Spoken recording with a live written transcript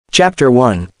Chapter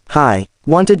 1. Hi,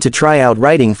 wanted to try out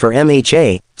writing for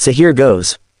MHA, so here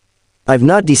goes. I've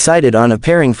not decided on a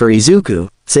pairing for Izuku,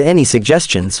 so any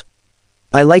suggestions?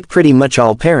 I like pretty much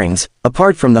all pairings,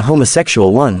 apart from the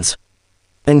homosexual ones.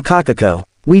 And Kakako.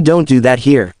 We don't do that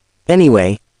here.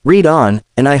 Anyway, read on,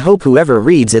 and I hope whoever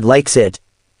reads it likes it.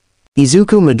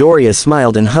 Izuku Midoriya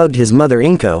smiled and hugged his mother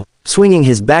Inko, swinging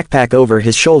his backpack over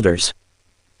his shoulders.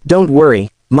 Don't worry,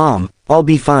 Mom, I'll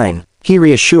be fine, he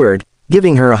reassured,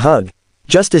 giving her a hug.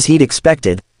 Just as he'd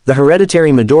expected, the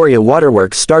hereditary Midoriya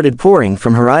waterworks started pouring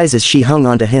from her eyes as she hung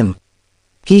onto him.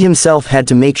 He himself had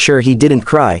to make sure he didn't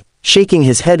cry, shaking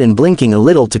his head and blinking a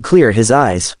little to clear his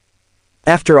eyes.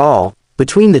 After all,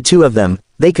 between the two of them,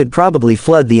 they could probably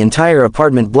flood the entire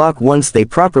apartment block once they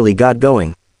properly got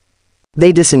going.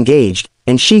 They disengaged,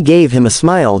 and she gave him a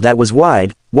smile that was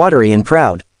wide, watery and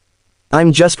proud.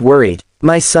 I'm just worried,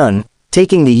 my son,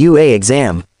 taking the UA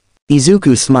exam.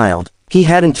 Izuku smiled. He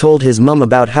hadn't told his mum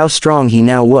about how strong he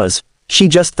now was, she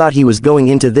just thought he was going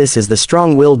into this as the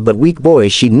strong-willed but weak boy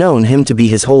she'd known him to be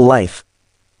his whole life.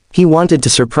 He wanted to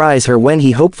surprise her when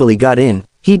he hopefully got in,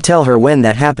 he'd tell her when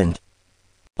that happened.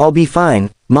 I'll be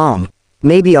fine, Mom.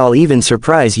 Maybe I'll even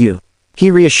surprise you,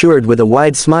 he reassured with a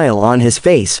wide smile on his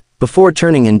face, before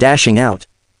turning and dashing out.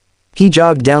 He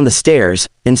jogged down the stairs,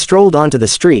 and strolled onto the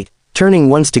street, turning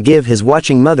once to give his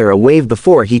watching mother a wave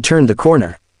before he turned the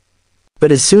corner.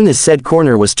 But as soon as said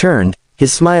corner was turned,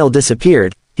 his smile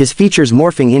disappeared, his features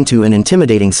morphing into an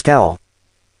intimidating scowl.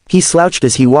 He slouched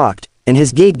as he walked, and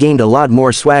his gait gained a lot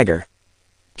more swagger.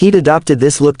 He'd adopted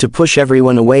this look to push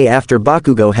everyone away after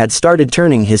Bakugo had started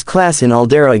turning his class in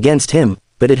Aldera against him,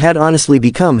 but it had honestly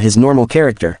become his normal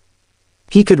character.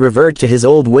 He could revert to his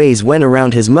old ways when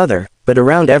around his mother, but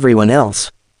around everyone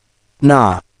else.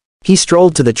 Nah. He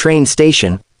strolled to the train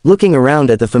station, looking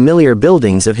around at the familiar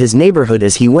buildings of his neighborhood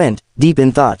as he went, deep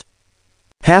in thought.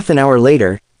 Half an hour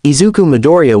later, Izuku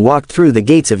Midoriya walked through the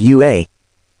gates of UA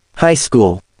High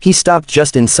School. He stopped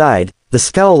just inside, the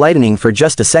scowl lightening for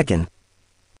just a second.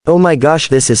 Oh my gosh,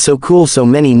 this is so cool, so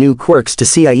many new quirks to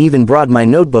see. I even brought my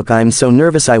notebook. I'm so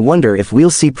nervous, I wonder if we'll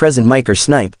see Present Mike or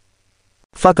Snipe.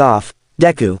 Fuck off,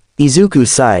 Deku, Izuku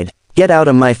sighed. Get out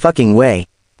of my fucking way.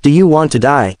 Do you want to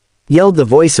die? Yelled the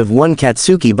voice of one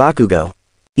Katsuki Bakugo.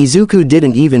 Izuku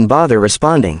didn't even bother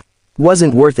responding.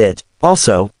 Wasn't worth it.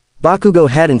 Also, Bakugo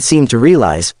hadn't seemed to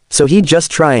realize, so he'd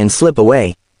just try and slip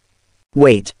away.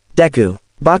 Wait, Deku,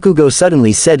 Bakugo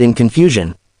suddenly said in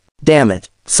confusion. Damn it,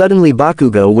 suddenly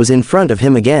Bakugo was in front of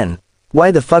him again.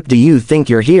 Why the fuck do you think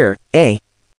you're here, eh?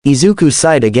 Izuku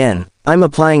sighed again. I'm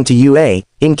applying to UA,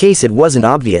 in case it wasn't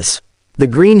obvious. The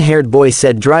green-haired boy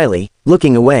said dryly,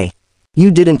 looking away. You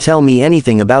didn't tell me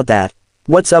anything about that.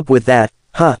 What's up with that,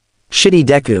 huh? Shitty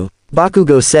Deku,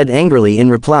 Bakugo said angrily in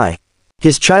reply.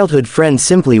 His childhood friend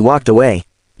simply walked away.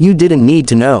 You didn't need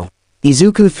to know.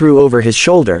 Izuku threw over his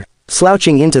shoulder,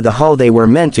 slouching into the hall they were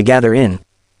meant to gather in.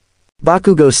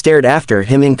 Bakugo stared after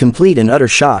him in complete and utter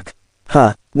shock.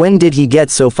 Huh, when did he get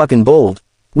so fucking bold?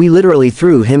 We literally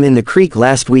threw him in the creek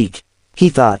last week, he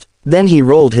thought. Then he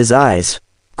rolled his eyes.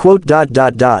 Quote ...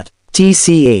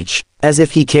 TCH, as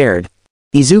if he cared.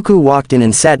 Izuku walked in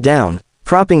and sat down,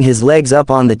 propping his legs up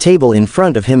on the table in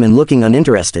front of him and looking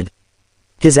uninterested.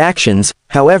 His actions,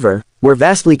 however, were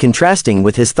vastly contrasting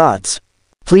with his thoughts.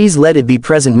 Please let it be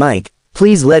Present Mike,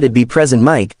 please let it be Present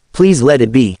Mike, please let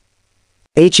it be.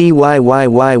 HEYYYYYYY.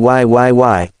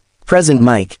 Present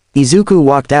Mike. Izuku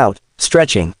walked out,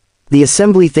 stretching. The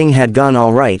assembly thing had gone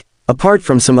alright, apart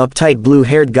from some uptight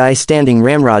blue-haired guy standing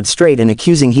ramrod straight and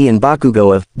accusing he and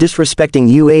Bakugo of disrespecting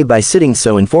UA by sitting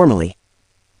so informally.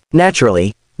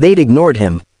 Naturally, they'd ignored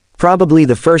him. Probably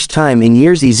the first time in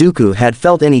years Izuku had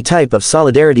felt any type of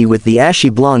solidarity with the ashy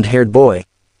blonde-haired boy.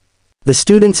 The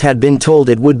students had been told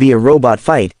it would be a robot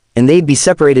fight, and they'd be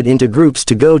separated into groups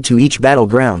to go to each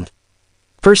battleground.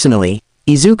 Personally,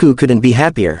 Izuku couldn't be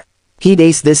happier. He'd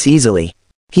ace this easily.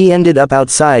 He ended up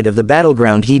outside of the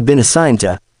battleground he'd been assigned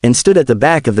to, and stood at the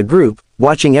back of the group,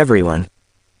 watching everyone.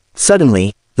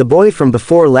 Suddenly, the boy from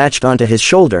before latched onto his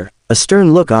shoulder, a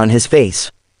stern look on his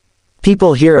face.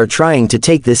 People here are trying to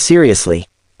take this seriously.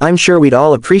 I'm sure we'd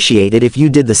all appreciate it if you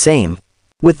did the same.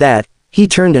 With that, he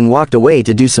turned and walked away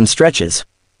to do some stretches.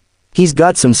 He's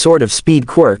got some sort of speed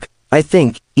quirk, I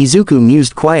think, Izuku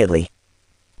mused quietly.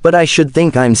 But I should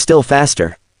think I'm still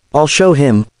faster. I'll show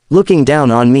him, looking down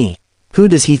on me. Who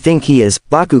does he think he is,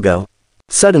 Bakugo?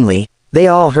 Suddenly, they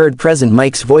all heard Present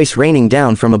Mike's voice raining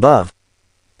down from above.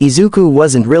 Izuku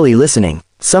wasn't really listening.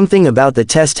 Something about the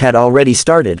test had already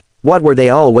started. What were they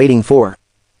all waiting for?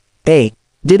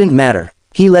 Didn't matter.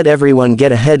 He let everyone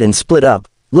get ahead and split up,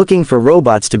 looking for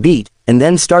robots to beat, and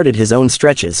then started his own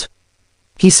stretches.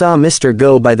 He saw Mr.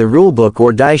 Go by the rulebook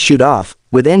or die shoot off,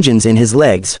 with engines in his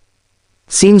legs.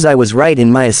 Seems I was right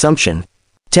in my assumption.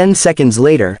 10 seconds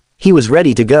later, he was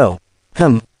ready to go.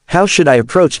 How should I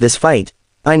approach this fight?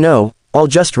 I know, I'll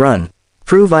just run.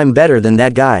 Prove I'm better than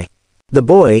that guy. The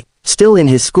boy, still in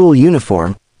his school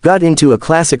uniform, got into a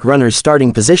classic runner's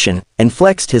starting position, and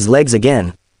flexed his legs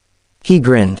again. He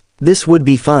grinned. This would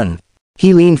be fun.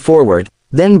 He leaned forward,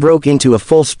 then broke into a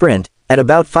full sprint, at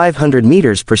about 500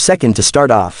 meters per second to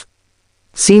start off.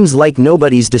 Seems like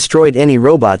nobody's destroyed any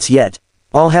robots yet.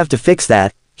 I'll have to fix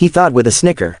that, he thought with a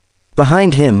snicker.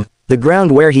 Behind him, the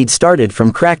ground where he'd started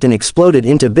from cracked and exploded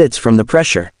into bits from the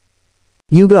pressure.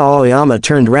 Yuga Aoyama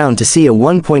turned round to see a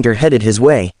one-pointer headed his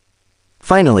way.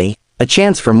 Finally, a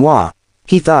chance for moi,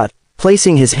 he thought,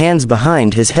 placing his hands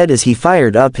behind his head as he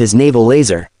fired up his naval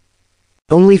laser.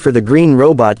 Only for the green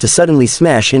robot to suddenly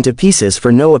smash into pieces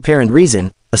for no apparent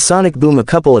reason, a sonic boom a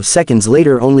couple of seconds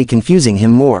later only confusing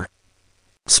him more.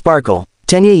 Sparkle.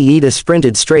 Tenya Iida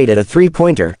sprinted straight at a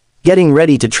three-pointer, getting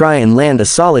ready to try and land a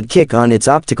solid kick on its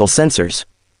optical sensors.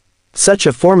 Such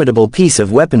a formidable piece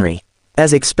of weaponry.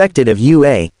 As expected of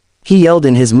UA, he yelled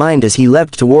in his mind as he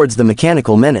leapt towards the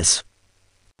mechanical menace.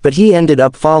 But he ended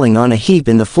up falling on a heap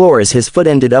in the floor as his foot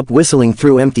ended up whistling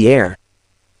through empty air.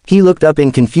 He looked up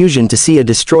in confusion to see a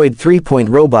destroyed three-point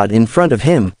robot in front of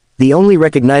him, the only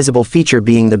recognizable feature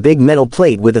being the big metal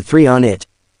plate with a 3 on it.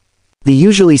 The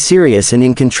usually serious and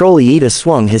in control Iida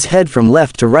swung his head from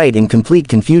left to right in complete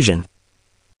confusion.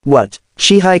 What?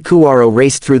 Shihei Kuwaro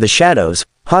raced through the shadows,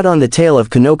 hot on the tail of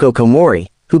Kanoko Komori,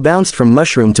 who bounced from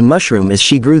mushroom to mushroom as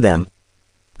she grew them.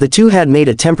 The two had made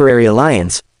a temporary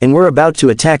alliance, and were about to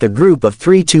attack a group of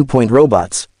 3 two-point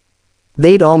robots.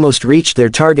 They'd almost reached their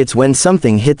targets when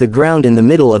something hit the ground in the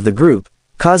middle of the group,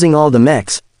 causing all the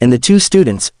mechs, and the two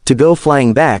students, to go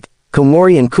flying back,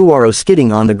 Komori and Kuwaro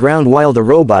skidding on the ground while the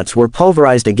robots were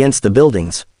pulverized against the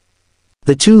buildings.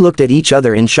 The two looked at each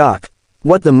other in shock.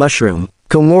 What the mushroom?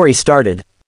 Komori started.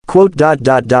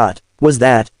 Was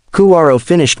that? Kuwaro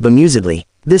finished bemusedly.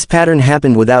 This pattern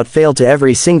happened without fail to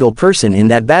every single person in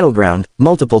that battleground,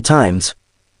 multiple times.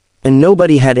 And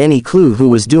nobody had any clue who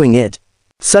was doing it.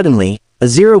 Suddenly, a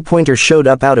zero-pointer showed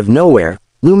up out of nowhere,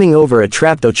 looming over a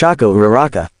trapped Ochako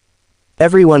Uraraka.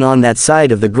 Everyone on that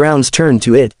side of the grounds turned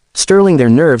to it, sterling their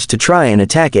nerves to try and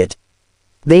attack it.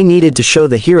 They needed to show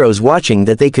the heroes watching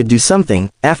that they could do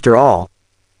something, after all.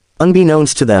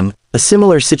 Unbeknownst to them, a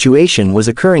similar situation was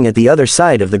occurring at the other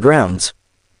side of the grounds.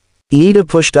 Iida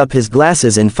pushed up his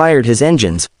glasses and fired his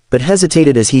engines, but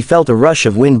hesitated as he felt a rush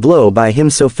of wind blow by him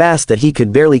so fast that he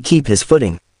could barely keep his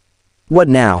footing. What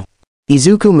now?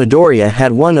 Izuku Midoriya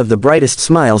had one of the brightest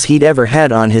smiles he'd ever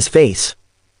had on his face.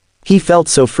 He felt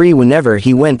so free whenever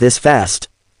he went this fast.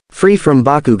 Free from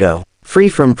Bakugo, free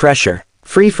from pressure,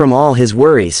 free from all his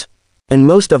worries. And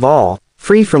most of all,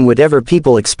 free from whatever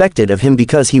people expected of him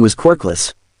because he was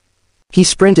quirkless. He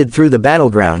sprinted through the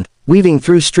battleground, weaving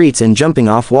through streets and jumping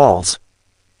off walls.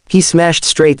 He smashed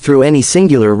straight through any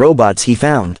singular robots he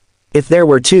found. If there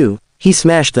were 2, he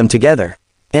smashed them together.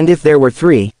 And if there were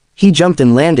 3, he jumped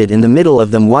and landed in the middle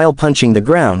of them while punching the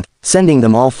ground, sending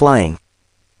them all flying.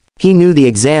 He knew the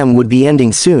exam would be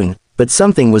ending soon, but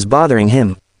something was bothering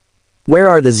him. Where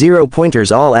are the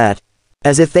zero-pointers all at?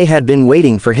 As if they had been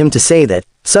waiting for him to say that,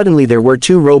 suddenly there were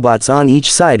 2 robots on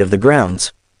each side of the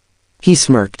grounds. He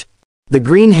smirked. The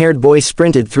green-haired boy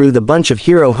sprinted through the bunch of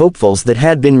hero hopefuls that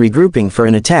had been regrouping for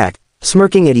an attack,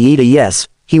 smirking at Iida. Yes,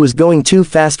 he was going too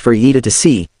fast for Iida to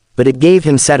see, but it gave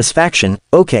him satisfaction.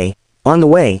 Okay, on the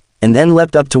way, and then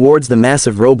leapt up towards the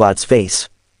massive robot's face.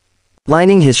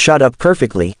 Lining his shot up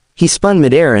perfectly, he spun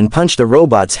midair and punched the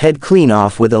robot's head clean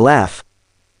off with a laugh.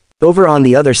 Over on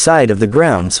the other side of the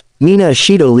grounds, Mina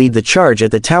Ashido led the charge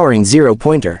at the towering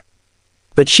zero-pointer.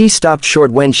 But she stopped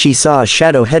short when she saw a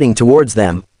shadow heading towards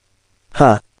them.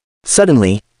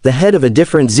 Suddenly, the head of a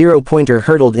different zero-pointer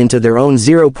hurtled into their own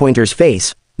zero-pointer's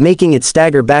face, making it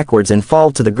stagger backwards and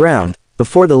fall to the ground,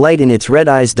 before the light in its red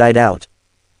eyes died out.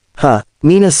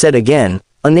 Mina said again,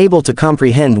 unable to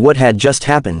comprehend what had just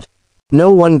happened.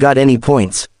 No one got any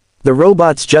points. The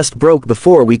robots just broke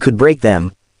before we could break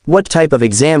them. What type of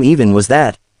exam even was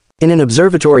that? In an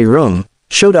observatory room,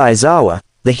 Shota Aizawa,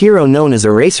 the hero known as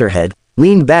Eraserhead,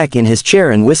 leaned back in his chair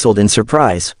and whistled in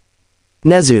surprise.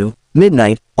 Nezu,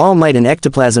 Midnight, All Might and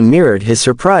Ectoplasm mirrored his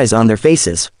surprise on their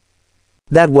faces.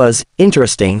 That was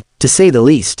interesting, to say the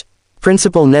least.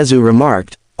 Principal Nezu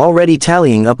remarked, already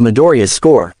tallying up Midoriya's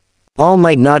score. All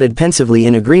Might nodded pensively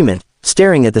in agreement,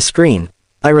 staring at the screen.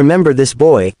 I remember this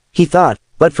boy, he thought,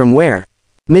 but from where?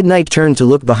 Midnight turned to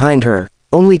look behind her,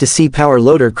 only to see Power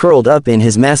Loader curled up in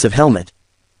his massive helmet.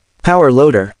 Power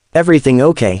Loader, everything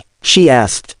okay? She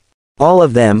asked. All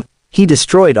of them. He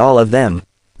destroyed all of them.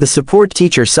 The support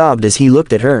teacher sobbed as he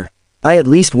looked at her. I at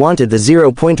least wanted the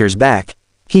 0-pointers back.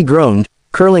 He groaned,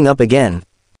 curling up again.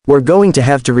 We're going to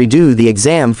have to redo the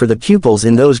exam for the pupils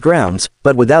in those grounds,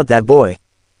 but without that boy.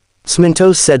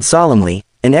 Smintos said solemnly,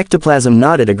 and Ectoplasm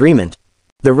nodded agreement.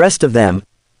 The rest of them.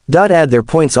 Add their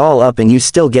points all up and you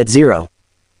still get 0.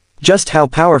 Just how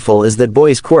powerful is that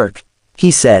boy's quirk?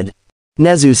 He said.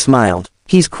 Nezu smiled.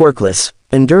 He's quirkless.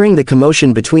 And during the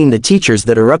commotion between the teachers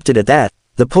that erupted at that,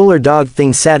 the polar dog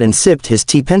thing sat and sipped his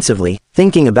tea pensively,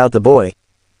 thinking about the boy.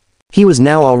 He was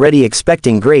now already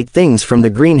expecting great things from the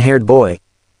green-haired boy.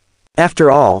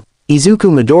 After all, Izuku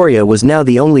Midoriya was now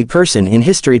the only person in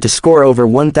history to score over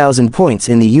 1,000 points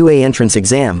in the UA entrance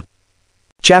exam.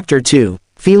 Chapter 2.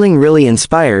 Feeling really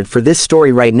inspired for this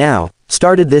story right now,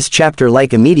 started this chapter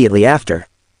like immediately after.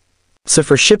 So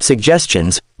for ship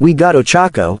suggestions, we got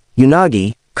Ochako,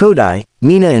 Unagi, Kodai,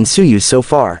 Mina and Tsuyu so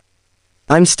far.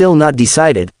 I'm still not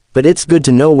decided, but it's good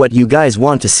to know what you guys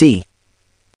want to see.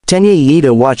 Tenya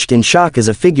Iida watched in shock as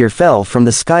a figure fell from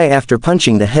the sky after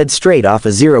punching the head straight off a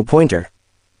 0-pointer.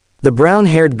 The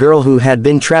brown-haired girl who had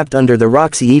been trapped under the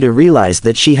rocks. Iida realized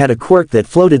that she had a quirk that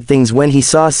floated things. When he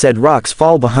saw said rocks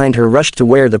fall behind her, rushed to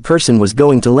where the person was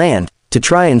going to land, to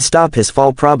try and stop his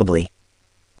fall probably.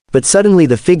 But suddenly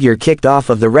the figure kicked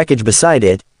off of the wreckage beside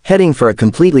it, heading for a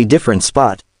completely different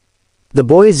spot. The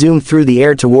boy zoomed through the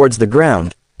air towards the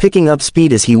ground, picking up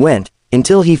speed as he went,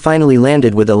 until he finally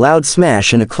landed with a loud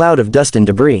smash in a cloud of dust and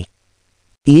debris.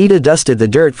 Iida dusted the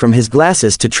dirt from his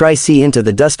glasses to try see into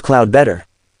the dust cloud better.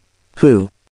 Who?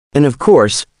 And of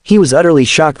course, he was utterly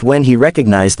shocked when he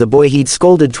recognized the boy he'd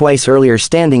scolded twice earlier,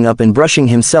 standing up and brushing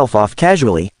himself off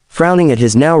casually, frowning at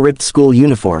his now ripped school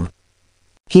uniform.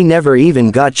 He never even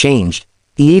got changed.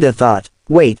 Iida thought,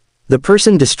 wait, the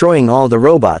person destroying all the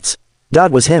robots.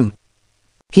 Was him.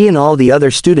 He and all the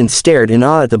other students stared in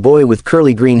awe at the boy with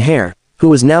curly green hair, who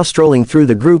was now strolling through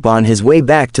the group on his way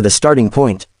back to the starting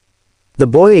point. The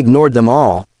boy ignored them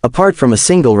all, apart from a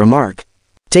single remark.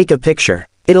 Take a picture.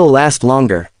 It'll last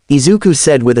longer, Izuku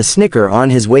said with a snicker on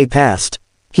his way past.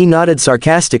 He nodded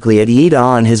sarcastically at Iida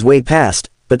on his way past,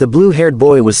 but the blue-haired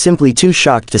boy was simply too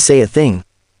shocked to say a thing.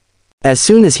 As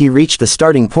soon as he reached the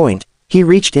starting point, he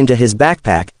reached into his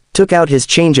backpack, took out his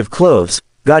change of clothes,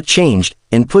 got changed,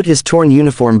 and put his torn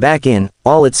uniform back in,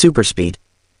 all at super speed.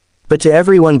 But to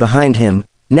everyone behind him,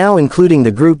 now including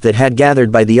the group that had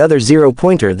gathered by the other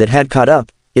 0-pointer that had caught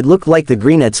up, it looked like the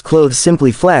Greenette's clothes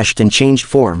simply flashed and changed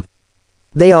form.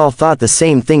 They all thought the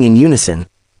same thing in unison.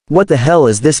 What the hell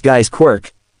is this guy's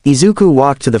quirk? Izuku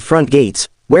walked to the front gates,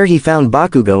 where he found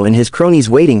Bakugo and his cronies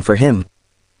waiting for him.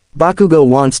 Bakugo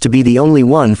wants to be the only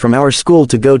one from our school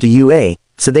to go to UA,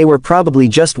 so they were probably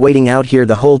just waiting out here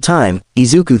the whole time,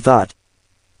 Izuku thought.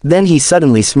 Then he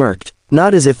suddenly smirked,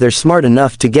 not as if they're smart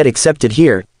enough to get accepted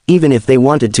here, even if they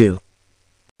wanted to.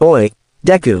 Oi,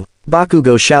 Deku,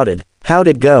 Bakugo shouted, how'd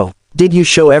it go? Did you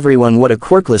show everyone what a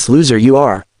quirkless loser you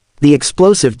are? The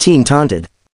explosive teen taunted.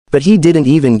 But he didn't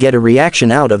even get a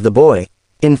reaction out of the boy.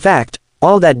 In fact,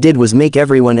 all that did was make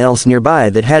everyone else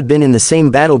nearby that had been in the same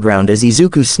battleground as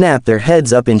Izuku snap their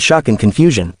heads up in shock and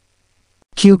confusion.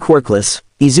 Q quirkless,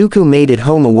 Izuku made it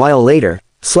home a while later,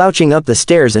 slouching up the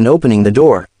stairs and opening the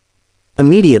door.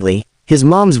 Immediately, his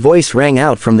mom's voice rang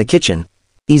out from the kitchen.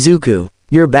 Izuku,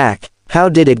 you're back, how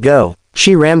did it go?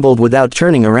 She rambled without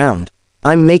turning around.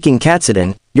 I'm making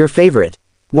katsudon, your favorite.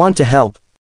 Want to help?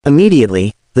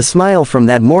 Immediately, the smile from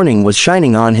that morning was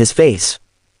shining on his face.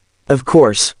 Of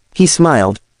course, he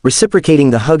smiled,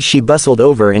 reciprocating the hug she bustled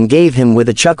over and gave him with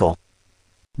a chuckle.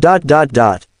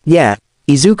 Yeah,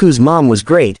 Izuku's mom was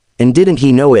great, and didn't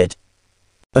he know it?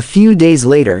 A few days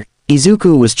later,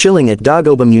 Izuku was chilling at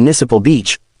Dagoba Municipal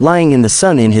Beach, lying in the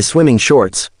sun in his swimming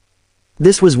shorts.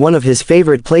 This was one of his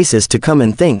favorite places to come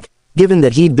and think, given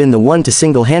that he'd been the one to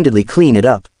single-handedly clean it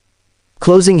up.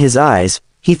 Closing his eyes,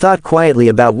 he thought quietly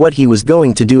about what he was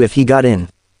going to do if he got in.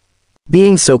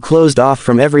 Being so closed off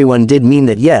from everyone did mean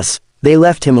that yes, they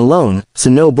left him alone,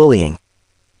 so no bullying.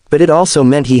 But it also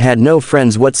meant he had no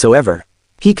friends whatsoever.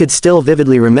 He could still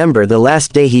vividly remember the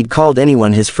last day he'd called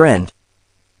anyone his friend.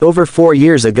 Over 4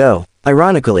 years ago,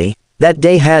 ironically, that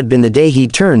day had been the day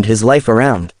he'd turned his life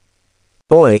around.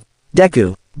 Oi,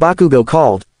 Deku, Bakugo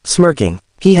called, smirking.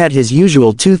 He had his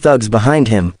usual 2 thugs behind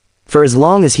him. For as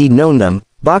long as he'd known them,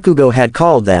 Bakugo had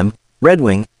called them,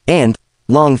 Redwing, and,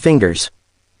 Long Fingers.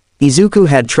 Izuku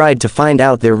had tried to find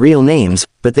out their real names,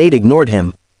 but they'd ignored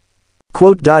him.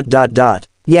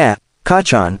 Yeah,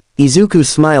 Kachan, Izuku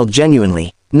smiled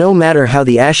genuinely. No matter how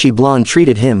the ashy blonde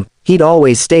treated him, he'd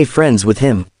always stay friends with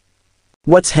him.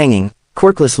 What's hanging,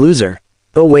 quirkless loser?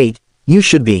 Oh wait, you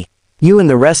should be. You and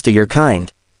the rest of your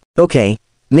kind. Okay,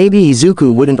 maybe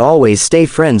Izuku wouldn't always stay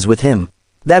friends with him.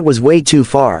 That was way too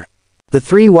far. The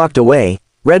three walked away,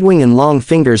 Redwing and Long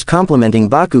Fingers complimenting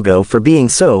Bakugo for being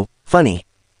so funny.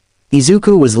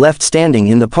 Izuku was left standing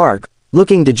in the park,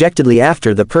 looking dejectedly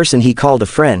after the person he called a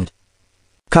friend.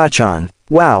 Kachan.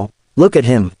 Wow, look at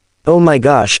him. Oh my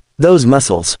gosh, those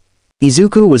muscles.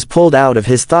 Izuku was pulled out of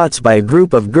his thoughts by a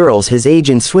group of girls his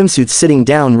age in swimsuits sitting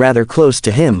down rather close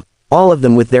to him, all of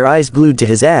them with their eyes glued to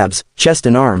his abs, chest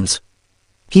and arms.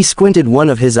 He squinted one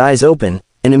of his eyes open,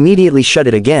 and immediately shut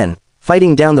it again,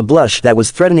 fighting down the blush that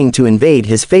was threatening to invade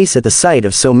his face at the sight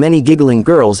of so many giggling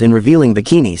girls in revealing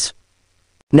bikinis.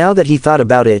 Now that he thought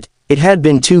about it, it had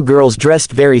been two girls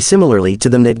dressed very similarly to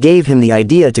them that gave him the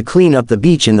idea to clean up the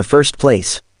beach in the first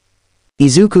place.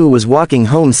 Izuku was walking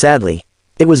home sadly.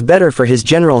 It was better for his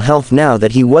general health now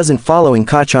that he wasn't following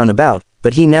Kachan about,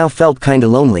 but he now felt kinda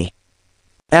lonely.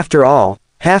 After all,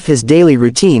 half his daily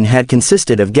routine had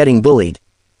consisted of getting bullied.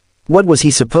 What was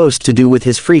he supposed to do with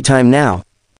his free time now?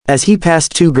 As he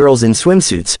passed two girls in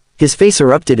swimsuits, his face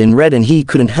erupted in red and he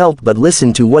couldn't help but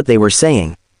listen to what they were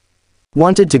saying.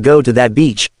 Wanted to go to that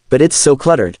beach, but it's so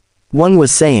cluttered. One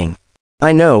was saying.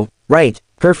 I know, right,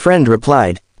 her friend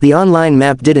replied, the online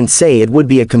map didn't say it would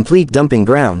be a complete dumping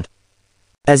ground.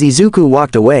 As Izuku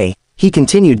walked away, he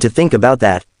continued to think about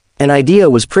that. An idea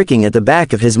was pricking at the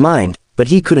back of his mind, but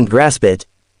he couldn't grasp it.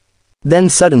 Then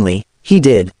suddenly, he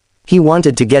did. He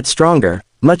wanted to get stronger,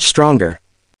 much stronger.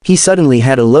 He suddenly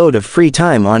had a load of free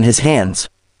time on his hands.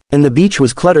 And the beach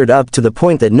was cluttered up to the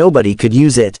point that nobody could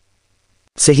use it.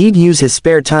 So he'd use his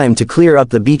spare time to clear up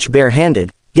the beach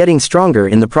bare-handed, getting stronger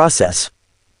in the process.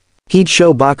 He'd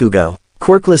show Bakugo,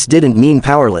 quirkless didn't mean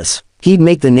powerless. He'd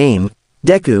make the name,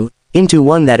 Deku, into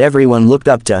one that everyone looked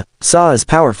up to, saw as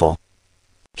powerful.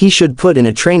 He should put in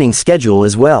a training schedule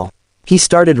as well. He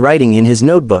started writing in his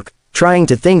notebook, trying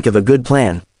to think of a good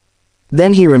plan.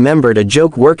 Then he remembered a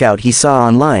joke workout he saw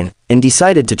online, and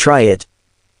decided to try it.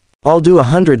 I'll do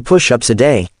 100 push-ups a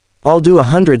day. I'll do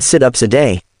 100 sit-ups a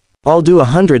day. I'll do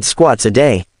 100 squats a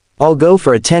day. I'll go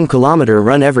for a 10-kilometer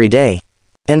run every day.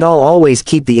 And I'll always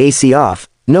keep the AC off,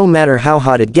 no matter how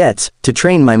hot it gets, to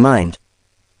train my mind.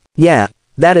 Yeah,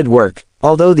 that'd work,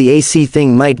 although the AC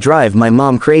thing might drive my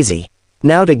mom crazy.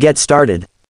 Now to get started.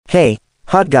 Hey,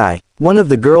 hot guy, one of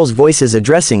the girls' voices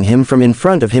addressing him from in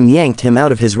front of him yanked him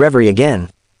out of his reverie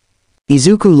again.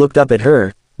 Izuku looked up at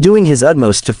her, doing his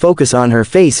utmost to focus on her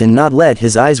face and not let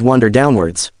his eyes wander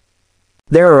downwards.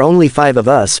 There are only 5 of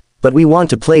us, but we want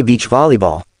to play beach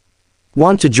volleyball.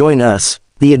 Want to join us?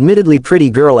 The admittedly pretty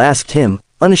girl asked him,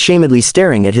 unashamedly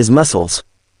staring at his muscles.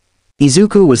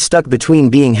 Izuku was stuck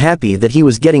between being happy that he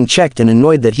was getting checked and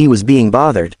annoyed that he was being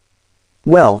bothered.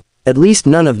 Well, at least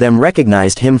none of them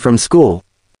recognized him from school.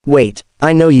 Wait,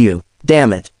 I know you,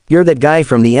 damn it, you're that guy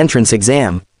from the entrance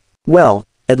exam. Well,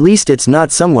 at least it's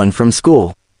not someone from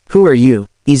school. Who are you?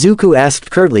 Izuku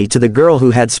asked curtly to the girl who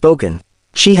had spoken.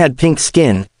 She had pink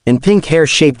skin, and pink hair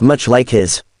shaped much like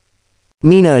his.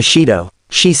 Mina Ashido,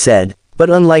 she said,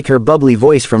 but unlike her bubbly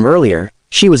voice from earlier,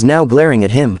 she was now glaring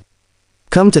at him.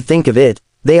 Come to think of it,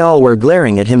 they all were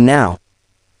glaring at him now.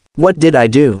 What did I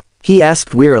do? He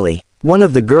asked wearily. One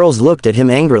of the girls looked at him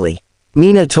angrily.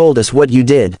 Mina told us what you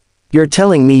did. You're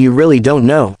telling me you really don't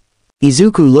know?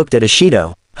 Izuku looked at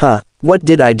Ashido. Huh, what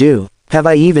did I do? Have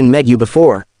I even met you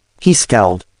before? He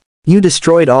scowled. You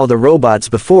destroyed all the robots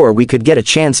before we could get a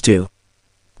chance to.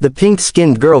 The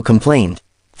pink-skinned girl complained.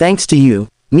 Thanks to you,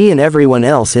 me and everyone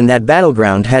else in that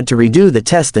battleground had to redo the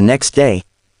test the next day.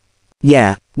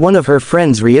 Yeah, one of her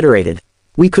friends reiterated.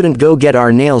 We couldn't go get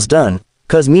our nails done,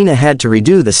 'cause Mina had to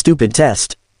redo the stupid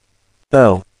test.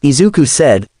 Oh, Izuku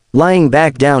said, lying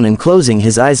back down and closing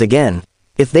his eyes again.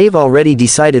 If they've already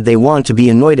decided they want to be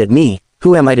annoyed at me,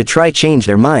 who am I to try change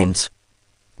their minds?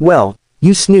 Well,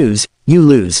 you snooze, you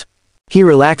lose. He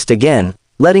relaxed again,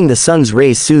 letting the sun's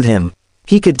rays soothe him.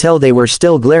 He could tell they were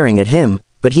still glaring at him,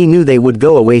 but he knew they would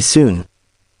go away soon.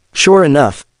 Sure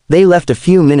enough, they left a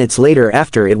few minutes later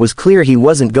after it was clear he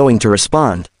wasn't going to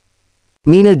respond.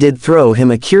 Mina did throw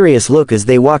him a curious look as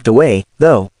they walked away,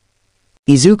 though.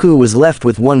 Izuku was left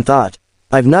with one thought.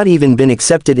 I've not even been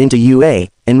accepted into UA,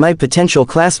 and my potential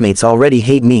classmates already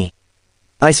hate me.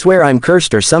 I swear I'm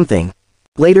cursed or something.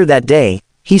 Later that day,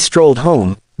 he strolled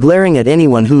home, glaring at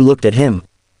anyone who looked at him.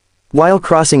 While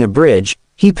crossing a bridge,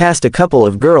 he passed a couple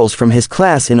of girls from his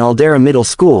class in Aldera Middle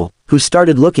School, who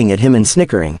started looking at him and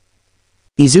snickering.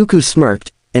 Izuku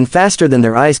smirked, and faster than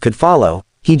their eyes could follow,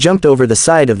 he jumped over the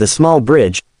side of the small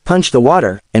bridge, punched the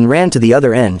water, and ran to the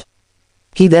other end.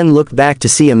 He then looked back to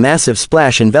see a massive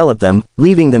splash envelop them,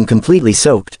 leaving them completely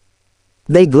soaked.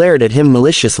 They glared at him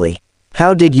maliciously.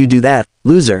 How did you do that,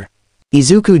 loser?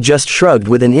 Izuku just shrugged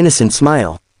with an innocent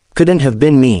smile. Couldn't have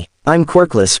been me. I'm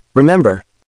quirkless, remember?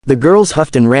 The girls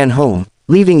huffed and ran home,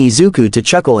 leaving Izuku to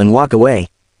chuckle and walk away.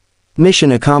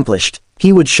 Mission accomplished.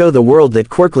 He would show the world that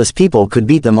quirkless people could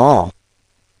beat them all.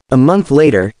 A month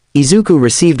later, Izuku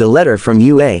received a letter from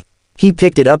UA. He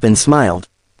picked it up and smiled.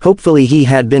 Hopefully he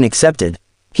had been accepted.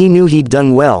 He knew he'd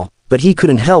done well, but he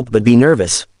couldn't help but be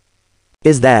nervous.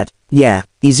 Is that? Yeah,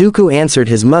 Izuku answered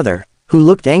his mother, who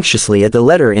looked anxiously at the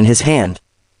letter in his hand.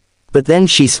 But then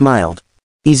she smiled.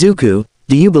 Izuku,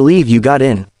 do you believe you got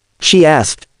in? She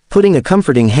asked, putting a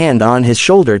comforting hand on his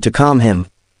shoulder to calm him.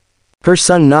 Her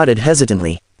son nodded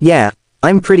hesitantly. Yeah,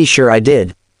 I'm pretty sure I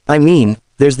did. I mean,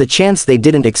 there's the chance they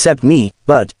didn't accept me,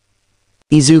 but...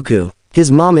 Izuku,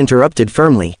 his mom interrupted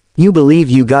firmly. You believe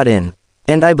you got in.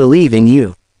 And I believe in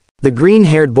you. The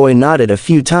green-haired boy nodded a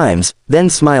few times, then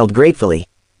smiled gratefully.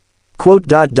 Quote.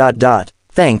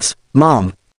 Thanks,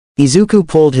 Mom. Izuku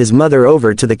pulled his mother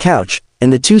over to the couch,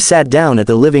 and the two sat down at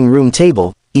the living room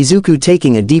table, Izuku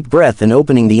taking a deep breath and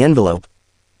opening the envelope.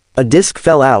 A disc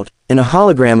fell out, and a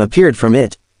hologram appeared from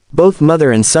it. Both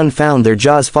mother and son found their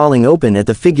jaws falling open at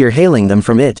the figure hailing them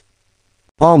from it.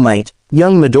 All Might,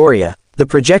 young Midoriya, the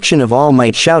projection of All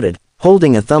Might shouted,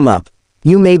 holding a thumb up.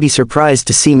 You may be surprised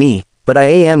to see me, but I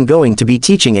am going to be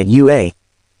teaching at UA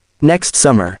next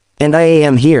summer, and I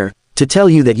am here to tell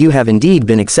you that you have indeed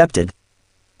been accepted.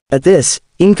 At this,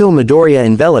 Inko Midoriya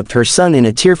enveloped her son in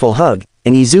a tearful hug,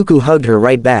 and Izuku hugged her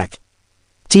right back.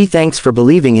 Thanks for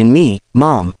believing in me,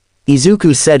 Mom,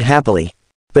 Izuku said happily.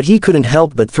 But he couldn't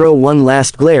help but throw one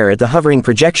last glare at the hovering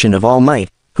projection of All Might,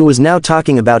 who was now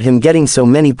talking about him getting so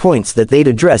many points that they'd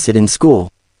address it in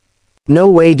school. No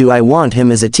way do I want him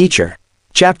as a teacher.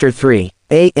 Chapter 3.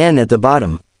 AN at the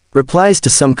bottom. Replies to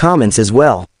some comments as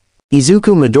well.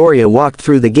 Izuku Midoriya walked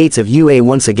through the gates of UA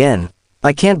once again.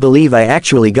 I can't believe I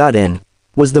actually got in,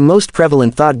 was the most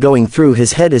prevalent thought going through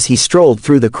his head as he strolled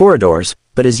through the corridors,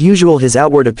 but as usual his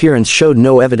outward appearance showed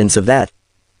no evidence of that.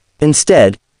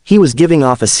 Instead, he was giving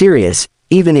off a serious,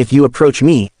 even if you approach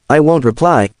me, I won't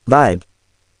reply, vibe.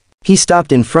 He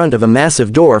stopped in front of a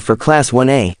massive door for Class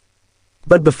 1A.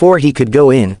 But before he could go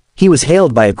in, he was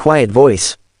hailed by a quiet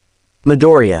voice.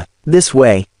 Midoriya, this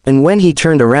way, and when he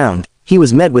turned around, he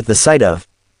was met with the sight of.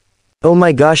 Oh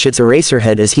my gosh, it's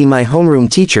Eraserhead. Is he my homeroom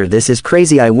teacher? This is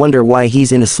crazy. I wonder why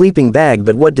he's in a sleeping bag,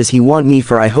 but what does he want me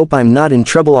for? I hope I'm not in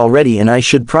trouble already, and I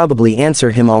should probably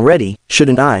answer him already,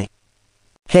 shouldn't I?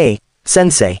 Hey,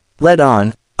 Sensei, let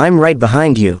on, I'm right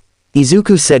behind you,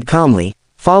 Izuku said calmly,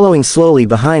 following slowly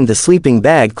behind the sleeping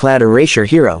bag-clad Eraser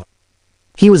hero.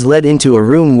 He was led into a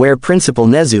room where Principal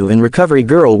Nezu and Recovery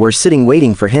Girl were sitting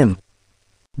waiting for him.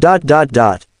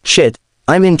 Shit,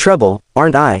 I'm in trouble,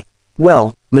 aren't I?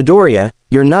 Well, Midoriya,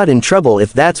 you're not in trouble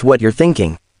if that's what you're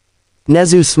thinking.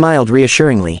 Nezu smiled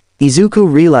reassuringly.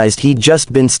 Izuku realized he'd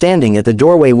just been standing at the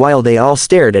doorway while they all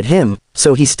stared at him,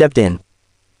 so he stepped in.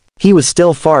 He was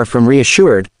still far from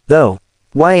reassured, though.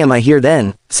 Why am I here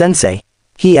then, Sensei?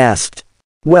 He asked.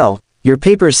 Well, your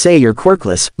papers say you're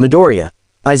quirkless, Midoriya,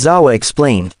 Aizawa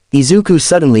explained. Izuku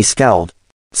suddenly scowled.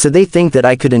 So they think that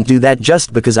I couldn't do that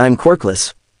just because I'm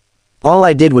quirkless. All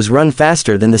I did was run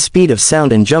faster than the speed of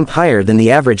sound and jump higher than the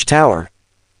average tower.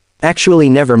 Actually,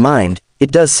 never mind,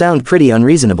 it does sound pretty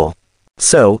unreasonable.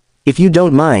 So, if you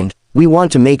don't mind, we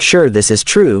want to make sure this is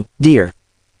true, dear.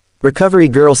 Recovery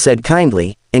Girl said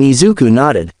kindly, and Izuku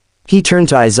nodded. He turned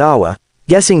to Aizawa,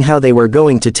 guessing how they were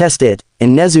going to test it,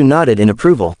 and Nezu nodded in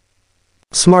approval.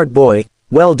 Smart boy,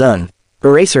 well done.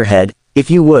 Eraserhead,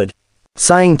 if you would.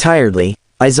 Sighing tiredly,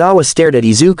 Aizawa stared at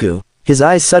Izuku, his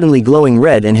eyes suddenly glowing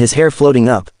red and his hair floating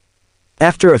up.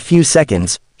 After a few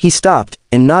seconds, he stopped,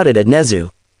 and nodded at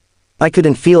Nezu. I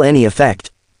couldn't feel any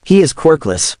effect. He is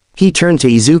quirkless. He turned to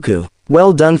Izuku.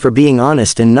 Well done for being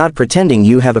honest and not pretending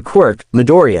you have a quirk,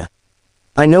 Midoriya.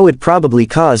 I know it probably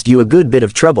caused you a good bit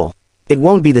of trouble. It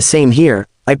won't be the same here,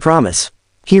 I promise.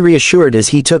 He reassured as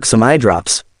he took some eye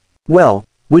drops. Well,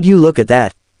 would you look at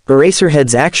that?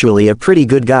 Eraserhead's actually a pretty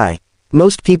good guy.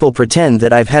 Most people pretend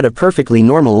that I've had a perfectly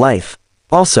normal life.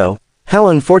 Also, how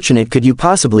unfortunate could you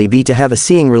possibly be to have a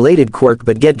seeing-related quirk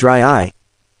but get dry eye?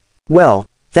 Well,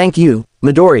 thank you,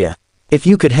 Midoriya. If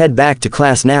you could head back to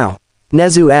class now,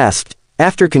 Nezu asked,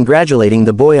 after congratulating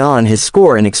the boy on his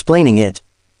score and explaining it.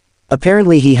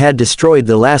 Apparently he had destroyed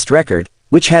the last record,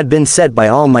 which had been set by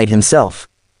All Might himself.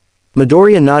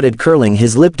 Midoriya nodded, curling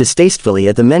his lip distastefully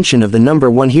at the mention of the number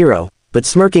 1 hero, but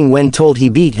smirking when told he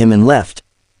beat him and left.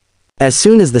 As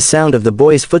soon as the sound of the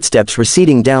boy's footsteps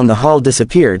receding down the hall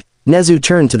disappeared, Nezu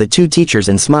turned to the two teachers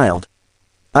and smiled.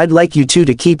 I'd like you two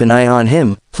to keep an eye on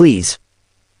him, please.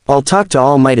 I'll talk to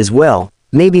All Might as well,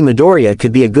 maybe Midoriya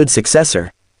could be a good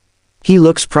successor. He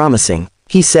looks promising,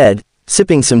 he said,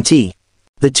 sipping some tea.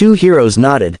 The two heroes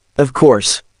nodded, of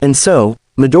course, and so,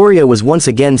 Midoriya was once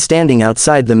again standing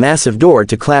outside the massive door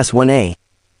to Class 1A.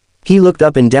 He looked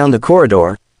up and down the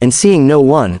corridor, and seeing no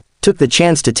one, took the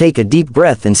chance to take a deep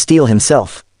breath and steel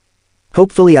himself.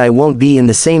 Hopefully I won't be in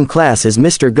the same class as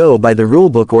Mr. Go by the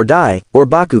rulebook or die, or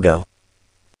Bakugo.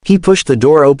 He pushed the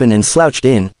door open and slouched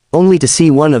in, only to see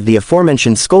one of the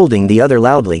aforementioned scolding the other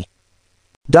loudly.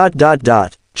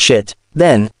 Shit.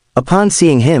 Then, upon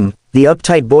seeing him, the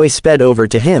uptight boy sped over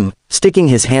to him, sticking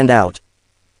his hand out.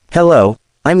 Hello,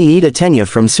 I'm Iida Tenya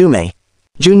from Sume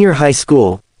Junior High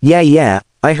School. Yeah,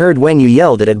 I heard when you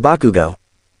yelled at Bakugo.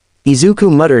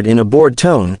 Izuku muttered in a bored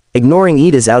tone, ignoring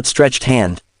Iida's outstretched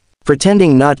hand.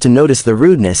 Pretending not to notice the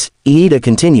rudeness, Iida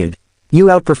continued. You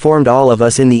outperformed all of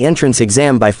us in the entrance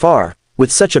exam by far,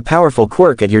 with such a powerful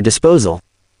quirk at your disposal.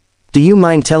 Do you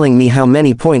mind telling me how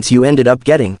many points you ended up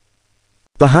getting?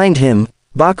 Behind him,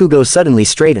 Bakugo suddenly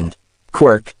straightened.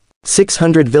 Quirk.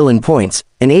 600 villain points,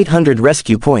 and 800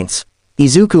 rescue points.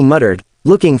 Izuku muttered,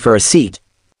 looking for a seat.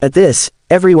 At this,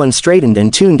 everyone straightened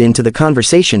and tuned into the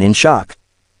conversation in shock.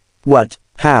 What?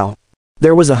 How?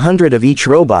 There was 100 of each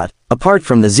robot, apart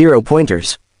from the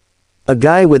 0-pointers. A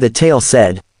guy with a tail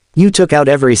said. You took out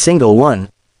every single one.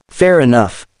 Fair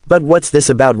enough, but what's this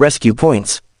about rescue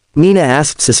points? Mina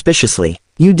asked suspiciously.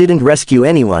 You didn't rescue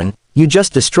anyone, you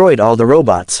just destroyed all the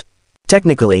robots.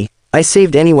 Technically, I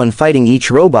saved anyone fighting each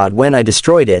robot when I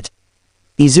destroyed it.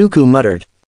 Izuku muttered.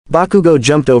 Bakugo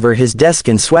jumped over his desk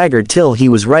and swaggered till he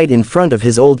was right in front of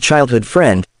his old childhood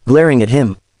friend, glaring at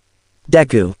him.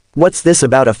 Deku, what's this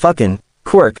about a fucking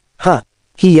quirk, huh?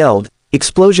 He yelled,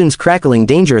 explosions crackling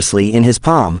dangerously in his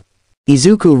palm.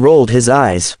 Izuku rolled his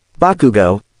eyes.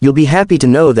 Bakugo, you'll be happy to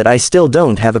know that I still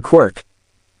don't have a quirk.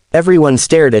 Everyone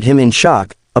stared at him in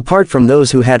shock, apart from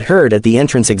those who had heard at the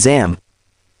entrance exam.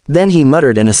 Then he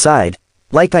muttered an aside.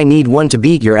 Like I need one to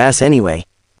beat your ass anyway.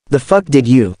 The fuck did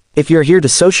you? If you're here to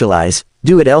socialize,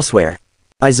 do it elsewhere.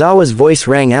 Aizawa's voice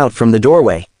rang out from the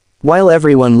doorway. While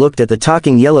everyone looked at the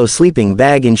talking yellow sleeping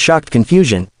bag in shocked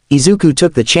confusion, Izuku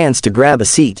took the chance to grab a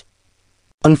seat.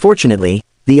 Unfortunately,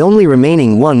 the only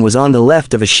remaining one was on the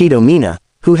left of Ashido Mina,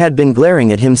 who had been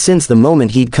glaring at him since the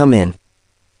moment he'd come in.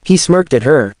 He smirked at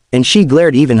her, and she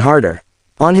glared even harder.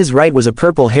 On his right was a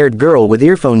purple-haired girl with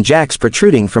earphone jacks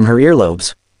protruding from her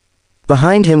earlobes.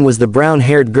 Behind him was the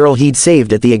brown-haired girl he'd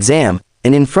saved at the exam,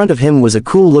 and in front of him was a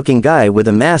cool-looking guy with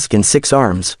a mask and 6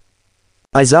 arms.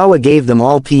 Aizawa gave them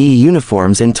all PE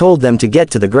uniforms and told them to get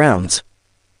to the grounds.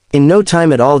 In no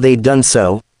time at all they'd done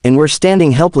so, and were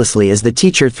standing helplessly as the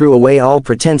teacher threw away all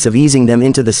pretense of easing them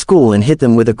into the school and hit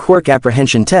them with a quirk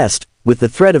apprehension test, with the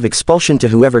threat of expulsion to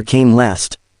whoever came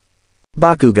last.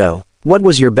 Bakugo, what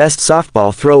was your best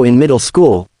softball throw in middle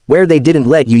school, where they didn't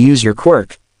let you use your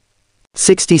quirk?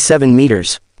 67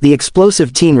 meters, the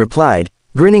explosive teen replied,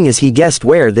 grinning as he guessed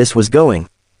where this was going.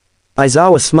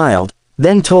 Aizawa smiled,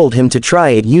 then told him to try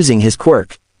it using his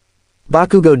quirk.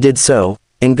 Bakugo did so,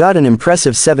 and got an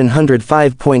impressive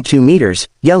 705.2 meters,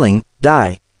 yelling,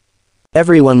 die.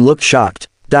 Everyone looked shocked.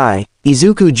 Die.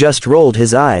 Izuku just rolled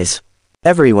his eyes.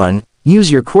 Everyone,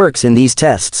 use your quirks in these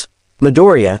tests.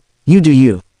 Midoriya, you do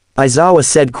you. Aizawa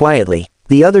said quietly.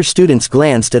 The other students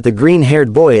glanced at the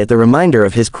green-haired boy at the reminder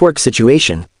of his quirk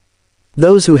situation.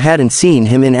 Those who hadn't seen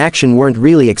him in action weren't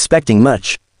really expecting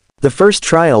much. The first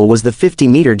trial was the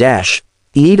 50-meter dash.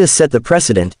 Iida set the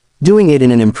precedent, doing it in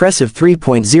an impressive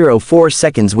 3.04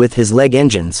 seconds with his leg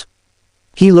engines.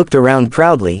 He looked around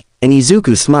proudly, and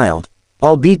Izuku smiled.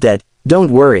 I'll beat that, don't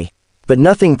worry. But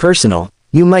nothing personal,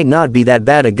 you might not be that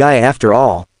bad a guy after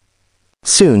all.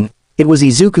 Soon, it was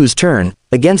Izuku's turn,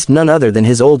 against none other than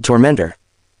his old tormentor.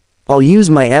 I'll use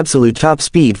my absolute top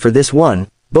speed for this one,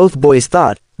 both boys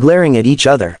thought, glaring at each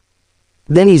other.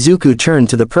 Then Izuku turned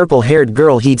to the purple-haired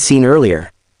girl he'd seen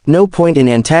earlier. No point in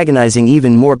antagonizing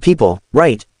even more people,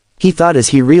 right? He thought as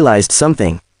he realized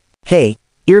something. Hey,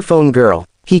 earphone girl,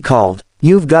 he called.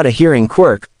 You've got a hearing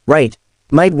quirk, right?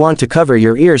 Might want to cover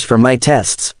your ears for my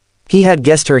tests. He had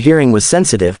guessed her hearing was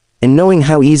sensitive, and knowing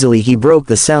how easily he broke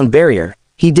the sound barrier,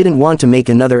 he didn't want to make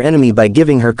another enemy by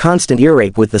giving her constant ear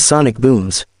rape with the sonic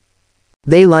booms.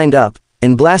 They lined up,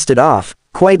 and blasted off,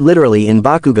 quite literally in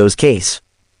Bakugo's case.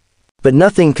 But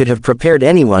nothing could have prepared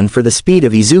anyone for the speed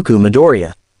of Izuku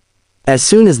Midoriya. As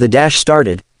soon as the dash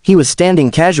started, he was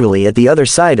standing casually at the other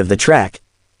side of the track.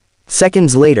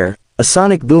 Seconds later, a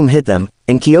sonic boom hit them,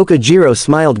 and Kyoka Jiro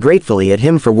smiled gratefully at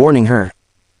him for warning her.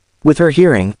 With her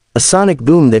hearing, a sonic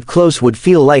boom that close would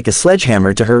feel like a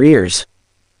sledgehammer to her ears.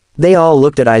 They all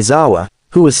looked at Aizawa,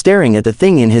 who was staring at the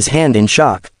thing in his hand in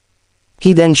shock.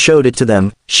 He then showed it to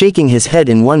them, shaking his head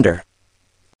in wonder.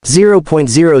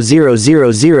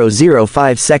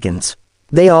 0.000005 seconds.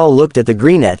 They all looked at the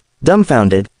greenette,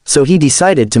 dumbfounded, so he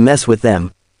decided to mess with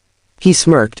them. He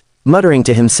smirked, muttering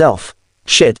to himself.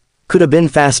 Shit, could have been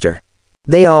faster.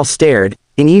 They all stared,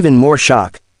 in even more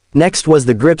shock. Next was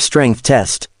the grip strength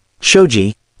test.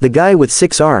 Shoji, the guy with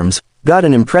 6 arms, got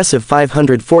an impressive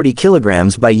 540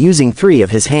 kilograms by using 3 of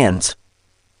his hands.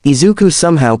 Izuku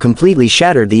somehow completely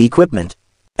shattered the equipment.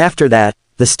 After that,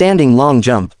 the standing long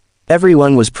jump.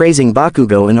 Everyone was praising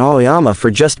Bakugo and Aoyama for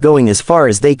just going as far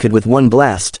as they could with one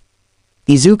blast.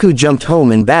 Izuku jumped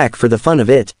home and back for the fun of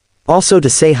it, also to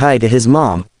say hi to his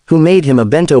mom, who made him a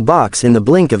bento box in the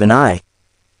blink of an eye.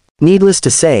 Needless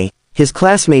to say, his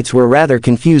classmates were rather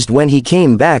confused when he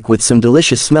came back with some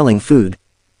delicious smelling food.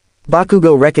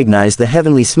 Bakugo recognized the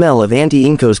heavenly smell of Auntie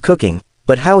Inko's cooking,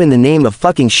 but how in the name of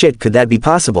fucking shit could that be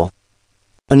possible?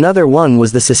 Another one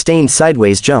was the sustained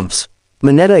sideways jumps.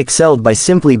 Mineta excelled by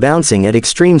simply bouncing at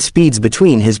extreme speeds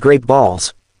between his grape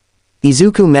balls.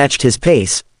 Izuku matched his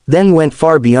pace, then went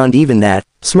far beyond even that,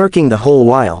 smirking the whole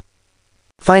while.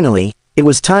 Finally, it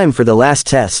was time for the last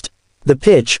test. The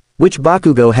pitch, which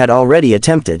Bakugo had already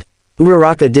attempted.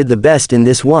 Uraraka did the best in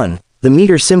this one, the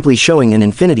meter simply showing an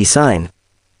infinity sign.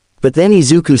 But then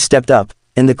Izuku stepped up,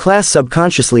 and the class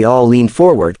subconsciously all leaned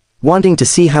forward, wanting to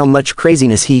see how much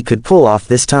craziness he could pull off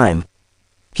this time.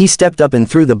 He stepped up and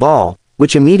threw the ball,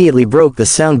 which immediately broke the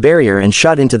sound barrier and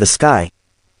shot into the sky.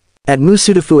 At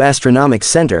Musudafu Astronomics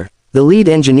Center, the lead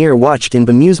engineer watched in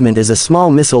bemusement as a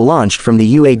small missile launched from the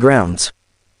UA grounds.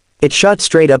 It shot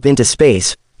straight up into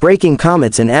space, breaking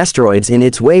comets and asteroids in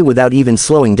its way without even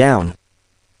slowing down.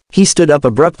 He stood up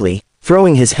abruptly,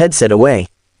 throwing his headset away.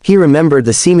 He remembered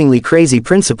the seemingly crazy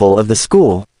principal of the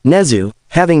school, Nezu,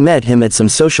 having met him at some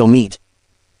social meet.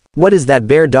 What is that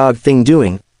bear dog thing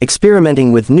doing,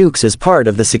 experimenting with nukes as part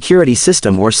of the security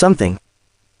system or something?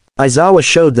 Aizawa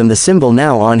showed them the symbol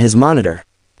now on his monitor.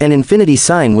 An infinity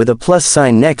sign with a plus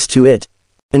sign next to it.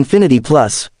 Infinity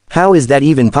plus, how is that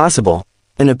even possible?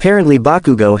 And apparently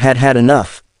Bakugo had had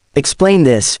enough. Explain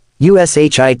this,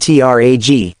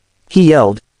 USHITRAG. He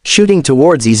yelled, shooting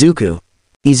towards Izuku.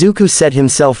 Izuku set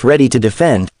himself ready to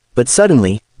defend, but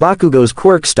suddenly, Bakugo's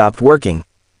quirk stopped working.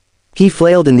 He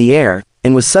flailed in the air,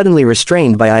 and was suddenly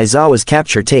restrained by Aizawa's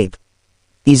capture tape.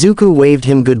 Izuku waved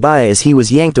him goodbye as he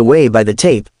was yanked away by the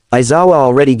tape, Aizawa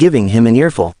already giving him an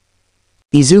earful.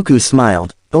 Izuku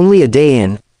smiled, only a day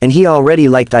in, and he already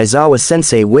liked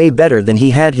Aizawa-sensei way better than he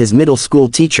had his middle school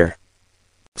teacher.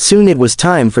 Soon it was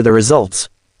time for the results.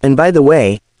 And by the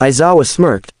way, Aizawa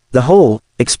smirked, the whole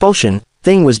expulsion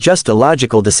thing was just a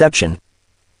logical deception.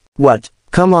 What?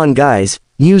 Come on guys,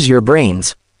 use your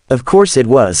brains. Of course it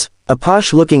was, a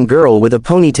posh-looking girl with a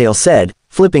ponytail said,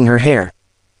 flipping her hair.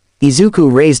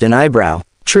 Izuku raised an eyebrow.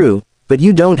 True, but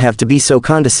you don't have to be so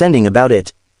condescending about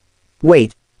it.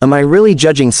 Wait, am I really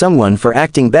judging someone for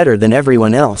acting better than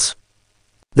everyone else?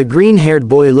 The green-haired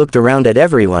boy looked around at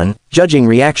everyone, judging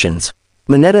reactions.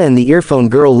 Mineta and the earphone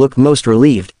girl looked most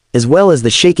relieved, as well as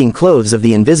the shaking clothes of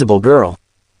the invisible girl.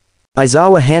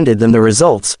 Aizawa handed them the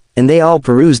results, and they all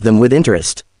perused them with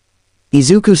interest.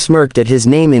 Izuku smirked at his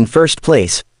name in first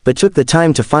place, but took the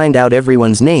time to find out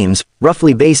everyone's names,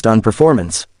 roughly based on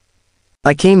performance.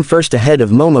 I came first ahead of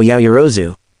Momo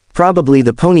Yaoyorozu. Probably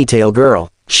the ponytail girl,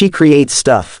 she creates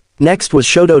stuff. Next was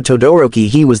Shoto Todoroki,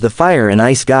 he was the fire and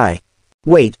ice guy.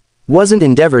 Wait, wasn't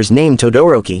Endeavor's name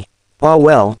Todoroki? Ah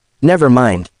well, never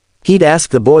mind. He'd ask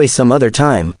the boy some other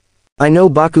time. I know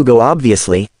Bakugo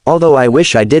obviously, although I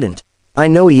wish I didn't. I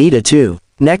know Iida too.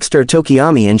 Next are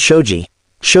Tokiyami and Shoji.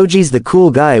 Shoji's the cool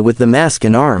guy with the mask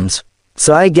and arms.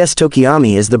 So I guess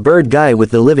Tokiyami is the bird guy with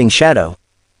the living shadow.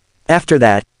 After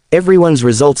that, everyone's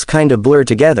results kinda blur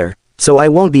together, so I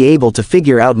won't be able to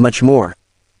figure out much more.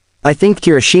 I think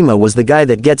Kirishima was the guy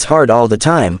that gets hard all the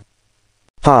time.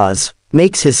 Pause.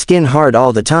 Makes his skin hard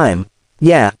all the time.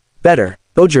 Yeah, better.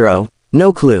 Ojiro,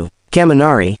 no clue.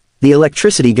 Kaminari, the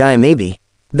electricity guy maybe.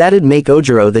 That'd make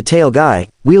Ojiro the tail guy,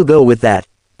 we'll go with that.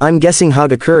 I'm guessing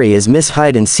Hagakure is Miss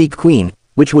Hide-and-Seek Queen,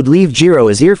 which would leave Jiro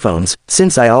as earphones,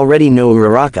 since I already know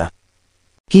Uraraka.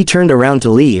 He turned around to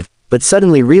leave, but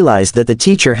suddenly realized that the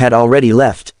teacher had already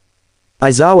left.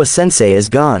 Aizawa-sensei is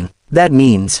gone. That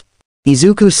means...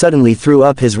 Izuku suddenly threw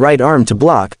up his right arm to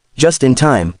block, just in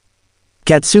time.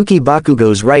 Katsuki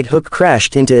Bakugo's right hook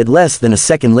crashed into it less than a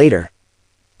second later.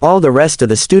 All the rest of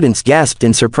the students gasped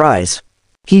in surprise.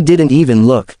 He didn't even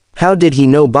look. How did he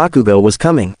know Bakugo was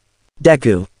coming?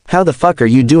 Deku, how the fuck are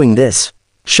you doing this?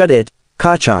 Shut it,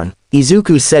 Kachan,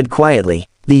 Izuku said quietly.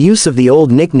 The use of the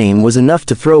old nickname was enough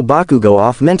to throw Bakugo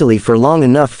off mentally for long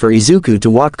enough for Izuku to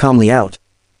walk calmly out.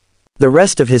 The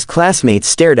rest of his classmates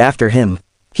stared after him.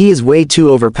 He is way too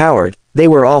overpowered, they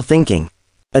were all thinking.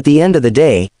 At the end of the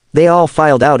day, they all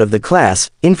filed out of the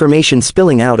class, information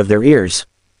spilling out of their ears.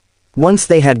 Once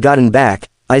they had gotten back,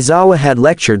 Aizawa had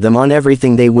lectured them on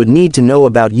everything they would need to know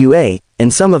about UA,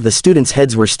 and some of the students'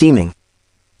 heads were steaming.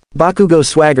 Bakugo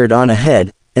swaggered on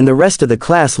ahead, and the rest of the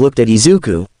class looked at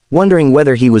Izuku, wondering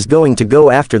whether he was going to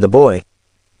go after the boy.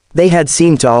 They had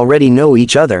seemed to already know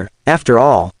each other, after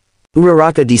all.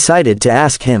 Uraraka decided to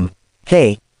ask him,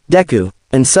 "Hey, Deku,"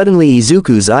 and suddenly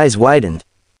Izuku's eyes widened.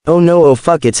 "Oh no, oh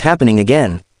fuck, it's happening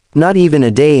again. Not even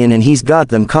a day in and he's got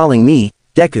them calling me,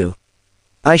 Deku.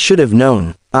 I should have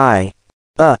known.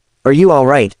 Are you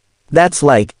alright? That's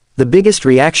like, the biggest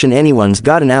reaction anyone's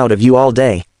gotten out of you all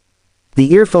day,"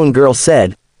 the earphone girl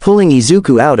said, pulling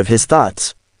Izuku out of his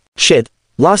thoughts. "Shit,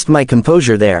 lost my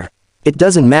composure there. It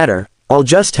doesn't matter, I'll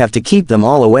just have to keep them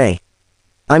all away.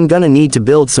 I'm gonna need to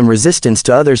build some resistance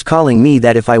to others calling me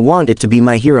that if I want it to be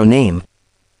my hero name."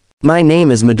 "My name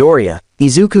is Midoriya,"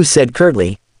 Izuku said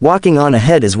curtly, walking on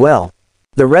ahead as well.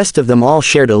 The rest of them all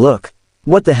shared a look.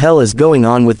 "What the hell is going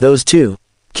on with those two?"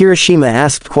 Kirishima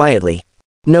asked quietly.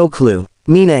 "No clue,"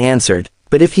 Mina answered,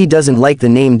 "but if he doesn't like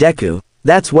the name Deku,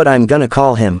 that's what I'm gonna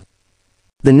call him."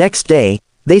 The next day,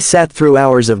 they sat through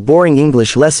hours of boring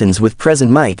English lessons with present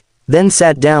Mike, then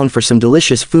sat down for some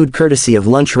delicious food courtesy of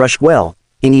Lunch Rush. Well,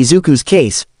 in Izuku's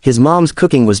case, his mom's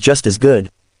cooking was just as good.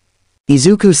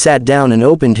 Izuku sat down and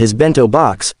opened his bento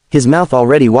box, his mouth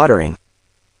already watering.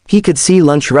 He could see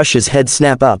Lunch Rush's head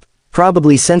snap up,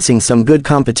 probably sensing some good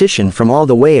competition from all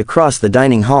the way across the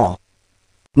dining hall.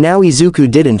 Now Izuku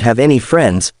didn't have any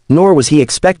friends, nor was he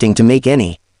expecting to make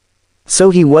any.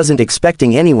 So he wasn't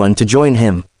expecting anyone to join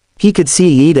him. He could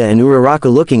see Ida and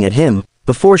Uraraka looking at him,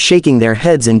 before shaking their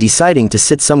heads and deciding to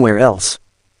sit somewhere else.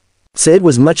 So it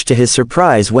was much to his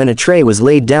surprise when a tray was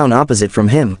laid down opposite from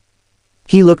him.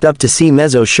 He looked up to see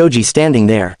Mezzo Shoji standing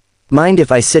there. "Mind if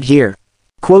I sit here?"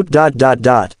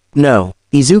 "No,"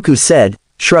 Izuku said,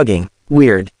 shrugging.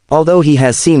 "Weird, although he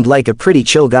has seemed like a pretty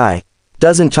chill guy.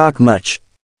 Doesn't talk much."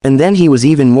 And then he was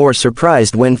even more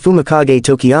surprised when Fumikage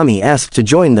Tokiyami asked to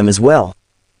join them as well.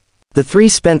 The three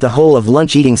spent the whole of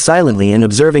lunch eating silently and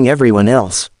observing everyone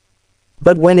else.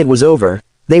 But when it was over,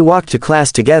 they walked to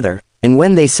class together, and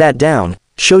when they sat down,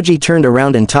 Shoji turned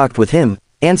around and talked with him,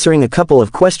 answering a couple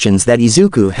of questions that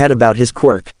Izuku had about his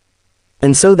quirk.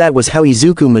 And so that was how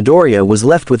Izuku Midoriya was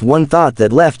left with one thought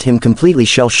that left him completely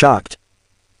shell-shocked.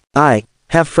 "I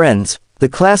have friends."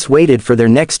 The class waited for their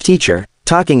next teacher,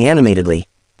 talking animatedly.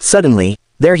 Suddenly,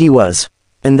 there he was.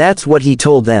 And that's what he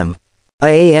told them. "I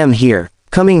am here,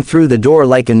 coming through the door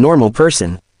like a normal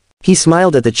person." He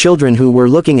smiled at the children who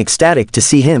were looking ecstatic to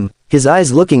see him, his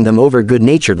eyes looking them over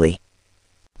good-naturedly.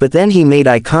 But then he made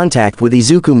eye contact with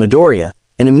Izuku Midoriya,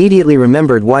 and immediately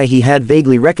remembered why he had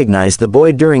vaguely recognized the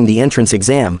boy during the entrance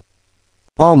exam.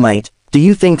 "All Might, do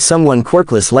you think someone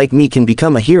quirkless like me can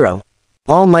become a hero?"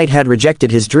 All Might had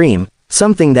rejected his dream,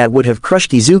 something that would have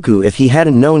crushed Izuku if he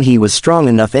hadn't known he was strong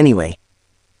enough anyway.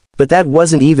 But that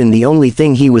wasn't even the only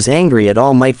thing he was angry at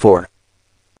All Might for.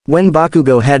 When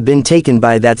Bakugo had been taken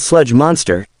by that sludge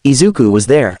monster, Izuku was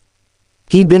there.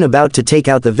 He'd been about to take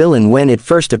out the villain when it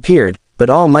first appeared, but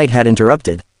All Might had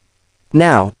interrupted.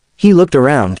 Now, he looked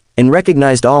around, and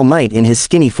recognized All Might in his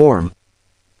skinny form.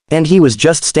 And he was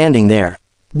just standing there.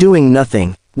 "Doing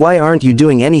nothing. Why aren't you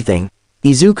doing anything?"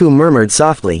 Izuku murmured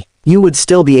softly. "You would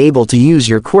still be able to use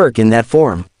your quirk in that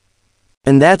form."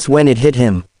 And that's when it hit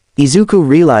him. Izuku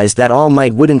realized that All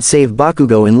Might wouldn't save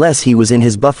Bakugo unless he was in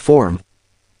his buff form.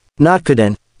 Not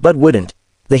couldn't, but wouldn't.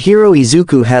 The hero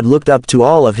Izuku had looked up to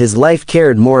all of his life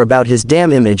cared more about his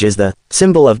damn image as the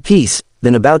symbol of peace,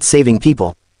 than about saving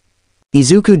people.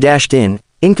 Izuku dashed in,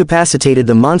 incapacitated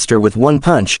the monster with one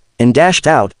punch, and dashed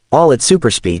out, all at super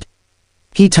speed.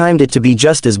 He timed it to be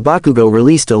just as Bakugo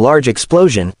released a large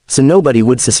explosion, so nobody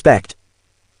would suspect.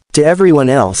 To everyone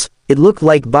else, it looked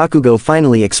like Bakugo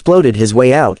finally exploded his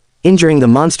way out, injuring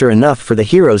the monster enough for the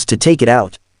heroes to take it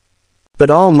out. But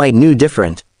All Might knew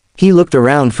different. He looked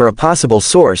around for a possible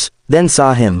source, then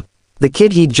saw him. The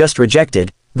kid he'd just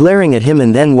rejected, glaring at him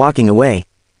and then walking away.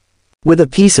 With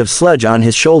a piece of sludge on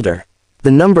his shoulder.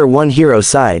 The number one hero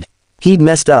sighed. He'd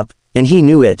messed up, and he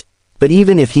knew it. But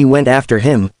even if he went after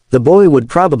him, the boy would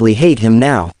probably hate him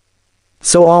now.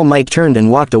 So All Might turned and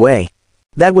walked away.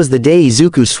 That was the day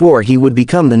Izuku swore he would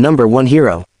become the number one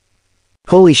hero.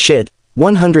 Holy shit,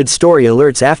 100 story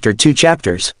alerts after 2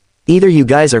 chapters. Either you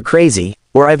guys are crazy,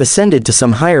 or I've ascended to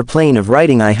some higher plane of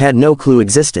writing I had no clue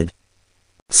existed.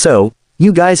 So,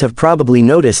 you guys have probably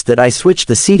noticed that I switched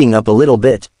the seating up a little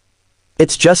bit.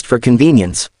 It's just for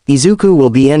convenience. Izuku will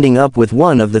be ending up with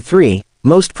one of the 3,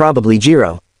 most probably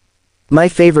Jiro. My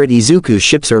favorite Izuku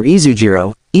ships are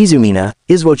Izujiro, Izumina,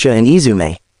 Izuocha and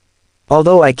Izume.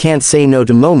 Although I can't say no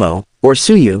to Momo, or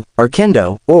Suyu, or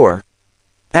Kendo, or...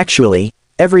 Actually,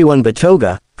 everyone but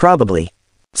Toga, probably.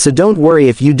 So don't worry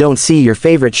if you don't see your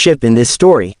favorite ship in this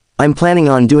story, I'm planning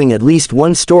on doing at least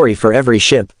one story for every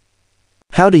ship.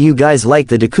 How do you guys like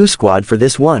the Deku squad for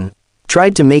this one?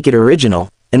 Tried to make it original,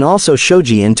 and also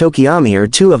Shoji and Tokiyami are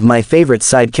two of my favorite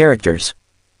side characters.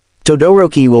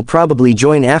 Todoroki will probably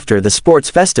join after the sports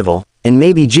festival, and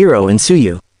maybe Jiro and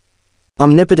Suyu.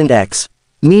 Omnipotent X.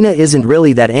 Mina isn't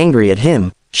really that angry at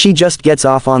him, she just gets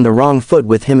off on the wrong foot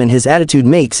with him and his attitude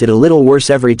makes it a little worse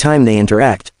every time they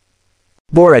interact.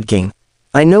 Boredking.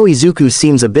 I know Izuku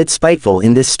seems a bit spiteful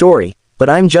in this story, but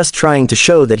I'm just trying to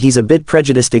show that he's a bit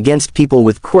prejudiced against people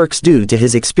with quirks due to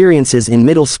his experiences in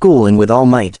middle school and with All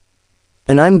Might.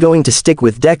 And I'm going to stick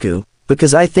with Deku,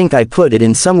 because I think I put it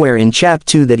in somewhere in Chap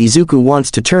 2 that Izuku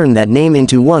wants to turn that name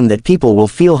into one that people will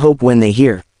feel hope when they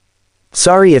hear.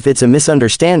 Sorry if it's a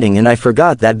misunderstanding and I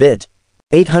forgot that bit.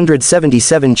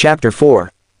 877 Chapter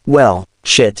 4. Well,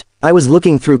 shit, I was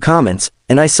looking through comments,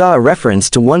 and I saw a reference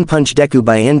to One Punch Deku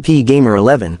by NP Gamer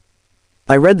 11.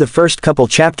 I read the first couple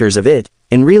chapters of it,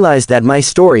 and realized that my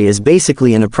story is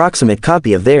basically an approximate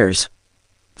copy of theirs.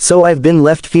 So I've been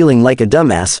left feeling like a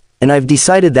dumbass, and I've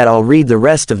decided that I'll read the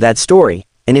rest of that story,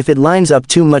 and if it lines up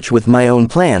too much with my own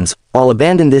plans, I'll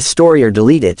abandon this story or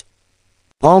delete it.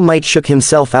 All Might shook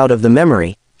himself out of the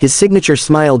memory, his signature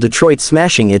smile Detroit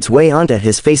smashing its way onto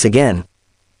his face again.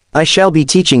 I shall be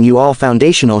teaching you all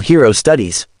foundational hero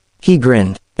studies. He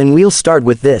grinned. And we'll start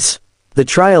with this. The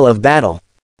trial of battle.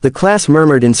 The class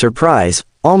murmured in surprise,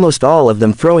 almost all of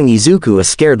them throwing Izuku a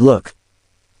scared look.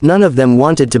 None of them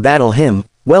wanted to battle him,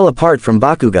 well apart from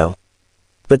Bakugo.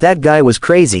 But that guy was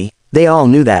crazy, they all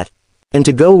knew that. And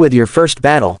to go with your first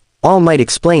battle, All Might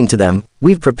explained to them,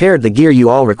 we've prepared the gear you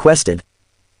all requested.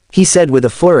 He said with a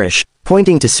flourish,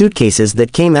 pointing to suitcases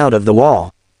that came out of the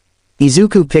wall.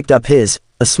 Izuku picked up his,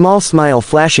 a small smile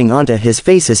flashing onto his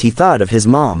face as he thought of his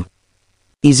mom.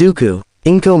 Izuku,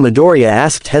 Inko Midoriya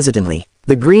asked hesitantly.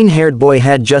 The green-haired boy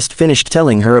had just finished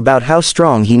telling her about how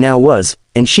strong he now was,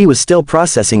 and she was still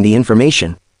processing the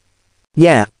information.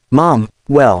 Yeah, Mom,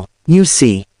 well, you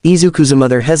see, Izuku's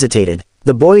mother hesitated.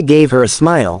 The boy gave her a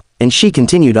smile, and she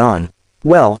continued on.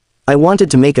 Well, I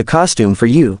wanted to make a costume for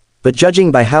you, but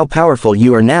judging by how powerful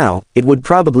you are now, it would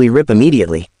probably rip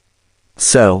immediately.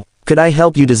 So, could I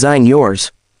help you design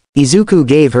yours? Izuku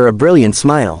gave her a brilliant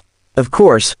smile. Of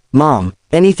course, Mom,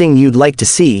 anything you'd like to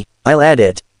see, I'll add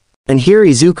it. And here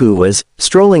Izuku was,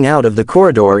 strolling out of the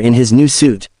corridor in his new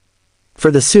suit.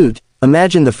 For the suit,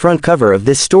 imagine the front cover of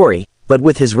this story, but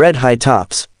with his red high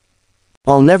tops.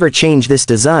 I'll never change this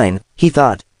design, he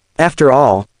thought. After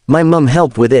all, my mum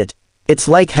helped with it. It's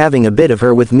like having a bit of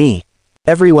her with me.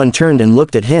 Everyone turned and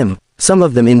looked at him, some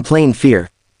of them in plain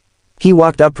fear. He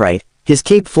walked upright, his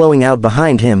cape flowing out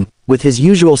behind him, with his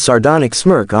usual sardonic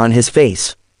smirk on his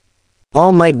face.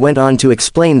 All Might went on to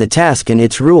explain the task and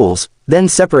its rules, then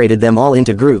separated them all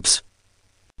into groups.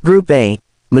 Group A,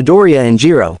 Midoriya and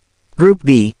Jiro. Group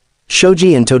B,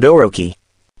 Shoji and Todoroki.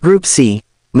 Group C,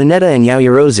 Mineta and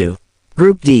Yaoyorozu.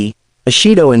 Group D,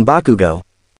 Ashido and Bakugo.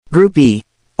 Group E,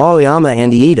 Aoyama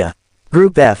and Iida.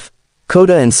 Group F,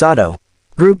 Kota and Sato.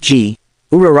 Group G,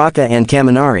 Uraraka and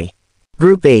Kaminari.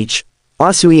 Group H,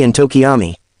 Asui and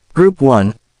Tokiyami. Group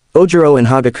 1, Ojiro and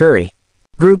Hagakure.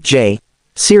 Group J,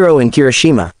 Shiro and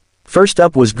Kirishima. First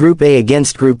up was Group A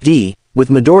against Group D, with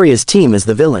Midoriya's team as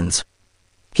the villains.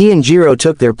 He and Jiro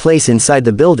took their place inside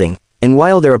the building, and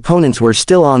while their opponents were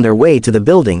still on their way to the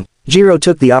building, Jiro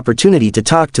took the opportunity to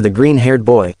talk to the green-haired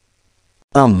boy.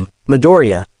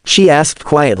 Midoriya, she asked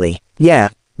quietly. Yeah,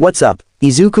 what's up?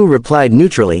 Izuku replied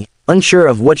neutrally, unsure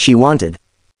of what she wanted.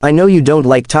 I know you don't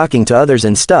like talking to others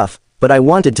and stuff, but I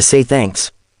wanted to say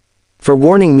thanks for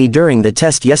warning me during the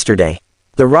test yesterday.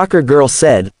 The rocker girl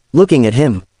said, looking at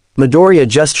him. Midoriya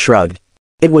just shrugged.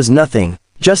 It was nothing,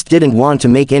 just didn't want to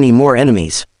make any more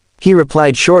enemies. He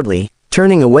replied shortly,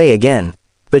 turning away again.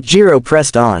 But Jiro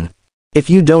pressed on. If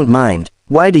you don't mind,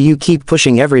 why do you keep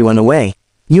pushing everyone away?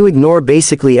 You ignore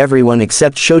basically everyone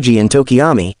except Shoji and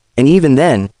Tokiyami, and even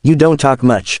then, you don't talk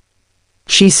much.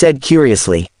 She said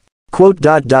curiously.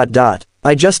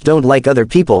 I just don't like other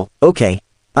people, okay.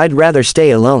 I'd rather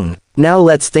stay alone. Now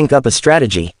let's think up a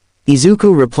strategy.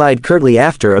 Izuku replied curtly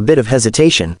after a bit of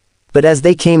hesitation. But as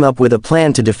they came up with a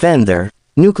plan to defend their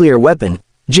nuclear weapon,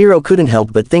 Jiro couldn't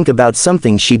help but think about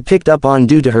something she'd picked up on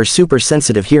due to her super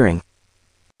sensitive hearing.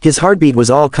 His heartbeat was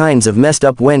all kinds of messed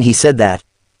up when he said that.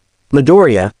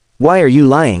 Midoriya, why are you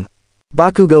lying?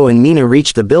 Bakugo and Mina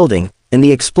reached the building, and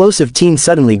the explosive teen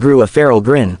suddenly grew a feral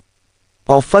grin.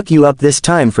 "I'll fuck you up this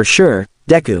time for sure,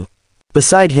 Deku."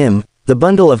 Beside him, the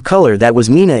bundle of color that was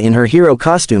Mina in her hero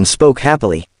costume spoke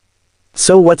happily.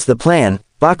 "So what's the plan,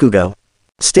 Bakugo?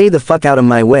 Stay the fuck out of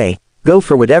my way, go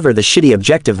for whatever the shitty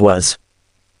objective was."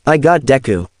 "I got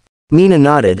Deku." Mina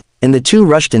nodded, and the two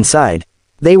rushed inside.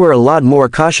 They were a lot more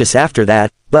cautious after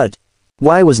that, but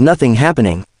why was nothing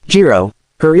happening? Jiro,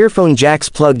 her earphone jacks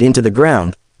plugged into the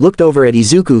ground, looked over at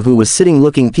Izuku who was sitting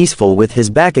looking peaceful with his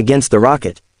back against the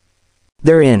rocket.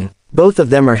 "They're in. Both of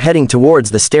them are heading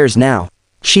towards the stairs now,"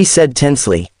 she said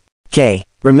tensely. "'Kay,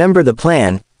 remember the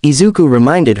plan," Izuku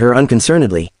reminded her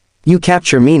unconcernedly. "You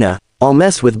capture Mina, I'll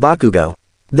mess with Bakugo.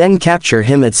 Then capture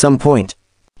him at some point."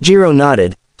 Jiro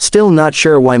nodded, still not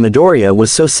sure why Midoriya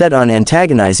was so set on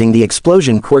antagonizing the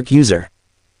explosion quirk user.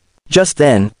 Just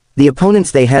then, the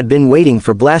opponents they had been waiting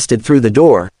for blasted through the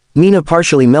door, Mina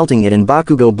partially melting it and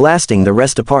Bakugo blasting the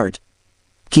rest apart.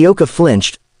 Kyoka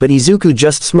flinched, but Izuku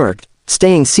just smirked,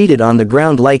 staying seated on the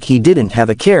ground like he didn't have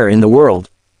a care in the world.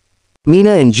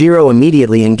 Mina and Jiro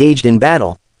immediately engaged in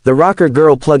battle, the rocker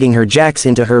girl plugging her jacks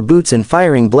into her boots and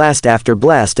firing blast after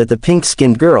blast at the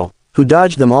pink-skinned girl, who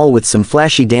dodged them all with some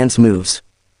flashy dance moves.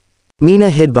 Mina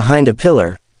hid behind a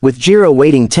pillar, with Jiro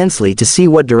waiting tensely to see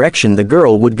what direction the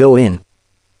girl would go in.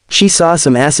 She saw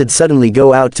some acid suddenly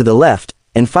go out to the left,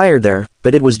 and fired there,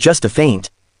 but it was just a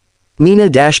feint. Mina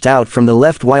dashed out from the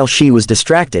left while she was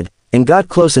distracted, and got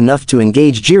close enough to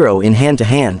engage Jiro in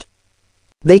hand-to-hand.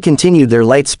 They continued their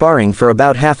light sparring for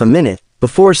about half a minute,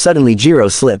 before suddenly Jiro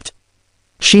slipped.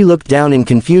 She looked down in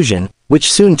confusion,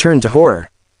 which soon turned to horror.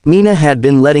 Mina had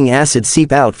been letting acid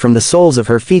seep out from the soles of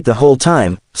her feet the whole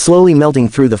time, slowly melting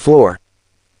through the floor.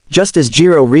 Just as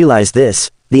Jiro realized this,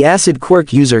 the acid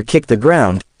quirk user kicked the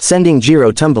ground, sending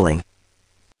Jiro tumbling.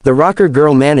 The rocker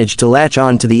girl managed to latch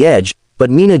on to the edge,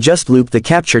 but Mina just looped the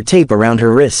capture tape around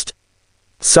her wrist.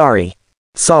 "Sorry.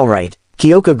 "'S'alright,"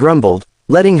 Kyoka grumbled,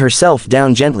 letting herself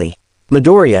down gently.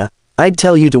 "Midoriya, I'd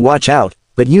tell you to watch out,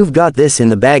 but you've got this in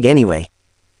the bag anyway.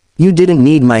 You didn't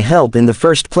need my help in the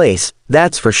first place,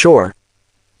 that's for sure."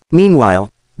 Meanwhile,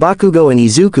 Bakugo and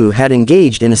Izuku had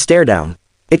engaged in a stare-down.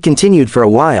 It continued for a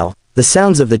while, the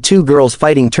sounds of the two girls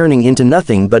fighting turning into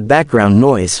nothing but background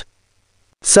noise.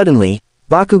 Suddenly,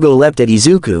 Bakugo leapt at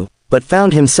Izuku, but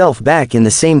found himself back in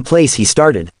the same place he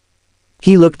started.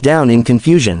 He looked down in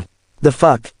confusion. The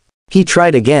fuck? He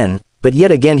tried again, but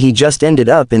yet again he just ended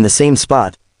up in the same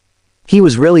spot. He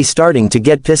was really starting to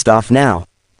get pissed off now.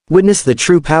 "Witness the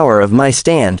true power of my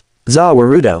stand,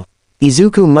 Zawarudo,"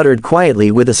 Izuku muttered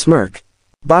quietly with a smirk.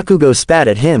 Bakugo spat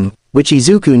at him, which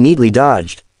Izuku neatly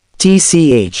dodged.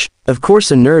 "TCH, of course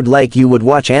a nerd like you would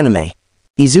watch anime."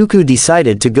 Izuku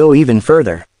decided to go even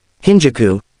further.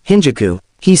 Hinjaku,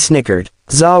 he snickered.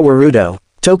 "Zawarudo,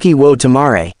 Toki wo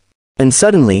tamare." And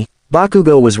suddenly,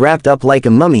 Bakugo was wrapped up like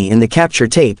a mummy in the capture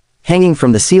tape, hanging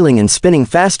from the ceiling and spinning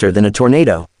faster than a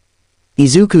tornado.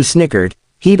 Izuku snickered,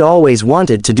 he'd always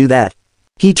wanted to do that.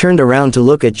 He turned around to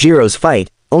look at Jiro's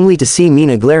fight, only to see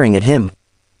Mina glaring at him.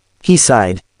 He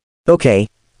sighed. "Okay,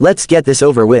 let's get this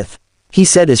over with," he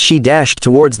said as she dashed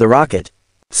towards the rocket.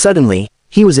 Suddenly,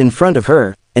 he was in front of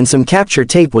her, and some capture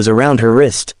tape was around her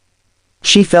wrist.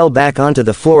 She fell back onto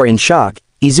the floor in shock,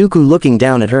 Izuku looking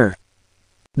down at her.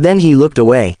 Then he looked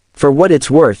away. "For what it's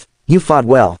worth, you fought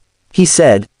well," he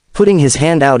said, putting his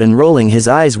hand out and rolling his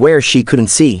eyes where she couldn't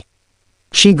see.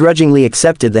 She grudgingly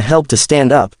accepted the help to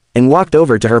stand up, and walked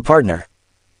over to her partner.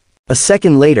 A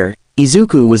second later,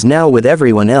 Izuku was now with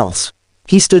everyone else.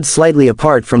 He stood slightly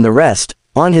apart from the rest,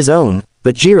 on his own,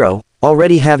 but Jiro,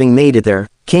 already having made it there,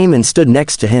 came and stood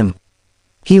next to him.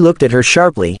 He looked at her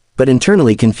sharply, but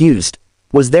internally confused.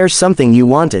 "Was there something you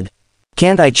wanted?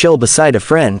 Can't I chill beside a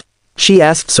friend?" she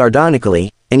asked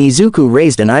sardonically, and Izuku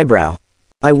raised an eyebrow.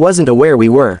 "I wasn't aware we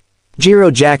were." Jiro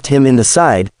jacked him in the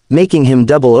side, making him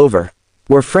double over.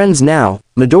 "We're friends now,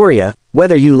 Midoriya,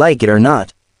 whether you like it or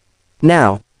not.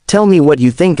 Now, tell me what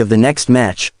you think of the next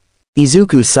match."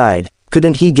 Izuku sighed.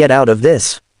 Couldn't he get out of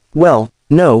this? Well,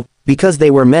 no, because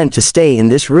they were meant to stay in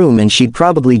this room and she'd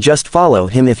probably just follow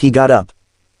him if he got up.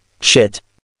 Shit.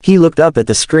 He looked up at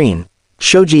the screen.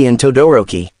 "Shoji and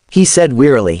Todoroki," he said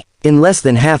wearily. In less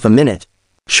than half a minute.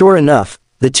 Sure enough,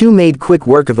 the two made quick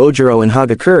work of Ojiro and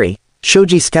Hagakure,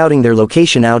 Shoji scouting their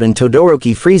location out and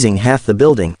Todoroki freezing half the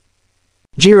building.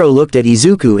 Jiro looked at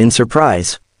Izuku in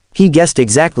surprise. He guessed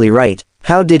exactly right.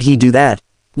 How did he do that?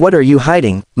 "What are you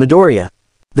hiding, Midoriya?"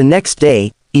 The next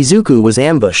day, Izuku was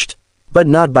ambushed. But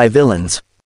not by villains.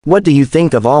 "What do you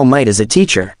think of All Might as a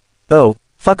teacher?" "Oh,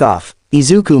 fuck off,"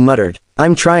 Izuku muttered.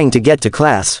 "I'm trying to get to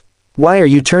class. Why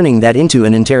are you turning that into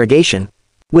an interrogation?"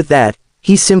 With that,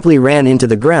 he simply ran into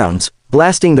the grounds,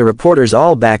 blasting the reporters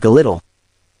all back a little.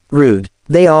 Rude,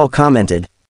 they all commented.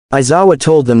 Aizawa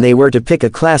told them they were to pick a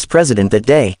class president that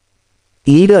day.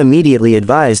 Iida immediately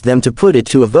advised them to put it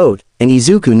to a vote, and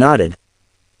Izuku nodded.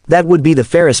 That would be the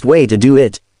fairest way to do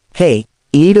it. Hey,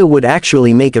 Iida would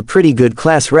actually make a pretty good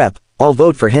class rep, I'll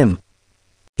vote for him.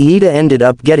 Iida ended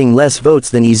up getting less votes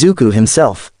than Izuku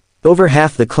himself. Over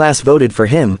half the class voted for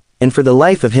him, and for the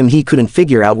life of him he couldn't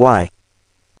figure out why.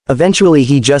 Eventually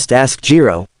he just asked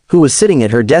Jiro, who was sitting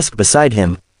at her desk beside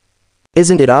him.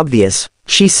 Isn't it obvious?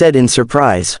 She said in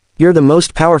surprise. You're the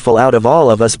most powerful out of all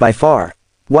of us by far.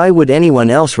 Why would anyone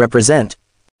else represent?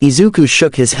 Izuku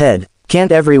shook his head.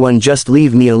 Can't everyone just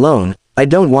leave me alone? I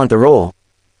don't want the role.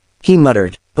 He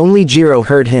muttered. Only Jiro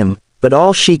heard him, but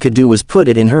all she could do was put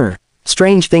it in her.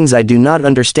 Strange things I do not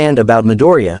understand about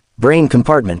Midoriya, brain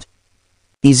compartment.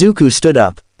 Izuku stood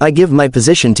up. I give my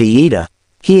position to Iida.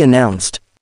 He announced.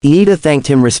 Iida thanked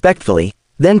him respectfully,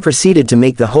 then proceeded to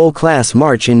make the whole class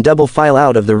march in double file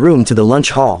out of the room to the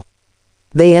lunch hall.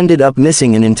 They ended up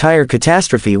missing an entire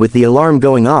catastrophe with the alarm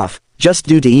going off, just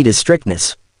due to Iida's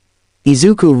strictness.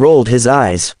 Izuku rolled his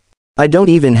eyes. I don't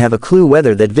even have a clue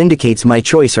whether that vindicates my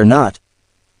choice or not.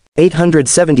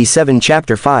 877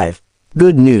 Chapter 5.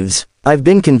 Good news. I've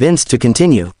been convinced to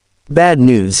continue. Bad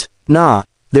news. Nah,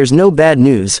 there's no bad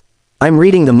news. I'm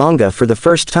reading the manga for the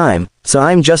first time, so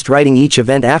I'm just writing each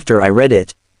event after I read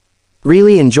it.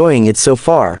 Really enjoying it so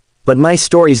far, but my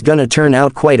story's gonna turn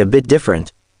out quite a bit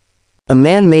different. A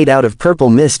man made out of purple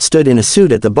mist stood in a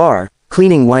suit at the bar,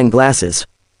 cleaning wine glasses.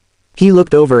 He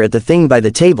looked over at the thing by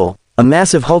the table, a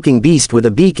massive hulking beast with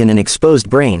a beak and an exposed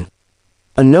brain.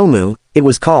 A Nomu, it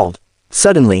was called.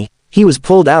 Suddenly, he was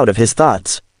pulled out of his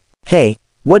thoughts. Hey,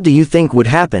 what do you think would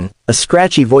happen? A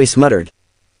scratchy voice muttered.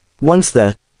 Once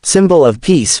the symbol of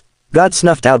peace got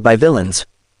snuffed out by villains.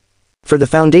 For the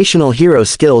foundational hero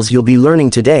skills you'll be learning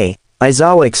today,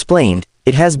 Aizawa explained,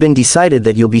 it has been decided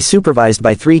that you'll be supervised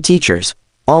by 3 teachers.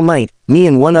 All Might, me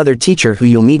and one other teacher who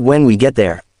you'll meet when we get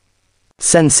there.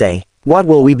 Sensei, what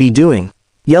will we be doing?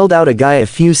 Yelled out a guy a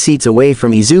few seats away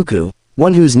from Izuku,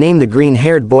 one whose name the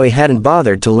green-haired boy hadn't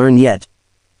bothered to learn yet.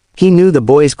 He knew the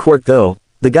boy's quirk though,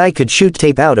 the guy could shoot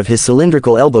tape out of his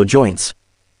cylindrical elbow joints.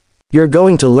 You're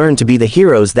going to learn to be the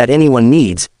heroes that anyone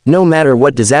needs, no matter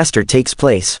what disaster takes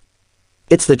place.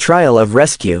 It's the trial of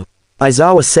rescue,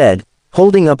 Aizawa said,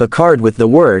 holding up a card with the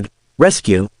word,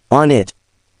 rescue, on it.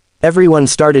 Everyone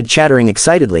started chattering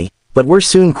excitedly, but were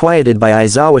soon quieted by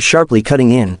Aizawa sharply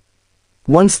cutting in.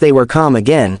 Once they were calm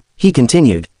again, he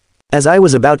continued. As I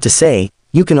was about to say,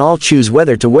 you can all choose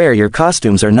whether to wear your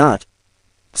costumes or not.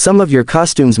 Some of your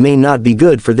costumes may not be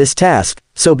good for this task,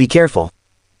 so be careful.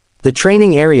 The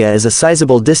training area is a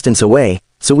sizable distance away,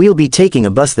 so we'll be taking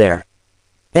a bus there.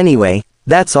 Anyway,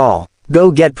 that's all.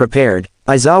 Go get prepared,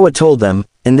 Aizawa told them,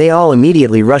 and they all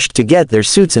immediately rushed to get their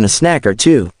suits and a snack or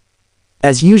two.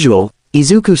 As usual,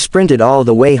 Izuku sprinted all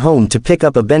the way home to pick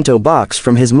up a bento box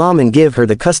from his mom and give her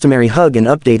the customary hug and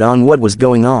update on what was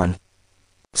going on.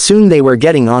 Soon they were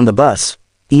getting on the bus.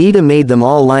 Iida made them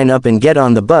all line up and get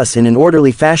on the bus in an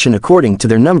orderly fashion according to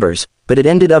their numbers, but it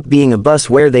ended up being a bus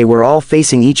where they were all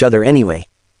facing each other anyway.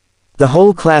 The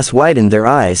whole class widened their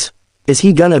eyes. Is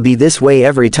he gonna be this way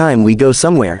every time we go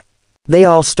somewhere? They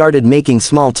all started making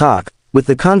small talk, with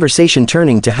the conversation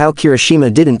turning to how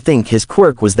Kirishima didn't think his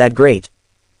quirk was that great.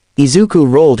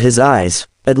 Izuku rolled his eyes.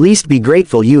 At least be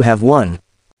grateful you have one.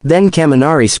 Then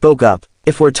Kaminari spoke up.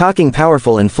 If we're talking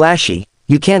powerful and flashy,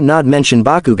 you can't not mention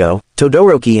Bakugo,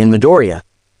 Todoroki and Midoriya.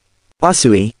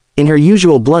 Asui, in her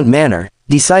usual blunt manner,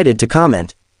 decided to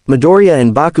comment. Midoriya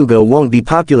and Bakugo won't be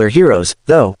popular heroes,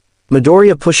 though.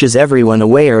 Midoriya pushes everyone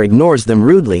away or ignores them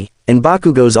rudely, and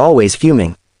Bakugo's always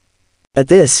fuming. At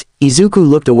this, Izuku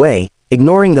looked away,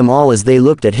 ignoring them all as they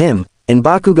looked at him, and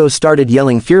Bakugo started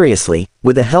yelling furiously,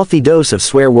 with a healthy dose of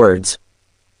swear words.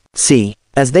 See,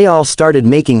 as they all started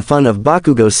making fun of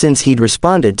Bakugo since he'd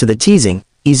responded to the teasing,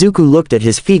 Izuku looked at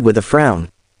his feet with a frown.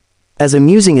 As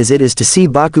amusing as it is to see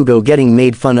Bakugo getting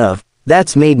made fun of,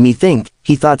 that's made me think,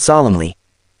 he thought solemnly.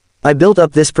 I built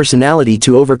up this personality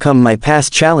to overcome my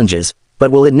past challenges,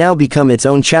 but will it now become its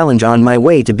own challenge on my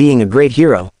way to being a great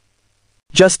hero?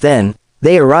 Just then,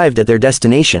 they arrived at their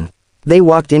destination. They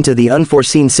walked into the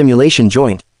unforeseen simulation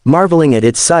joint, marveling at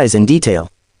its size and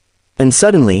detail. And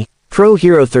suddenly, Pro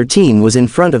Hero 13 was in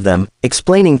front of them,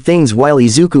 explaining things while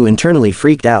Izuku internally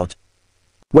freaked out.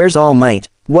 Where's All Might?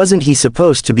 Wasn't he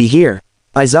supposed to be here?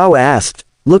 Aizawa asked,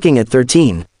 looking at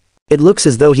 13. It looks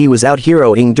as though he was out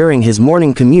heroing during his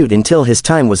morning commute until his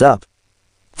time was up.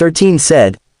 13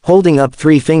 said, holding up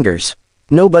 3 fingers.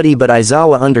 Nobody but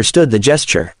Aizawa understood the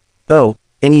gesture. Oh,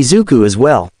 and Izuku as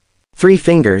well. 3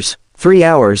 fingers, 3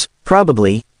 hours,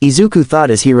 Probably, Izuku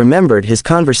thought as he remembered his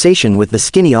conversation with the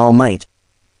skinny All Might.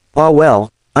 Ah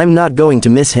well, I'm not going to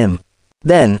miss him.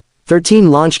 Then,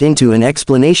 13 launched into an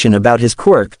explanation about his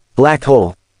quirk, Black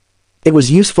Hole. It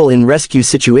was useful in rescue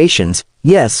situations,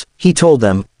 yes, he told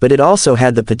them, but it also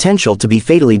had the potential to be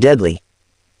fatally deadly.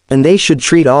 And they should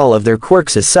treat all of their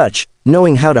quirks as such,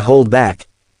 knowing how to hold back.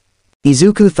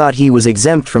 Izuku thought he was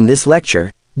exempt from this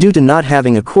lecture, due to not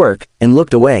having a quirk, and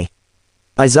looked away.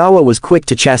 Aizawa was quick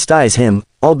to chastise him,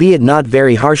 albeit not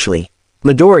very harshly.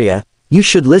 Midoriya, you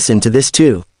should listen to this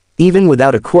too. Even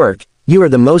without a quirk, you are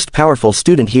the most powerful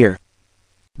student here.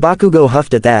 Bakugo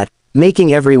huffed at that,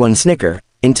 making everyone snicker,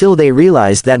 until they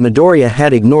realized that Midoriya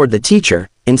had ignored the teacher,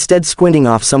 instead squinting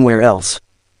off somewhere else.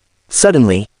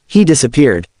 Suddenly, he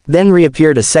disappeared, then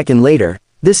reappeared a second later,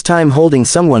 this time holding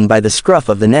someone by the scruff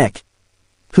of the neck.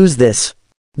 Who's this?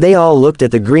 They all looked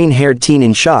at the green-haired teen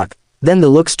in shock, then the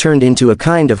looks turned into a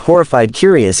kind of horrified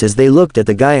curious as they looked at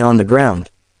the guy on the ground.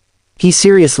 He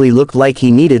seriously looked like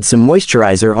he needed some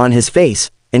moisturizer on his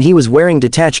face, and he was wearing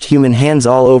detached human hands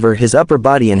all over his upper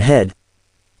body and head.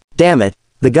 Damn it,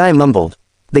 the guy mumbled.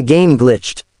 The game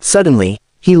glitched. Suddenly,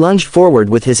 he lunged forward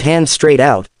with his hands straight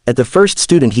out, at the first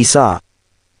student he saw.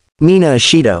 Mina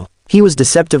Ishido. He was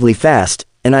deceptively fast,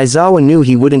 and Aizawa knew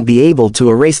he wouldn't be able to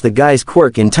erase the guy's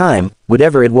quirk in time,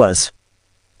 whatever it was.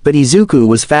 But Izuku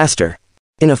was faster.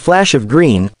 In a flash of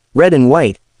green, red and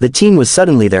white, the teen was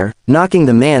suddenly there, knocking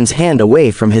the man's hand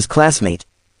away from his classmate.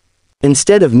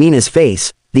 Instead of Mina's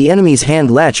face, the enemy's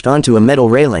hand latched onto a metal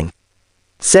railing.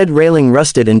 Said railing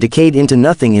rusted and decayed into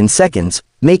nothing in seconds,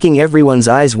 making everyone's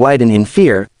eyes widen in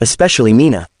fear, especially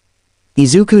Mina.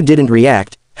 Izuku didn't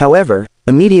react, however,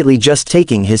 immediately just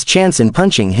taking his chance and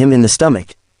punching him in the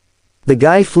stomach. The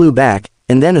guy flew back,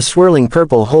 and then a swirling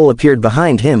purple hole appeared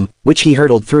behind him, which he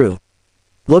hurtled through.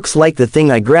 Looks like the thing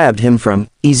I grabbed him from,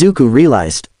 Izuku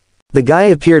realized. The guy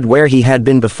appeared where he had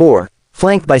been before,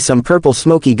 flanked by some purple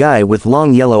smoky guy with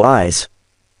long yellow eyes.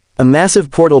 A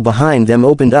massive portal behind them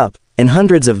opened up, and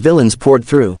hundreds of villains poured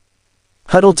through.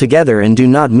 Huddle together and do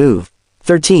not move.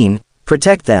 13,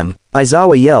 protect them,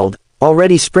 Aizawa yelled,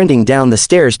 already sprinting down the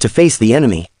stairs to face the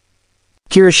enemy.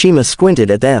 Kirishima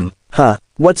squinted at them. Huh,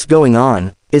 what's going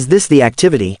on? Is this the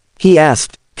activity? He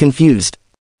asked, confused.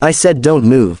 I said don't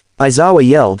move, Aizawa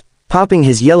yelled, popping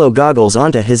his yellow goggles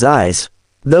onto his eyes.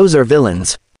 Those are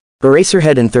villains.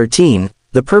 Eraserhead and 13,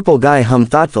 the purple guy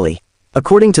hummed thoughtfully.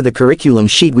 According to the curriculum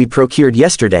sheet we procured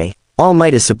yesterday, All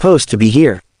Might is supposed to be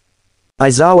here.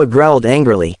 Aizawa growled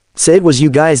angrily. So it was you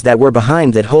guys that were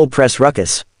behind that whole press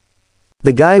ruckus.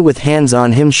 The guy with hands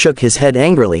on him shook his head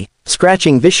angrily,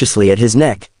 scratching viciously at his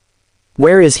neck.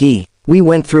 Where is he? We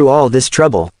went through all this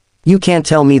trouble. You can't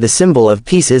tell me the symbol of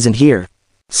peace isn't here.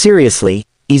 Seriously,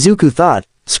 Izuku thought,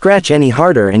 scratch any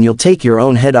harder and you'll take your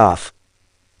own head off.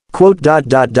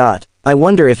 I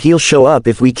wonder if he'll show up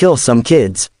if we kill some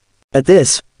kids. At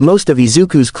this, most of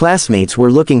Izuku's classmates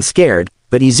were looking scared,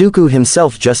 but Izuku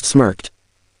himself just smirked.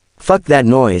 Fuck that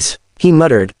noise, he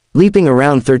muttered, leaping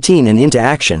around 13 and into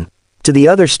action. To the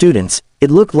other students,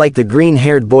 it looked like the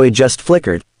green-haired boy just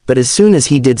flickered, but as soon as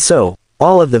he did so,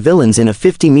 all of the villains in a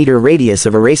 50-meter radius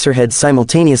of Eraserhead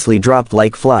simultaneously dropped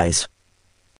like flies.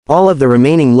 All of the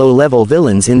remaining low-level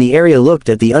villains in the area looked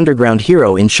at the underground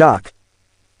hero in shock.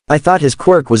 I thought his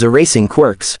quirk was erasing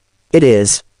quirks. It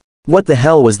is. What the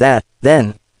hell was that,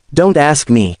 then? Don't ask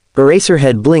me.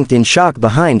 Eraserhead blinked in shock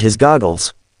behind his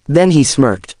goggles. Then he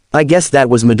smirked. I guess that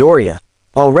was Midoriya.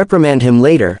 I'll reprimand him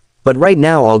later, but right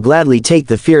now I'll gladly take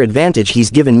the fear advantage he's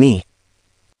given me.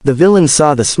 The villains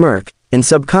saw the smirk, and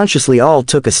subconsciously all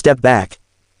took a step back.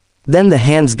 Then the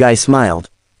hands guy smiled.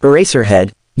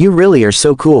 Eraserhead, you really are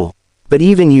so cool. But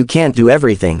even you can't do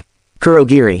everything.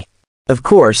 Kurogiri. Of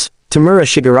course, Tamura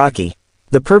Shigaraki.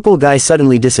 The purple guy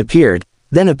suddenly disappeared,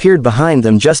 then appeared behind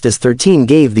them just as 13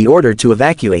 gave the order to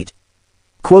evacuate.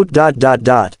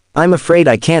 I'm afraid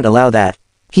I can't allow that,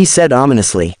 he said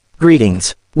ominously.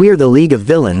 Greetings. We're the League of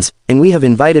Villains, and we have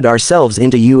invited ourselves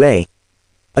into UA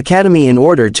Academy in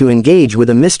order to engage with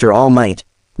a Mr. All Might.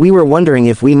 We were wondering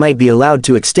if we might be allowed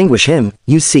to extinguish him,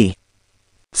 you see.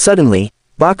 Suddenly,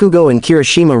 Bakugo and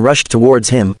Kirishima rushed towards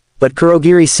him, but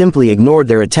Kurogiri simply ignored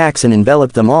their attacks and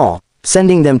enveloped them all,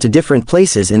 sending them to different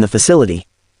places in the facility.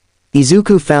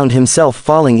 Izuku found himself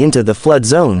falling into the flood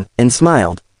zone, and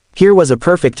smiled. Here was a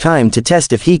perfect time to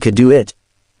test if he could do it.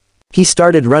 He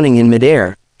started running in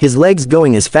midair, his legs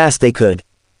going as fast they could.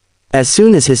 As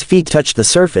soon as his feet touched the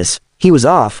surface, he was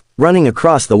off, running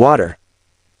across the water.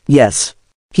 Yes.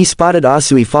 He spotted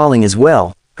Asui falling as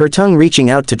well, her tongue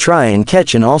reaching out to try and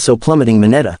catch and also plummeting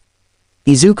Mineta.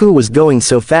 Izuku was going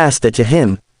so fast that to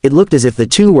him, it looked as if the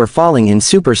two were falling in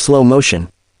super slow motion.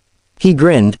 He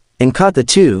grinned, and caught the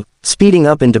two, speeding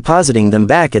up and depositing them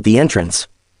back at the entrance.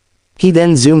 He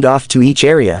then zoomed off to each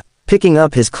area, picking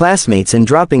up his classmates and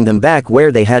dropping them back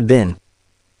where they had been.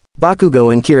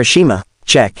 Bakugo and Kirishima,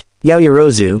 check.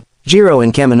 Yaoyorozu, Jiro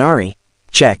and Kaminari,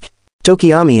 check.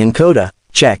 Tokiyami and Koda,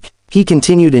 check. He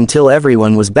continued until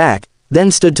everyone was back,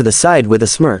 then stood to the side with a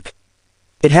smirk.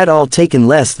 It had all taken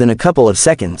less than a couple of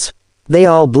seconds. They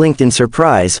all blinked in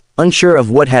surprise, unsure of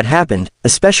what had happened,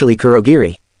 especially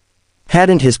Kurogiri.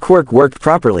 Hadn't his quirk worked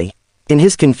properly? In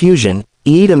his confusion,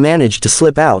 Iida managed to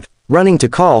slip out, running to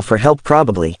call for help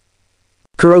probably.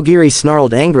 Kurogiri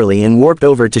snarled angrily and warped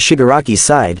over to Shigaraki's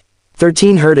side.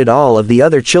 13 herded all of the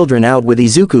other children out with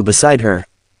Izuku beside her.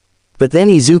 But then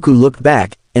Izuku looked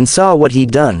back, and saw what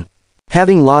he'd done.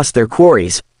 Having lost their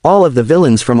quarries, all of the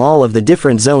villains from all of the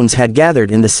different zones had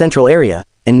gathered in the central area,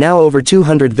 and now over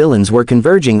 200 villains were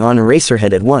converging on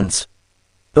Eraserhead at once.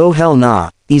 Oh hell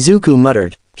nah, Izuku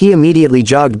muttered. He immediately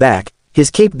jogged back, his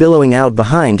cape billowing out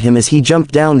behind him as he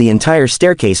jumped down the entire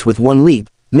staircase with one leap,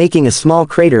 making a small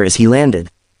crater as he landed.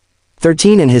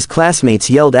 13 and his classmates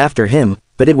yelled after him,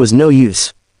 but it was no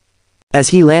use. As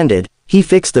he landed, he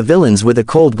fixed the villains with a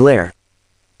cold glare.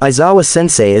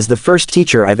 Aizawa-sensei is the first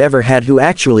teacher I've ever had who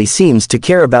actually seems to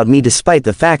care about me despite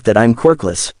the fact that I'm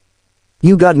quirkless.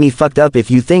 You got me fucked up if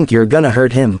you think you're gonna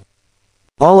hurt him.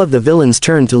 All of the villains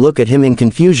turned to look at him in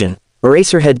confusion,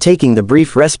 Eraserhead taking the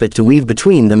brief respite to weave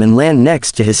between them and land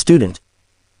next to his student.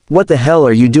 What the hell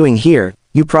are you doing here,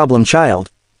 you problem child?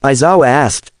 Aizawa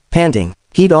asked, panting.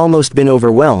 He'd almost been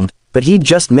overwhelmed, but he'd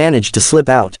just managed to slip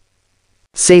out.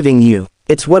 Saving you.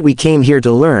 It's what we came here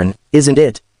to learn, isn't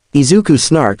it? Izuku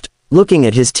snarked, looking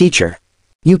at his teacher.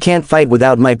 You can't fight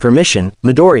without my permission,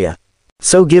 Midoriya.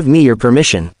 So give me your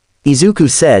permission.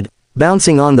 Izuku said,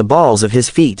 bouncing on the balls of his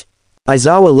feet.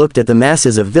 Aizawa looked at the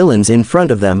masses of villains in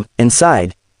front of them, and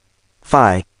sighed.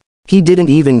 Phi. He didn't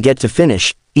even get to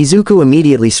finish, Izuku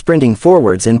immediately sprinting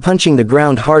forwards and punching the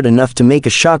ground hard enough to make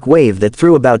a shock wave that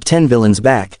threw about 10 villains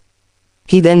back.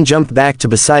 He then jumped back to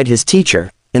beside his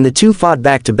teacher, and the two fought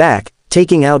back to back,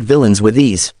 taking out villains with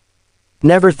ease.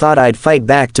 Never thought I'd fight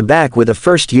back to back with a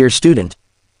first-year student.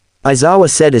 Aizawa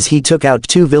said as he took out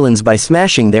two villains by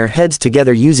smashing their heads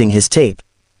together using his tape.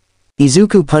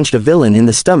 Izuku punched a villain in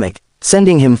the stomach,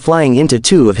 sending him flying into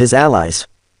two of his allies.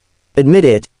 Admit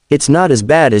it, it's not as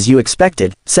bad as you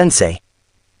expected, sensei.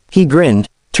 He grinned,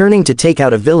 turning to take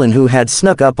out a villain who had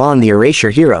snuck up on the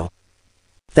erasure hero.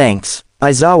 Thanks,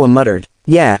 Aizawa muttered.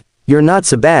 Yeah, you're not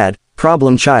so bad,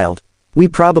 problem child. We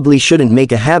probably shouldn't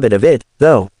make a habit of it,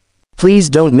 though. Please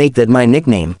don't make that my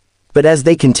nickname. But as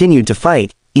they continued to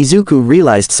fight, Izuku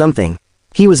realized something.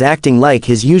 He was acting like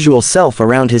his usual self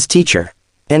around his teacher.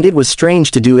 And it was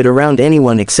strange to do it around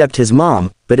anyone except his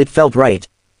mom, but it felt right.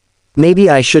 Maybe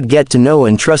I should get to know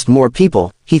and trust more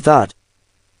people, he thought.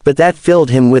 But that filled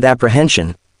him with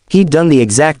apprehension. He'd done the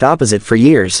exact opposite for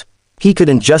years. He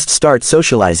couldn't just start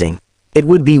socializing. It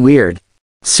would be weird.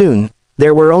 Soon,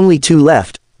 there were only two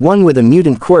left, one with a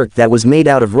mutant quirk that was made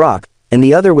out of rock, and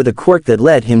the other with a quirk that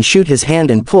let him shoot his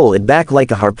hand and pull it back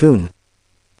like a harpoon.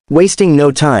 Wasting no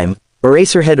time,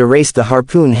 Eraserhead erased the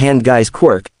harpoon hand guy's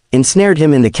quirk, ensnared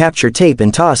him in the capture tape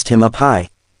and tossed him up high.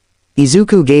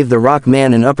 Izuku gave the rock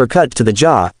man an uppercut to the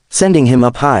jaw, sending him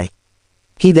up high.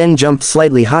 He then jumped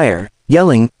slightly higher,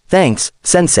 yelling, "Thanks,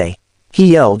 sensei."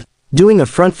 He yelled, doing a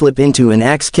front flip into an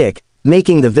axe kick,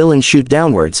 making the villain shoot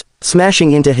downwards,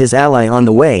 smashing into his ally on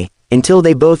the way, until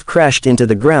they both crashed into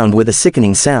the ground with a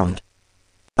sickening sound.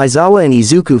 Aizawa and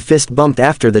Izuku fist bumped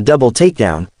after the double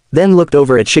takedown, then looked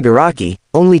over at Shigaraki,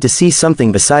 only to see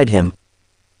something beside him.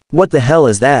 What the hell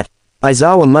is that?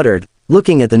 Aizawa muttered,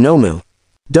 looking at the Nomu.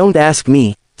 Don't ask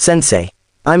me, sensei.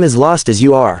 I'm as lost as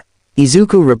you are.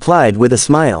 Izuku replied with a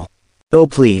smile. Oh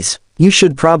please, you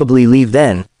should probably leave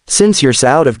then, since you're so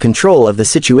out of control of the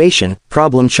situation,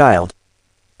 problem child.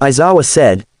 Aizawa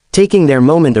said, taking their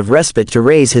moment of respite to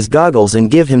raise his goggles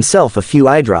and give himself a few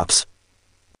eye drops.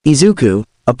 Izuku,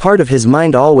 a part of his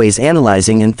mind always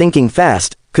analyzing and thinking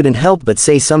fast, couldn't help but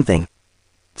say something.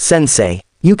 Sensei,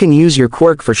 you can use your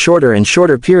quirk for shorter and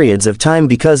shorter periods of time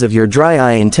because of your dry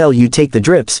eye until you take the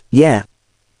drips, yeah.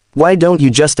 Why don't you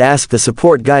just ask the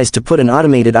support guys to put an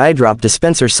automated eye drop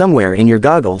dispenser somewhere in your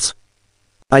goggles?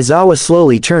 Aizawa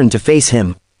slowly turned to face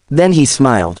him. Then he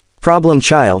smiled. Problem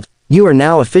child, you are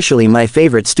now officially my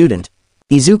favorite student.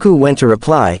 Izuku went to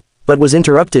reply, but was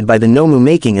interrupted by the Nomu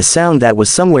making a sound that was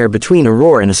somewhere between a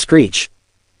roar and a screech.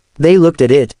 They looked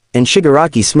at it, and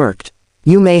Shigaraki smirked.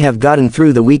 You may have gotten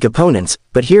through the weak opponents,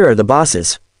 but here are the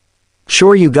bosses.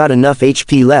 Sure you got enough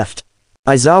HP left.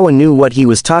 Aizawa knew what he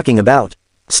was talking about.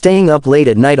 Staying up late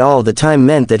at night all the time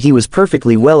meant that he was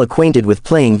perfectly well acquainted with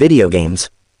playing video games.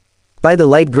 By the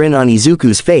light grin on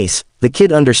Izuku's face, the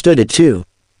kid understood it too.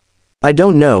 I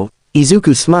don't know,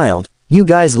 Izuku smiled, you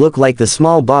guys look like the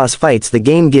small boss fights the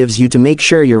game gives you to make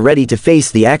sure you're ready to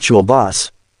face the actual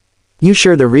boss. You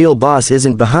sure the real boss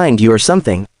isn't behind you or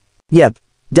something? Yep,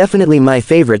 definitely my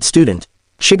favorite student.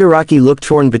 Shigaraki looked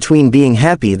torn between being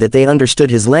happy that they understood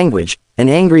his language, and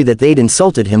angry that they'd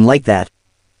insulted him like that.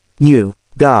 You,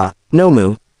 ga,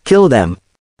 Nomu, kill them.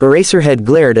 Eraserhead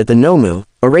glared at the Nomu,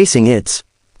 erasing its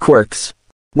quirks.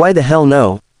 Why the hell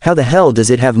no, how the hell does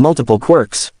it have multiple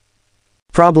quirks?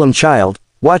 Problem child,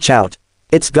 watch out.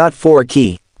 It's got 4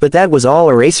 key, but that was all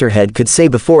Eraserhead could say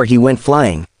before he went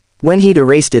flying. When he'd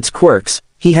erased its quirks,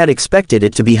 he had expected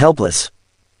it to be helpless.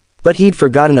 But he'd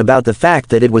forgotten about the fact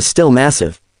that it was still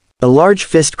massive. A large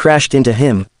fist crashed into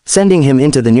him, sending him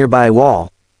into the nearby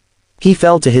wall. He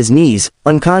fell to his knees,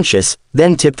 unconscious,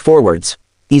 then tipped forwards.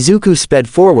 Izuku sped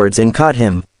forwards and caught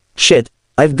him. Shit,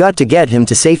 I've got to get him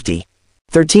to safety.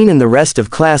 13 and the rest of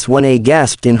Class 1A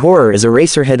gasped in horror as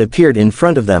Eraserhead appeared in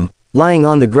front of them, lying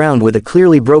on the ground with a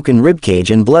clearly broken ribcage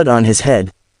and blood on his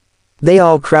head. They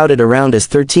all crowded around as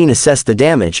 13 assessed the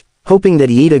damage, hoping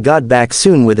that Iida got back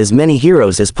soon with as many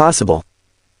heroes as possible.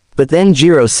 But then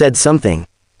Jiro said something.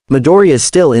 Midoriya's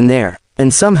still in there,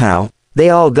 and somehow,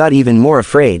 they all got even more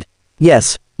afraid.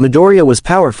 Yes, Midoriya was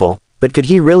powerful, but could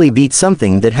he really beat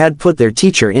something that had put their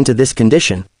teacher into this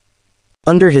condition?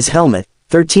 Under his helmet,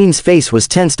 13's face was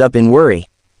tensed up in worry.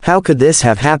 How could this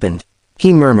have happened?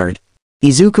 He murmured.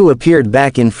 Izuku appeared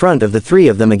back in front of the 3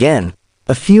 of them again.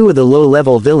 A few of the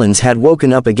low-level villains had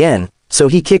woken up again, so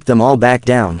he kicked them all back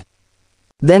down.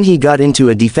 Then he got into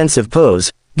a defensive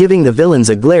pose, giving the villains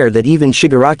a glare that even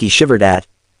Shigaraki shivered at.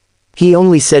 He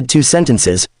only said 2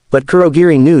 sentences, but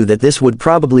Kurogiri knew that this would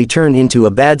probably turn into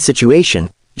a bad situation,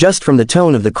 just from the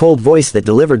tone of the cold voice that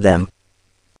delivered them.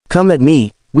 Come at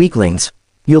me, weaklings.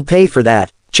 You'll pay for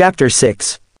that. Chapter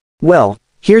 6. Well,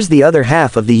 here's the other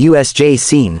half of the USJ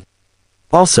scene.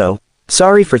 Also,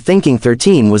 sorry for thinking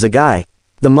 13 was a guy.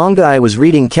 The manga I was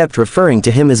reading kept referring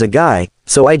to him as a guy,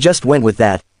 so I just went with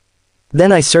that.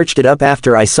 Then I searched it up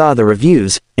after I saw the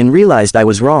reviews, and realized I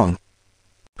was wrong.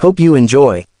 Hope you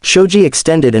enjoy. Shoji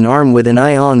extended an arm with an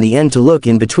eye on the end to look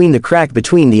in between the crack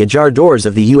between the ajar doors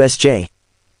of the USJ.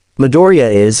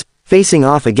 Midoriya is, facing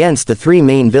off against the 3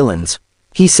 main villains.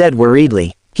 He said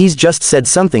worriedly. He's just said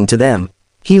something to them.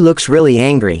 He looks really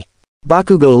angry.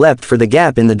 Bakugo leapt for the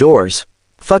gap in the doors.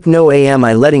 Fuck no am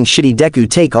I letting shitty Deku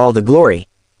take all the glory.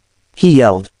 He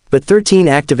yelled, but 13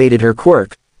 activated her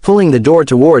quirk, pulling the door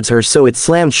towards her so it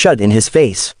slammed shut in his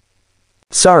face.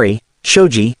 Sorry,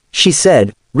 Shoji, she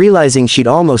said, realizing she'd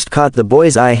almost caught the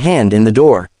boy's eye hand in the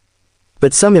door.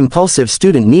 But some impulsive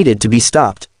student needed to be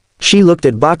stopped. She looked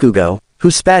at Bakugo,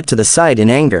 who spat to the side in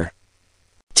anger.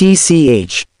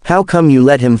 TCH, how come you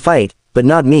let him fight, but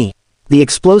not me? The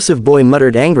explosive boy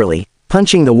muttered angrily,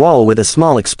 punching the wall with a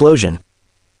small explosion.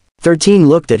 13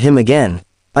 looked at him again.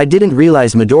 I didn't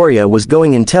realize Midoriya was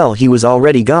going until he was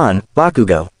already gone,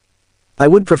 Bakugo. I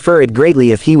would prefer it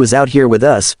greatly if he was out here with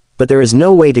us, but there is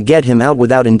no way to get him out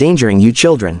without endangering you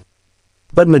children.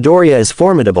 But Midoriya is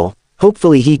formidable,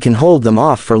 hopefully he can hold them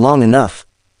off for long enough.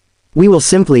 We will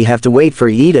simply have to wait for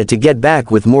Iida to get back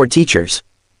with more teachers.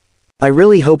 I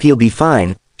really hope he'll be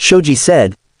fine, Shoji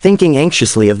said, thinking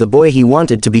anxiously of the boy he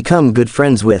wanted to become good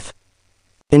friends with.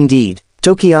 Indeed.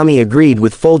 Tokiyami agreed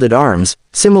with folded arms,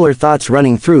 similar thoughts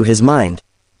running through his mind.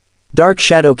 Dark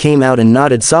Shadow came out and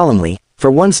nodded solemnly,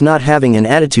 for once not having an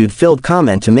attitude-filled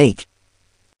comment to make.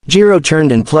 Jiro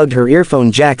turned and plugged her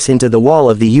earphone jacks into the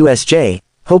wall of the USJ,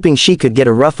 hoping she could get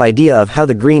a rough idea of how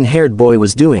the green-haired boy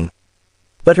was doing.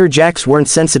 But her jacks weren't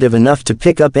sensitive enough to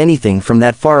pick up anything from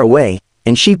that far away,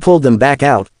 and she pulled them back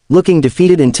out, looking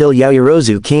defeated until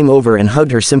Yaoyorozu came over and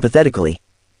hugged her sympathetically.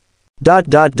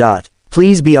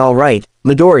 Please be alright,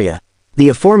 Midoriya. The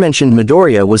aforementioned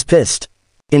Midoriya was pissed.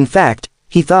 In fact,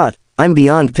 he thought, I'm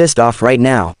beyond pissed off right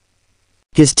now.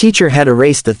 His teacher had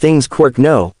erased the thing's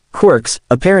quirks,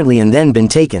 apparently, and then been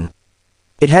taken.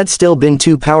 It had still been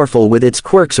too powerful with its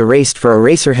quirks erased for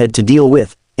Eraserhead to deal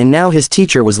with, and now his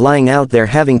teacher was lying out there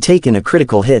having taken a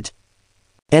critical hit.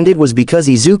 And it was because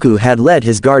Izuku had let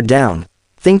his guard down.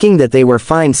 Thinking that they were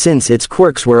fine since its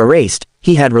quirks were erased,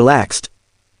 he had relaxed.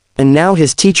 And now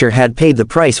his teacher had paid the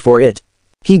price for it.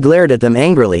 He glared at them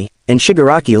angrily, and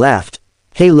Shigaraki laughed.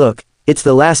 Hey look, it's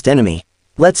the last enemy.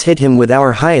 Let's hit him with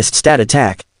our highest stat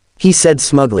attack. He said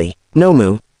smugly.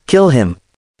 Nomu, kill him.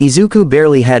 Izuku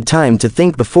barely had time to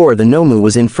think before the Nomu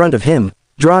was in front of him,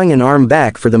 drawing an arm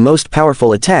back for the most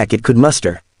powerful attack it could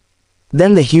muster.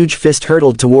 Then the huge fist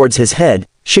hurtled towards his head,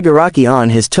 Shigaraki on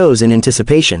his toes in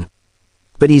anticipation.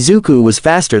 But Izuku was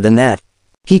faster than that.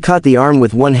 He caught the arm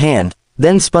with one hand,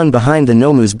 then spun behind the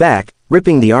Nomu's back,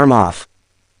 ripping the arm off.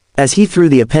 As he threw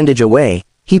the appendage away,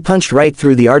 he punched right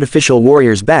through the artificial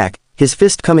warrior's back, his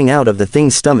fist coming out of the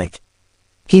thing's stomach.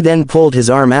 He then pulled his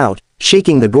arm out,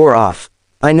 shaking the gore off.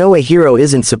 I know a hero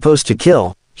isn't supposed to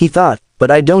kill, he thought,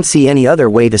 but I don't see any other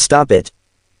way to stop it.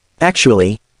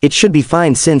 Actually, it should be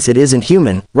fine since it isn't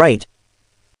human, right?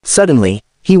 Suddenly,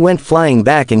 he went flying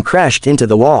back and crashed into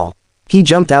the wall. He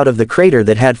jumped out of the crater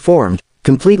that had formed,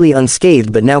 completely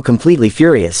unscathed but now completely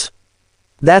furious.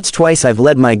 That's twice I've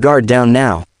let my guard down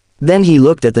now. Then he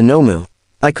looked at the Nomu.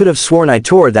 I could have sworn I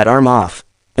tore that arm off.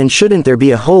 And shouldn't there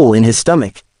be a hole in his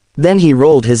stomach? Then he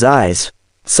rolled his eyes.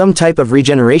 Some type of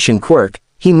regeneration quirk,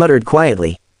 he muttered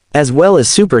quietly. As well as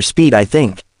super speed, I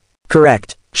think.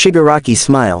 Correct. Shigaraki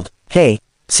smiled. Hey,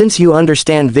 since you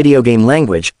understand video game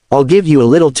language, I'll give you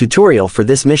a little tutorial for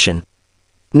this mission.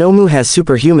 Nomu has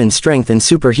superhuman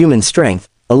strength,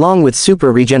 along with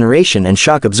super regeneration and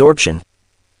shock absorption.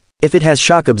 If it has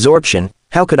shock absorption,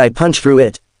 how could I punch through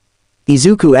it?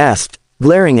 Izuku asked,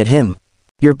 glaring at him.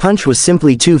 Your punch was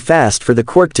simply too fast for the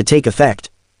quirk to take effect.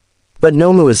 But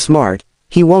Nomu is smart,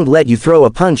 he won't let you throw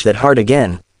a punch that hard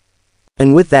again.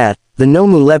 And with that, the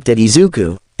Nomu leapt at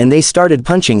Izuku, and they started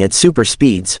punching at super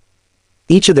speeds.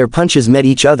 Each of their punches met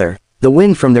each other, the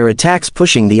wind from their attacks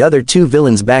pushing the other two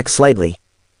villains back slightly.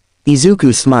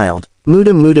 Izuku smiled.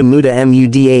 Muda muda muda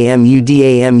muda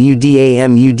muda muda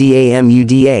muda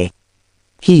muda.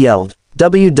 He yelled.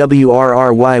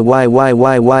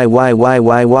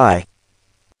 WWRRYYYYYYYYYY.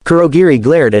 Kurogiri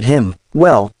glared at him.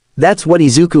 Well, that's what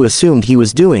Izuku assumed he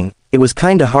was doing, it was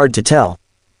kinda hard to tell.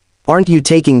 Aren't you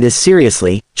taking this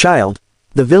seriously, child?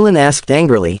 The villain asked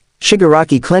angrily,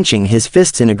 Shigaraki clenching his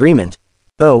fists in agreement.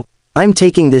 Oh, I'm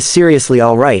taking this seriously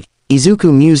alright,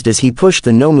 Izuku mused as he pushed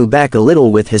the Nomu back a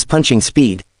little with his punching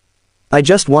speed. I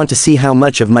just want to see how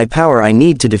much of my power I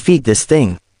need to defeat this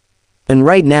thing. And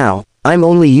right now, I'm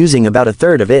only using about a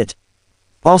third of it.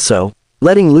 Also,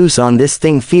 letting loose on this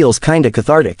thing feels kinda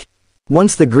cathartic.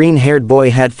 Once the green-haired boy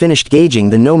had finished gauging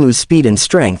the Nomu's speed and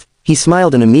strength, he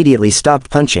smiled and immediately stopped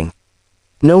punching.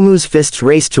 Nomu's fists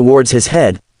raced towards his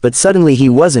head, but suddenly he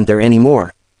wasn't there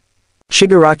anymore.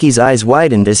 Shigaraki's eyes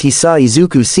widened as he saw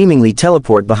Izuku seemingly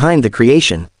teleport behind the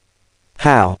creation.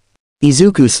 How?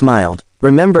 Izuku smiled.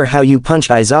 Remember how you punched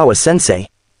Aizawa-sensei?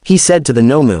 He said to the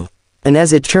Nomu. And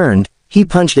as it turned, he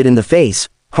punched it in the face,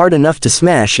 hard enough to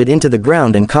smash it into the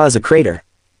ground and cause a crater.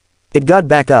 It got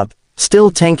back up,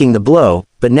 still tanking the blow,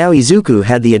 but now Izuku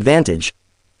had the advantage.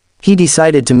 He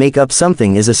decided to make up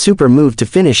something as a super move to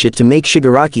finish it to make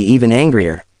Shigaraki even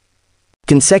angrier.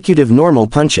 Consecutive normal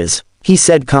punches, he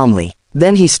said calmly.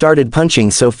 Then he started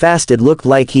punching so fast it looked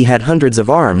like he had hundreds of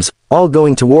arms, all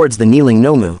going towards the kneeling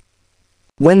Nomu.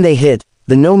 When they hit,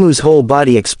 the Nomu's whole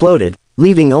body exploded,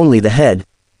 leaving only the head.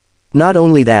 Not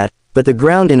only that, but the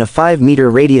ground in a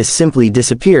 5-meter radius simply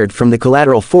disappeared from the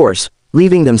collateral force,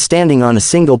 leaving them standing on a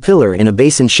single pillar in a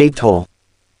basin-shaped hole.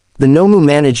 The Nomu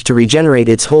managed to regenerate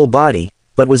its whole body,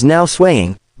 but was now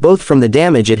swaying, both from the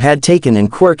damage it had taken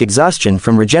and quirk exhaustion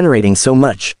from regenerating so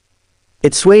much.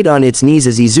 It swayed on its knees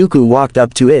as Izuku walked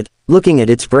up to it, looking at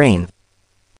its brain.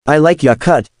 I like ya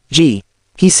cut, G.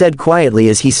 He said quietly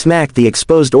as he smacked the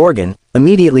exposed organ,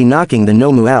 immediately knocking the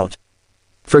Nomu out.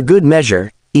 For good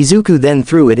measure, Izuku then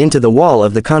threw it into the wall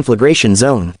of the conflagration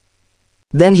zone.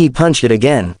 Then he punched it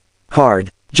again.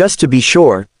 Hard, just to be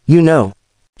sure, you know.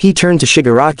 He turned to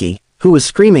Shigaraki, who was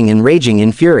screaming and raging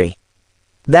in fury.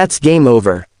 That's game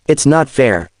over, it's not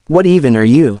fair, what even are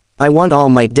you? I want All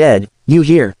Might dead, you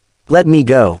hear? Let me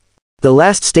go. The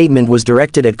last statement was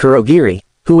directed at Kurogiri,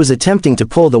 who was attempting to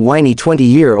pull the whiny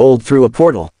 20-year-old through a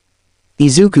portal.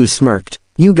 Izuku smirked.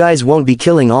 You guys won't be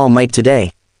killing All Might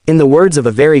today. In the words of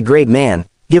a very great man,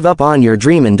 give up on your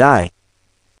dream and die.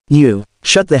 You,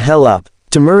 shut the hell up,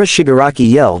 Tamura Shigaraki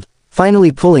yelled,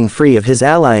 finally pulling free of his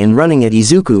ally and running at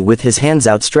Izuku with his hands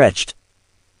outstretched.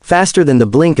 Faster than the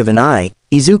blink of an eye,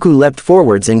 Izuku leapt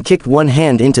forwards and kicked one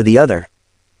hand into the other.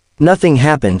 Nothing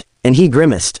happened, and he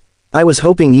grimaced. I was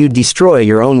hoping you'd destroy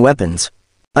your own weapons.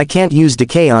 I can't use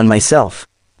decay on myself.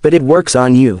 But it works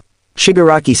on you.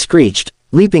 Shigaraki screeched,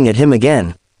 leaping at him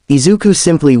again. Izuku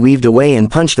simply weaved away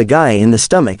and punched the guy in the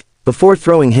stomach, before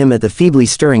throwing him at the feebly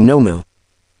stirring Nomu.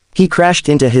 He crashed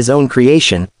into his own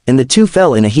creation, and the two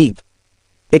fell in a heap.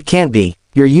 It can't be,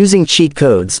 you're using cheat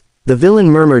codes, the villain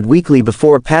murmured weakly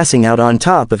before passing out on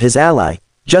top of his ally,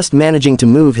 just managing to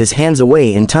move his hands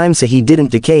away in time so he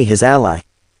didn't decay his ally.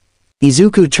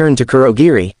 Izuku turned to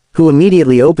Kurogiri, who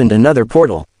immediately opened another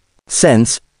portal.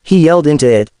 Sense, he yelled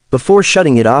into it, before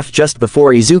shutting it off just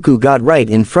before Izuku got right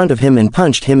in front of him and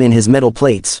punched him in his metal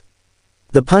plates.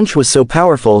 The punch was so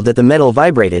powerful that the metal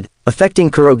vibrated, affecting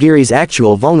Kurogiri's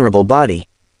actual vulnerable body.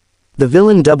 The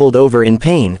villain doubled over in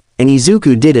pain, and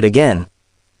Izuku did it again.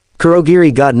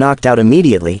 Kurogiri got knocked out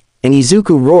immediately, and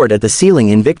Izuku roared at the ceiling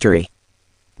in victory.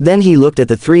 Then he looked at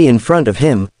the three in front of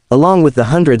him, along with the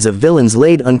hundreds of villains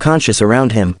laid unconscious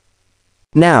around him.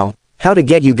 Now, how to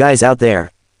get you guys out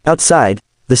there? Outside,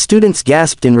 the students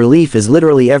gasped in relief as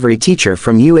literally every teacher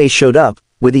from UA showed up,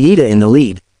 with Iida in the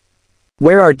lead.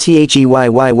 Where are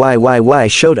THEYYYYY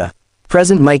Shota?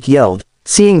 Present Mike yelled,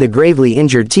 seeing the gravely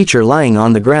injured teacher lying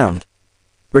on the ground.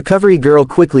 Recovery Girl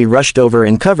quickly rushed over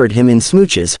and covered him in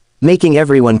smooches, making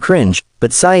everyone cringe,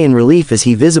 but sigh in relief as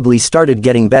he visibly started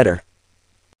getting better.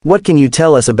 What can you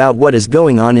tell us about what is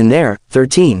going on in there,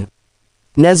 13?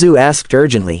 Nezu asked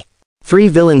urgently. 3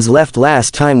 villains left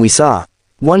last time we saw.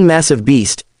 One massive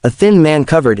beast, a thin man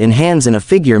covered in hands and a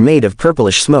figure made of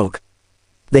purplish smoke.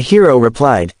 The hero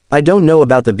replied, I don't know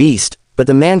about the beast, but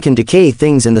the man can decay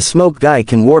things and the smoke guy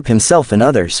can warp himself and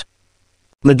others.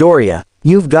 Midoriya,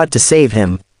 you've got to save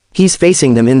him. He's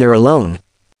facing them in there alone.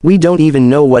 We don't even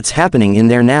know what's happening in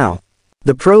there now.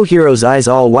 The pro hero's eyes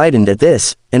all widened at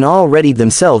this, and all readied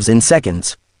themselves in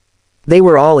seconds. They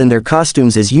were all in their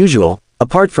costumes as usual,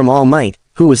 apart from All Might,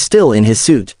 who was still in his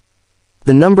suit.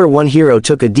 The number 1 hero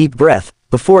took a deep breath,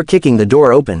 before kicking the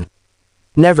door open.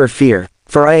 Never fear,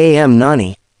 for I am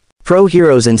Nani. Pro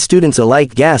heroes and students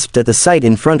alike gasped at the sight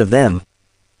in front of them.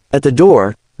 At the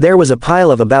door, there was a pile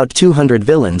of about 200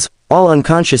 villains, all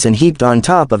unconscious and heaped on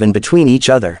top of and between each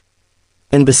other.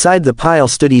 And beside the pile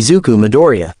stood Izuku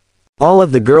Midoriya. All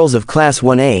of the girls of Class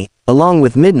 1A, along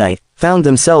with Midnight, found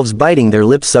themselves biting their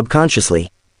lips subconsciously.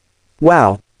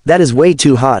 Wow, that is way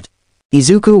too hot.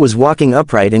 Izuku was walking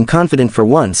upright and confident for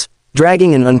once,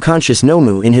 dragging an unconscious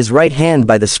Nomu in his right hand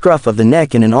by the scruff of the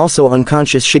neck and an also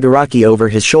unconscious Shigaraki over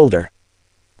his shoulder.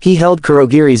 He held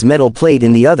Kurogiri's metal plate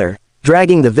in the other,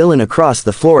 dragging the villain across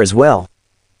the floor as well.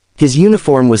 His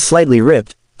uniform was slightly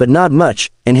ripped, but not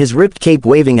much, and his ripped cape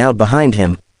waving out behind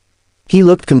him. He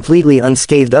looked completely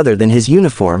unscathed other than his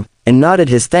uniform, and nodded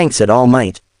his thanks at All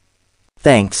Might.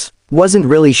 Thanks. Wasn't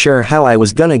really sure how I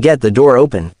was gonna get the door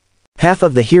open. Half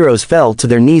of the heroes fell to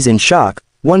their knees in shock,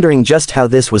 wondering just how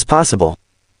this was possible.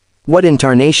 What in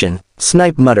tarnation,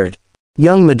 Snipe muttered.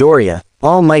 Young Midoriya,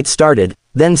 All Might started,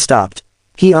 then stopped.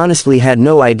 He honestly had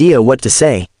no idea what to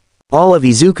say. All of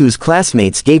Izuku's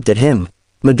classmates gaped at him.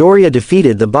 Midoriya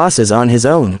defeated the bosses on his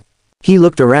own. He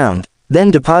looked around, then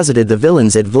deposited the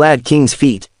villains at Vlad King's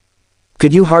feet.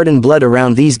 Could you harden blood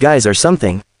around these guys or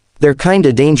something? They're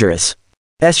kinda dangerous.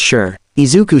 Sure.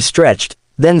 Izuku stretched,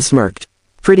 then smirked.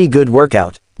 Pretty good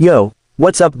workout. Yo,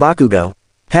 what's up Bakugo?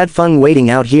 Had fun waiting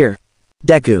out here?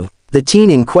 Deku, the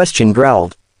teen in question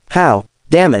growled. How,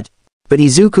 damn it. But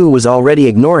Izuku was already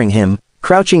ignoring him,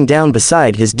 crouching down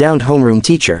beside his downed homeroom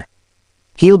teacher.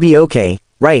 He'll be okay,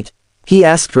 right? He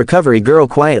asked Recovery Girl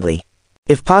quietly.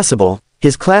 If possible,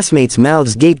 his classmates'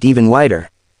 mouths gaped even wider.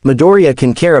 Midoriya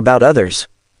can care about others.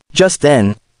 Just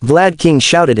then, Vlad King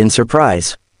shouted in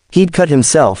surprise. He'd cut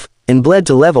himself, and bled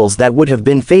to levels that would have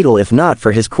been fatal if not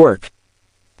for his quirk.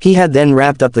 He had then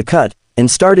wrapped up the cut, and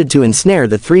started to ensnare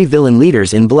the 3 villain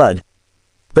leaders in blood.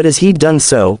 But as he'd done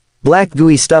so, black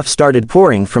gooey stuff started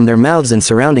pouring from their mouths and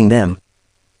surrounding them.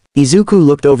 Izuku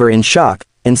looked over in shock,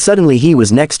 and suddenly he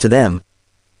was next to them.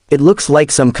 It looks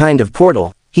like some kind of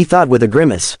portal, he thought with a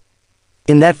grimace.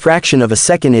 In that fraction of a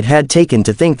second it had taken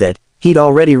to think that, he'd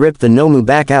already ripped the Nomu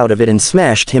back out of it and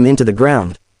smashed him into the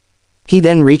ground. He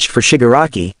then reached for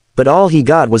Shigaraki, but all he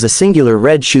got was a singular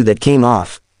red shoe that came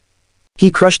off.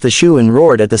 He crushed the shoe and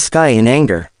roared at the sky in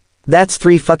anger. That's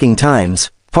 3 fucking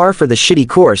times, par for the shitty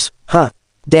course, huh,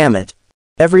 damn it.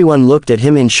 Everyone looked at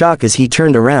him in shock as he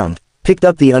turned around, picked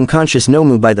up the unconscious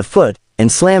Nomu by the foot,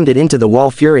 and slammed it into the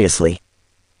wall furiously.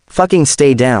 Fucking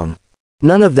stay down.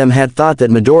 None of them had thought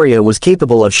that Midoriya was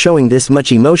capable of showing this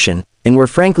much emotion, and were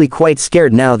frankly quite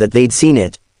scared now that they'd seen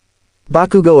it.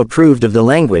 Bakugo approved of the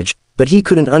language, but he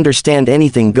couldn't understand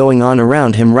anything going on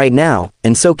around him right now,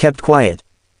 and so kept quiet.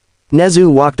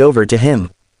 Nezu walked over to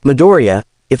him. Midoriya,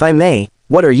 if I may,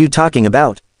 what are you talking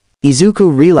about?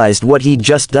 Izuku realized what he'd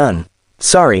just done.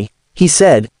 Sorry, he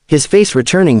said, his face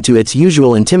returning to its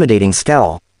usual intimidating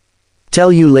scowl.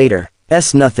 Tell you later.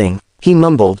 Nothing, he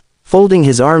mumbled, folding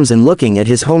his arms and looking at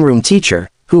his homeroom teacher,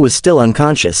 who was still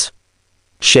unconscious.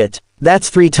 Shit, that's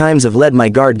 3 times I've let my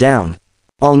guard down.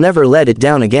 I'll never let it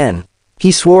down again.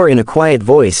 He swore in a quiet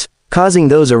voice, causing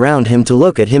those around him to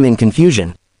look at him in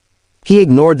confusion. He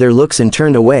ignored their looks and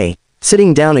turned away,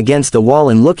 sitting down against the wall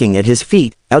and looking at his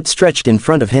feet, outstretched in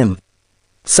front of him.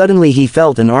 Suddenly he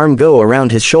felt an arm go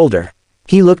around his shoulder.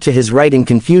 He looked to his right in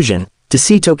confusion, to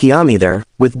see Tokiyami there,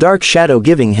 with Dark Shadow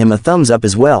giving him a thumbs up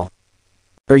as well.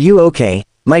 "Are you okay,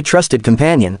 my trusted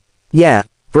companion?" "Yeah,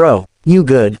 bro, you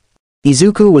good?"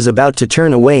 Izuku was about to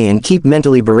turn away and keep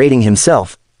mentally berating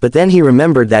himself, but then he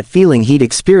remembered that feeling he'd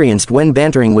experienced when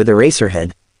bantering with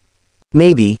Eraserhead.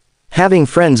 Maybe having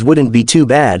friends wouldn't be too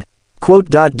bad.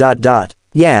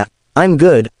 "Yeah, I'm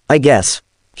good, I guess,"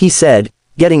 he said,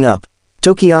 getting up.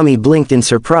 Tokiyami blinked in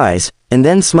surprise, and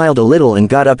then smiled a little and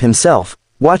got up himself,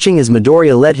 watching as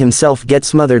Midoriya let himself get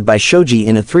smothered by Shoji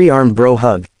in a three-armed bro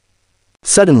hug.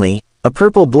 Suddenly, a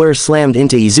purple blur slammed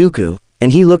into Izuku,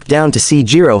 and he looked down to see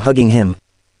Jiro hugging him.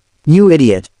 "You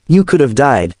idiot, you could have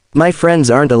died. My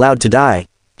friends aren't allowed to die,"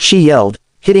 she yelled,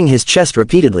 hitting his chest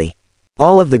repeatedly.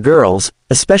 All of the girls,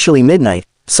 especially Midnight,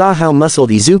 saw how muscled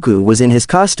Izuku was in his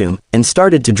costume, and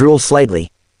started to drool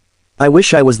slightly. "I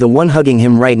wish I was the one hugging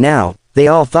him right now," they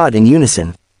all thought in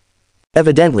unison.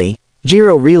 Evidently,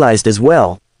 Jiro realized as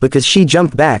well, because she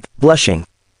jumped back, blushing.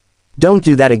 "Don't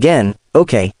do that again,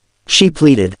 okay?" she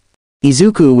pleaded.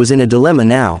 Izuku was in a dilemma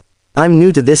now. "I'm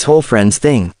new to this whole friends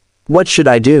thing. What should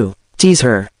I do? Tease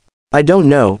her? I don't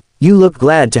know, you look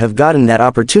glad to have gotten that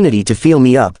opportunity to feel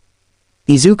me up."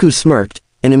 Izuku smirked,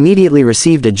 and immediately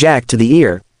received a jack to the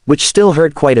ear, which still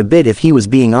hurt quite a bit if he was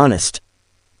being honest.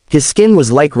 His skin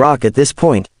was like rock at this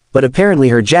point, but apparently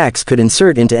her jacks could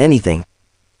insert into anything.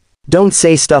 "Don't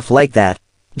say stuff like that,"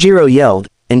 Jiro yelled,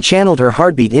 and channeled her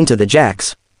heartbeat into the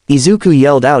jacks. Izuku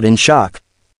yelled out in shock.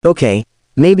 "Okay,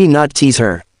 maybe not tease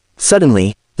her."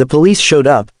 Suddenly, the police showed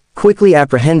up, quickly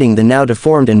apprehending the now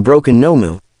deformed and broken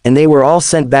Nomu, and they were all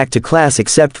sent back to class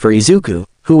except for Izuku,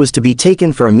 who was to be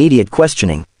taken for immediate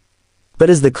questioning. But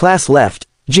as the class left,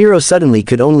 Jiro suddenly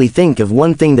could only think of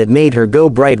one thing that made her go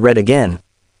bright red again.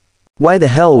 Why the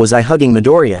hell was I hugging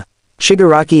Midoriya?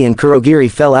 Shigaraki and Kurogiri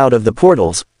fell out of the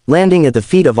portals, landing at the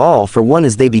feet of all for one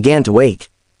as they began to wake.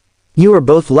 "You are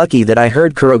both lucky that I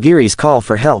heard Kurogiri's call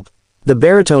for help," the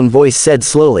baritone voice said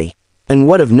slowly. "And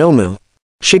what of Nomu?"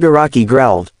 Shigaraki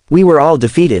growled. "We were all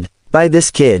defeated by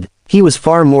this kid. He was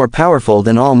far more powerful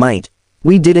than All Might.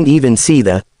 We didn't even see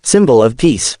the symbol of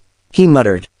peace," he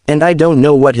muttered. "And I don't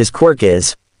know what his quirk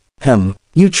is."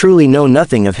 You truly know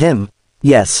nothing of him?"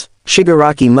 "Yes,"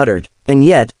 Shigaraki muttered. "And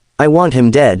yet, I want him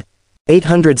dead."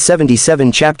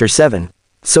 877 Chapter 7.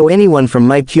 "So anyone from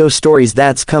my Pyo stories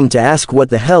that's come to ask what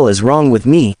the hell is wrong with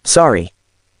me, sorry.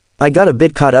 I got a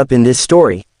bit caught up in this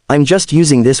story, I'm just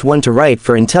using this one to write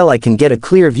for until I can get a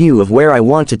clear view of where I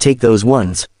want to take those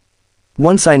ones.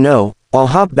 Once I know, I'll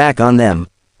hop back on them."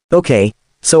 Okay,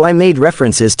 so I made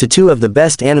references to two of the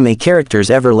best anime characters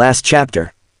ever last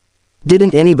chapter.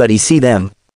 Didn't anybody see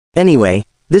them? Anyway,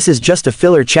 this is just a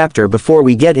filler chapter before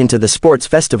we get into the sports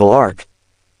festival arc.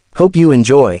 Hope you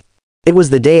enjoy. It was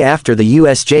the day after the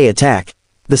USJ attack.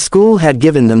 The school had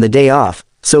given them the day off,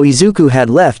 so Izuku had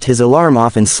left his alarm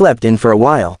off and slept in for a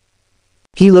while.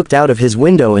 He looked out of his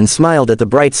window and smiled at the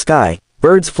bright sky,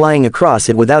 birds flying across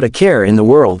it without a care in the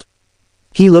world.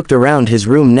 He looked around his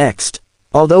room next.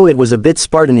 Although it was a bit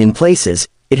Spartan in places,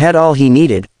 it had all he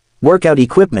needed: workout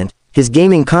equipment, his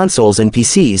gaming consoles and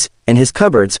PCs, and his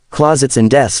cupboards, closets and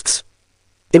desks.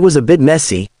 It was a bit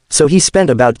messy, so he spent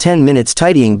about 10 minutes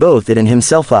tidying both it and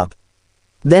himself up.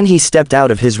 Then he stepped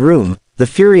out of his room, the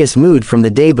furious mood from the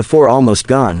day before almost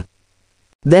gone.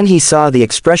 Then he saw the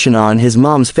expression on his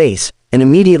mom's face, and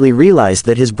immediately realized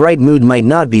that his bright mood might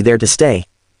not be there to stay.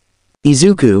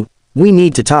 "Izuku, we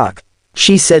need to talk,"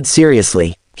 she said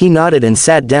seriously. He nodded and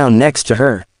sat down next to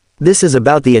her. "This is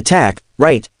about the attack,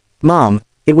 right? Mom,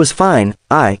 it was fine,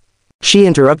 She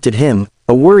interrupted him,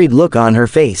 a worried look on her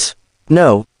face.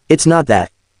 "No, it's not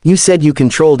that. You said you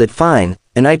controlled it fine,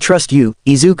 and I trust you,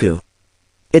 Izuku.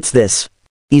 It's this."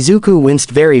 Izuku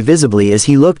winced very visibly as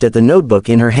he looked at the notebook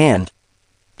in her hand.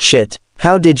 "Shit,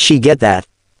 how did she get that?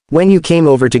 When you came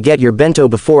over to get your bento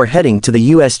before heading to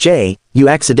the USJ, you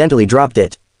accidentally dropped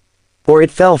it. Or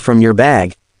it fell from your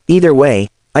bag. Either way,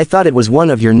 I thought it was one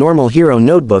of your normal hero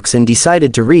notebooks and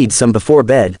decided to read some before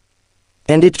bed.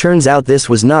 And it turns out this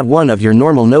was not one of your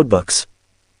normal notebooks."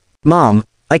 "Mom,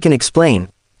 I can explain.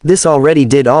 This already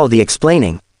did all the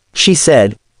explaining," she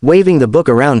said, waving the book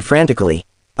around frantically.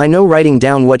 "I know writing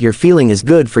down what you're feeling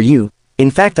is good for you.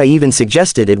 In fact, I even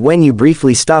suggested it when you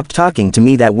briefly stopped talking to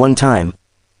me that one time.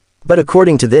 But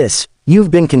according to this,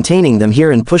 you've been containing them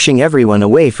here and pushing everyone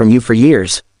away from you for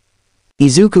years."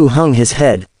 Izuku hung his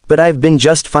head. "But I've been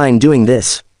just fine doing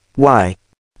this." "Why?"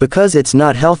 "Because it's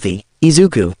not healthy,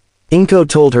 Izuku," Inko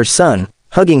told her son,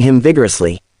 hugging him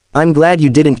vigorously. "I'm glad you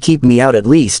didn't keep me out at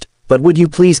least, but would you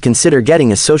please consider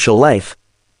getting a social life?"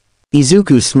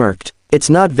 Izuku smirked. It's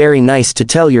not very nice to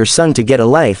tell your son to get a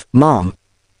life, Mom.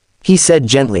 He said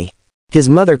gently. His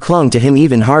mother clung to him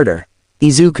even harder.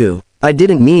 Izuku, I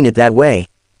didn't mean it that way.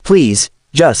 Please,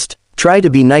 just try to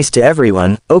be nice to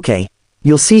everyone, okay?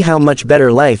 You'll see how much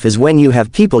better life is when you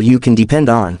have people you can depend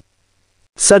on.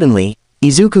 Suddenly,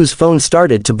 Izuku's phone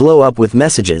started to blow up with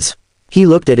messages. He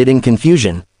looked at it in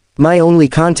confusion. My only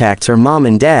contacts are Mom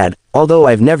and Dad, although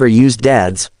I've never used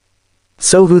Dad's.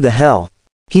 So who the hell?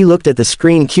 He looked at the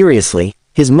screen curiously,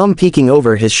 his mum peeking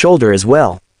over his shoulder as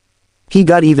well. He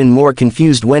got even more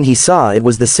confused when he saw it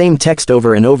was the same text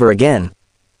over and over again.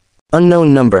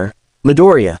 Unknown number,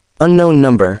 Midoriya. Unknown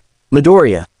number,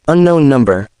 Midoriya. Unknown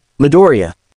number,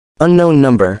 Midoriya. Unknown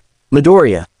number,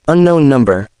 Midoriya. Unknown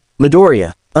number,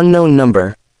 Midoriya. Unknown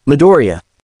number, Midoriya.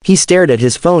 He stared at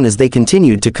his phone as they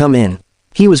continued to come in.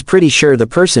 He was pretty sure the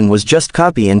person was just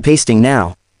copy and pasting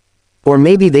now. Or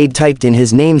maybe they'd typed in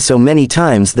his name so many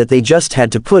times that they just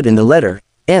had to put in the letter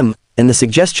M, and the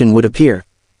suggestion would appear.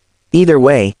 Either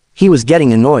way, he was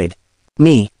getting annoyed.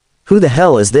 Me. Who the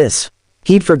hell is this?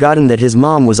 He'd forgotten that his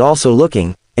mom was also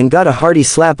looking, and got a hearty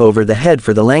slap over the head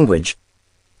for the language.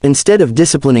 Instead of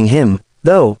disciplining him,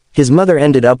 though, his mother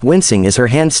ended up wincing as her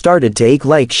hand started to ache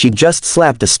like she'd just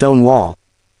slapped a stone wall.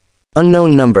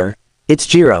 Unknown number. It's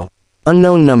Jiro.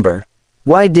 Unknown number.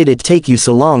 Why did it take you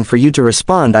so long for you to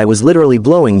respond? I was literally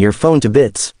blowing your phone to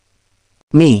bits.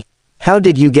 Me. How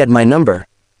did you get my number?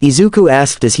 Izuku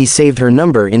asked as he saved her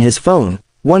number in his phone,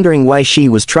 wondering why she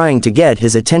was trying to get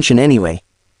his attention anyway.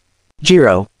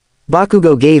 Jiro.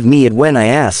 Bakugo gave me it when I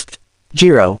asked.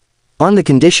 Jiro. On the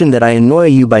condition that I annoy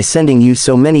you by sending you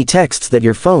so many texts that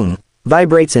your phone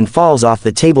vibrates and falls off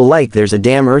the table like there's a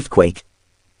damn earthquake.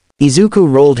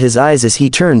 Izuku rolled his eyes as he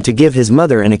turned to give his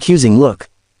mother an accusing look.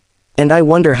 And I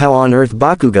wonder how on earth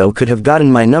Bakugo could have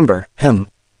gotten my number,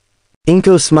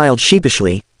 Inko smiled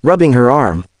sheepishly, rubbing her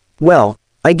arm. Well,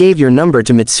 I gave your number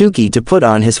to Mitsuki to put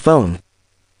on his phone.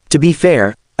 To be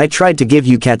fair, I tried to give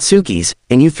you Katsuki's,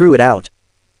 and you threw it out.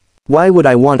 Why would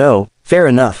I want? Oh, fair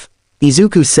enough.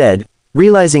 Izuku said,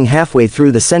 realizing halfway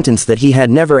through the sentence that he had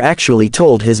never actually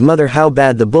told his mother how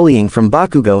bad the bullying from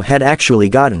Bakugo had actually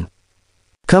gotten.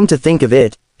 Come to think of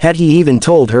it, had he even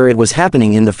told her it was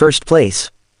happening in the first place?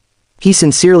 He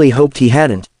sincerely hoped he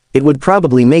hadn't. It would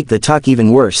probably make the talk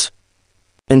even worse.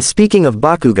 And speaking of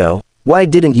Bakugo, why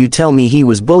didn't you tell me he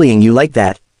was bullying you like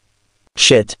that?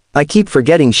 Shit, I keep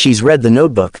forgetting she's read the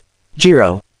notebook.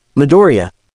 Jiro. Midoriya.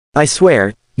 I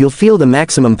swear, you'll feel the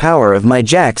maximum power of my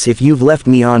jacks if you've left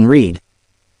me on read.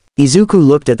 Izuku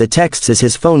looked at the texts as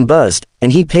his phone buzzed,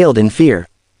 and he paled in fear.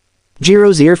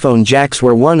 Jiro's earphone jacks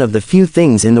were one of the few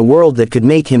things in the world that could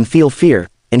make him feel fear,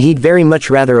 and he'd very much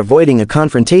rather avoiding a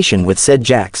confrontation with said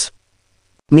jacks.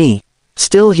 Me.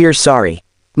 Still here, sorry.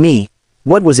 Me.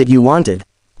 What was it you wanted?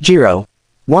 Jiro.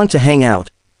 Want to hang out.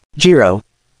 Jiro.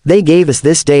 They gave us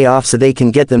this day off so they can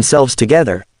get themselves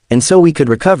together, and so we could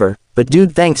recover, but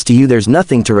dude, thanks to you there's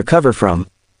nothing to recover from.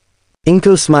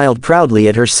 Inko smiled proudly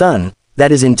at her son,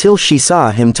 that is until she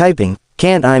saw him typing,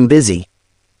 can't, I'm busy.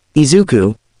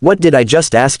 Izuku, what did I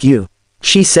just ask you?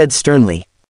 She said sternly.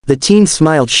 The teen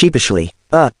smiled sheepishly.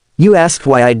 You asked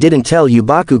why I didn't tell you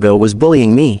Bakugo was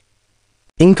bullying me.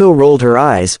 Inko rolled her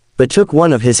eyes, but took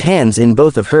one of his hands in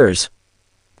both of hers.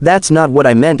 That's not what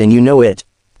I meant and you know it.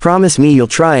 Promise me you'll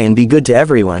try and be good to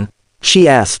everyone, she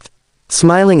asked,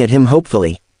 smiling at him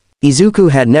hopefully.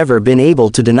 Izuku had never been able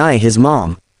to deny his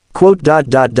mom.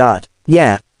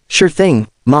 Yeah, sure thing,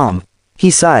 Mom.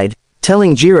 He sighed,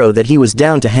 telling Jiro that he was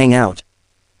down to hang out.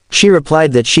 She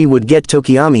replied that she would get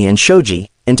Tokiyami and Shoji,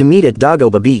 and to meet at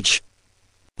Dagoba Beach.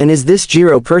 And is this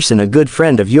Jiro person a good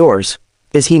friend of yours?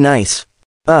 Is he nice?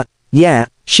 Yeah,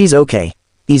 she's okay.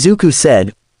 Izuku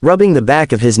said, rubbing the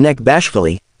back of his neck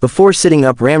bashfully, before sitting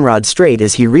up ramrod straight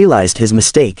as he realized his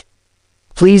mistake.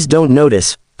 Please don't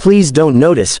notice, please don't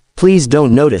notice, please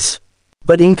don't notice.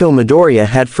 But Inko Midoriya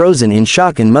had frozen in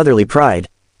shock and motherly pride.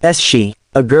 She,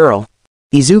 a girl?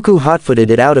 Izuku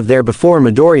hot-footed it out of there before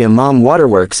Midoriya Mom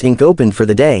Waterworks Inc. opened for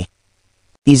the day.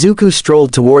 Izuku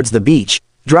strolled towards the beach,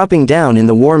 dropping down in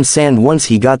the warm sand once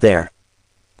he got there.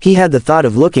 He had the thought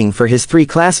of looking for his 3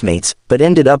 classmates, but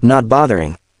ended up not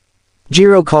bothering.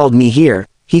 Jiro called me here,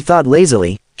 he thought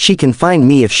lazily, she can find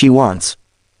me if she wants.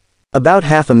 About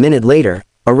half a minute later,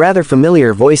 a rather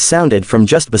familiar voice sounded from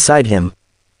just beside him.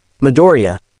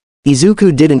 Midoriya.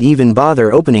 Izuku didn't even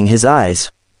bother opening his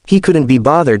eyes. He couldn't be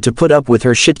bothered to put up with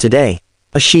her shit today.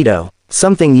 Ashido.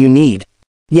 Something you need.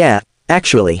 Yeah,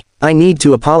 actually, I need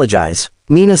to apologize,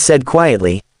 Mina said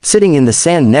quietly, sitting in the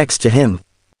sand next to him.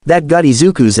 That got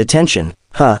Izuku's attention.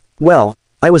 Well,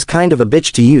 I was kind of a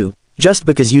bitch to you, just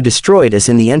because you destroyed us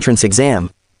in the entrance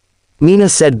exam. Mina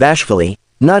said bashfully,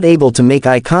 not able to make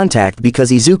eye contact because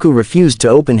Izuku refused to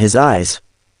open his eyes.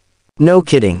 No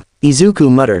kidding,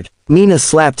 Izuku muttered. Mina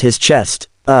slapped his chest.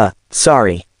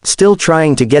 Sorry. Still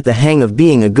trying to get the hang of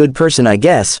being a good person I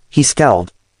guess, he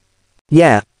scowled.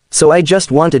 Yeah, so I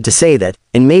just wanted to say that,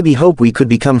 and maybe hope we could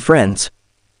become friends.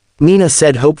 Mina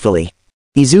said hopefully.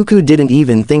 Izuku didn't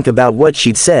even think about what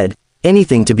she'd said,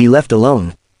 anything to be left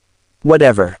alone.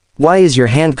 Whatever. Why is your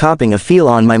hand copping a feel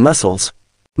on my muscles?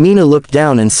 Mina looked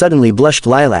down and suddenly blushed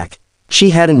lilac. She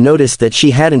hadn't noticed that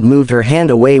she hadn't moved her hand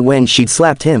away when she'd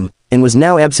slapped him, and was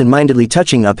now absent-mindedly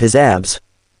touching up his abs.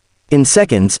 In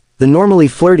seconds, the normally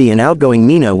flirty and outgoing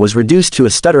Mina was reduced to a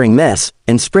stuttering mess,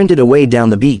 and sprinted away down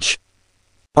the beach.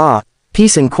 Ah,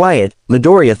 peace and quiet,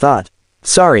 Midoriya thought.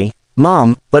 Sorry,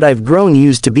 Mom, but I've grown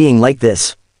used to being like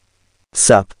this.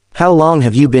 Sup, how long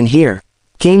have you been here?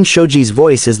 Came Shoji's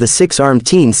voice as the six-armed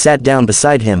teen sat down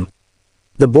beside him.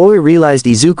 The boy realized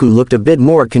Izuku looked a bit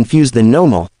more confused than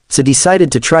normal, so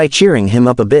decided to try cheering him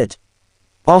up a bit.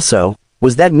 Also,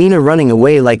 was that Mina running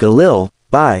away like a lil,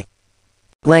 bye?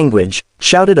 Language,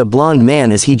 shouted a blonde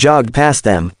man as he jogged past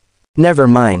them. Never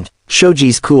mind,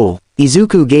 Shoji's cool.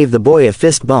 Izuku gave the boy a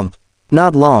fist bump.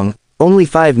 Not long, only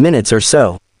 5 minutes or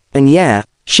so. And yeah,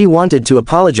 she wanted to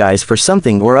apologize for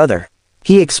something or other.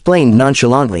 He explained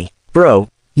nonchalantly. Bro,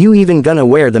 you even gonna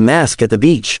wear the mask at the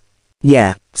beach?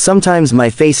 Yeah, sometimes my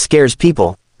face scares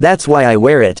people, that's why I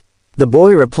wear it. The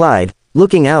boy replied,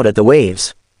 looking out at the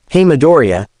waves. Hey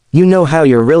Midoriya, you know how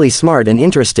you're really smart and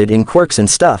interested in quirks and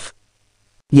stuff.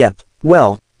 Yep,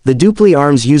 well, the Dupli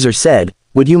Arms user said,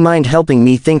 would you mind helping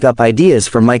me think up ideas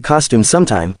for my costume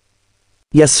sometime?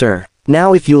 Yes sir,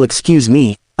 now if you'll excuse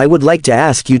me, I would like to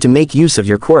ask you to make use of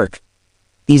your quirk.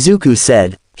 Izuku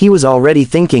said, he was already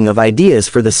thinking of ideas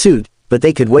for the suit, but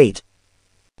they could wait.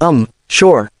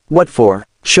 Sure, what for?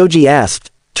 Shoji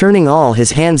asked, turning all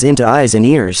his hands into eyes and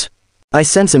ears. I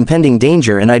sense impending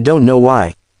danger and I don't know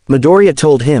why. Midoriya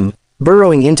told him,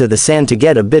 burrowing into the sand to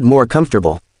get a bit more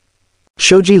comfortable.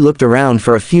 Shoji looked around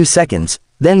for a few seconds,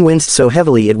 then winced so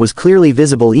heavily it was clearly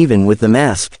visible even with the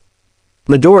mask.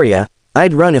 Midoriya,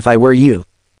 I'd run if I were you.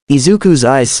 Izuku's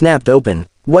eyes snapped open.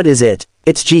 What is it?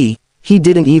 It's G. He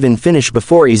didn't even finish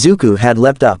before Izuku had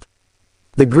leapt up.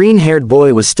 The green-haired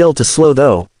boy was still too slow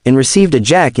though, and received a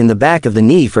jack in the back of the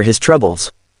knee for his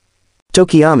troubles.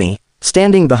 Tokiyami,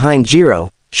 standing behind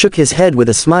Jiro, shook his head with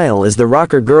a smile as the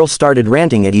rocker girl started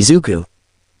ranting at Izuku.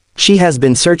 She has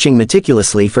been searching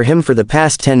meticulously for him for the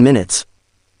past 10 minutes.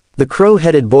 The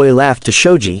crow-headed boy laughed to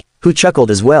Shoji, who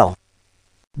chuckled as well.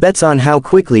 Bets on how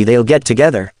quickly they'll get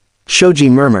together. Shoji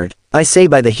murmured, I say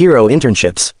by the hero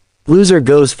internships. Loser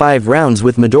goes 5 rounds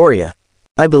with Midoriya.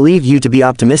 I believe you to be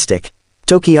optimistic.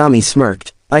 Tokiyami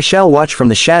smirked. I shall watch from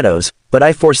the shadows, but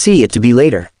I foresee it to be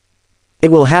later. It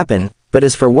will happen, but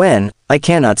as for when, I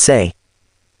cannot say.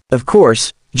 Of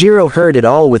course, Jiro heard it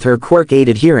all with her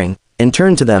quirk-aided hearing, and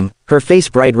turned to them, her face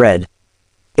bright red.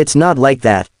 It's not like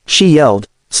that, she yelled,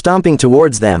 stomping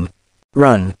towards them.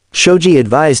 Run, Shoji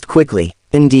advised quickly.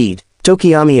 Indeed,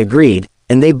 Tokiyami agreed,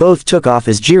 and they both took off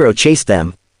as Jiro chased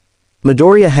them.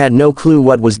 Midoriya had no clue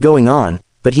what was going on,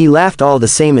 but he laughed all the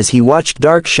same as he watched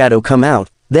Dark Shadow come out,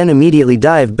 then immediately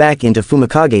dive back into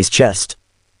Fumikage's chest.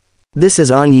 This is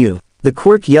on you, the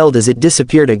quirk yelled as it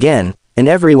disappeared again, and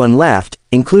everyone laughed,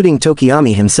 including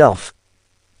Tokiyami himself.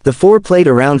 The four played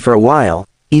around for a while,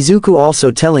 Izuku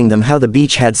also telling them how the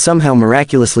beach had somehow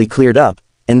miraculously cleared up,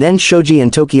 and then Shoji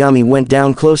and Tokiyami went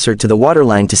down closer to the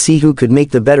waterline to see who could make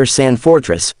the better sand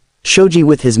fortress, Shoji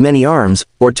with his many arms,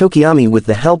 or Tokiyami with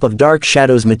the help of Dark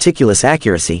Shadow's meticulous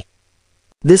accuracy.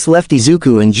 This left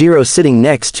Izuku and Jiro sitting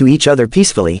next to each other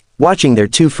peacefully, watching their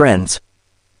two friends.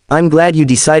 I'm glad you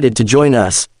decided to join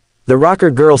us, the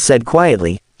rocker girl said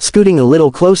quietly, scooting a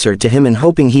little closer to him and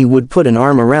hoping he would put an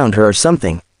arm around her or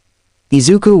something.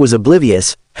 Izuku was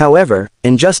oblivious, however,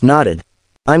 and just nodded.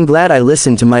 I'm glad I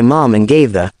listened to my mom and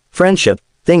gave the friendship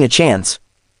thing a chance.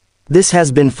 This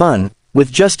has been fun,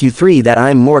 with just you three that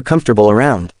I'm more comfortable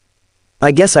around.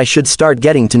 I guess I should start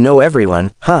getting to know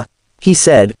everyone, huh? He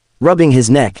said, rubbing his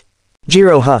neck.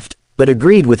 Jiro huffed, but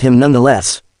agreed with him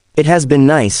nonetheless. It has been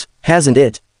nice, hasn't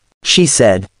it? She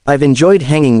said, I've enjoyed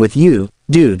hanging with you,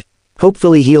 dude.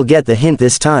 Hopefully he'll get the hint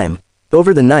this time.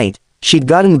 Over the night, she'd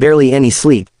gotten barely any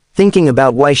sleep, thinking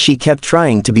about why she kept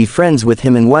trying to be friends with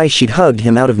him and why she'd hugged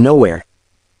him out of nowhere.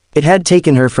 It had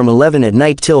taken her from 11 at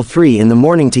night till 3 in the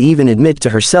morning to even admit to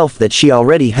herself that she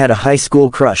already had a high school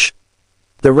crush.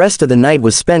 The rest of the night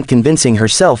was spent convincing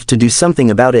herself to do something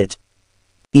about it.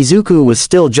 Izuku was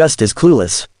still just as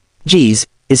clueless. Geez,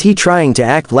 is he trying to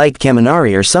act like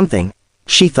Kaminari or something?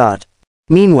 She thought.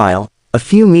 Meanwhile, a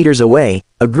few meters away,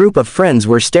 a group of friends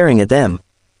were staring at them.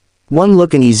 One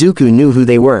look and Izuku knew who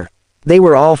they were. They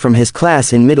were all from his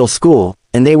class in middle school,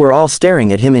 and they were all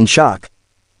staring at him in shock.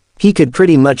 He could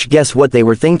pretty much guess what they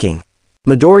were thinking.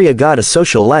 Midoriya got a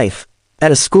social life.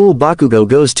 At a school Bakugo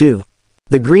goes to.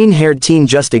 The green-haired teen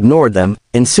just ignored them,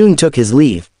 and soon took his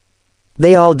leave.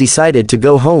 They all decided to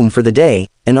go home for the day,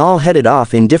 and all headed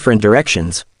off in different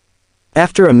directions.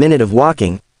 After a minute of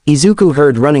walking, Izuku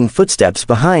heard running footsteps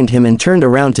behind him and turned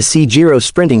around to see Jiro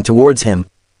sprinting towards him.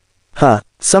 "Huh,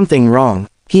 something wrong?"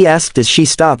 he asked as she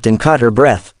stopped and caught her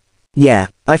breath. "Yeah,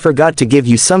 I forgot to give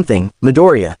you something,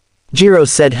 Midoriya," Jiro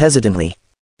said hesitantly.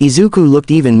 Izuku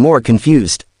looked even more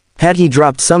confused. Had he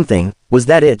dropped something? Was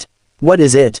that it? "What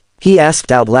is it?" he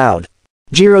asked out loud.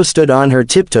 Jiro stood on her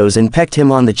tiptoes and pecked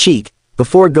him on the cheek,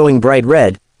 before going bright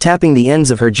red, tapping the ends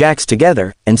of her jacks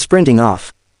together, and sprinting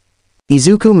off.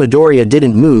 Izuku Midoriya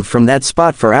didn't move from that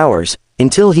spot for hours,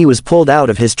 until he was pulled out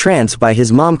of his trance by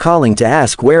his mom calling to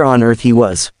ask where on earth he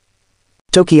was.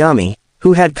 Tokiyami,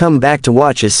 who had come back to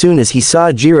watch as soon as he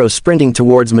saw Jiro sprinting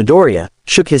towards Midoriya,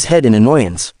 shook his head in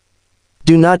annoyance.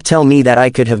 "Do not tell me that I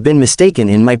could have been mistaken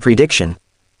in my prediction,"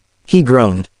 he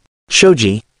groaned.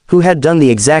 Shoji, who had done the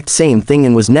exact same thing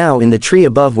and was now in the tree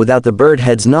above without the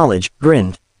birdhead's knowledge,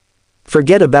 grinned.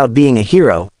 "Forget about being a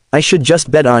hero, I should just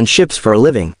bet on ships for a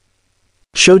living."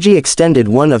 Shoji extended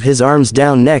one of his arms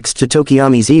down next to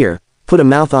Tokiyami's ear, put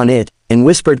a mouth on it, and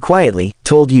whispered quietly,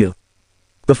 "Told you,"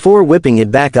 before whipping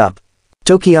it back up.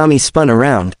 Tokiyami spun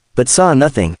around, but saw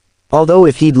nothing. Although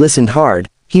if he'd listened hard,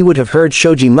 he would have heard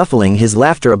Shoji muffling his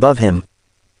laughter above him.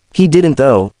 He didn't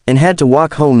though, and had to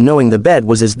walk home knowing the bet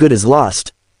was as good as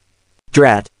lost.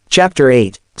 Drat. Chapter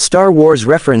 8. Star Wars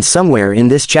reference somewhere in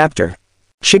this chapter.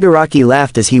 Shigaraki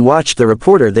laughed as he watched the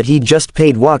reporter that he'd just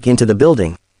paid walk into the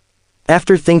building.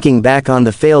 After thinking back on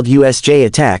the failed USJ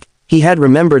attack, he had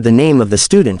remembered the name of the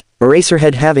student,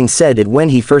 Eraserhead having said it when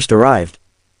he first arrived.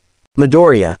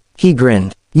 "Midoriya," he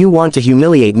grinned, "you want to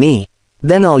humiliate me?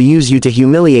 Then I'll use you to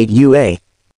humiliate you, eh?"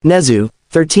 Nezu,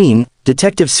 13,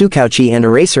 Detective Tsukauchi and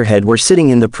Eraserhead were sitting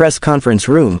in the press conference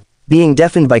room, being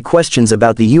deafened by questions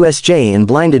about the USJ and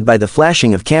blinded by the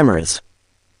flashing of cameras.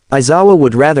 Aizawa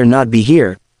would rather not be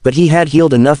here, but he had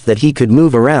healed enough that he could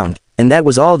move around, and that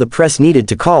was all the press needed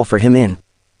to call for him in.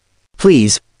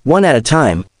 "Please, one at a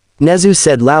time," Nezu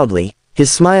said loudly,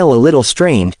 his smile a little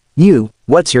strained.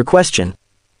 What's your question?"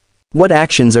 "What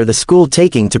actions are the school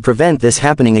taking to prevent this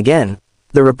happening again?"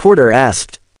 the reporter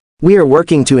asked. "We are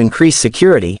working to increase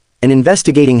security, and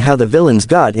investigating how the villains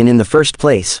got in the first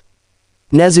place,"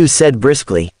 Nezu said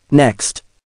briskly. "Next."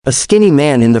 A skinny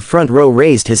man in the front row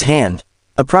raised his hand.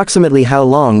 "Approximately how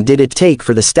long did it take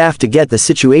for the staff to get the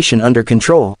situation under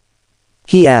control?"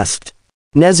 he asked.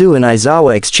 Nezu and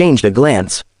Aizawa exchanged a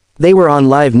glance. They were on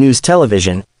live news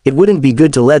television, it wouldn't be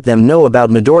good to let them know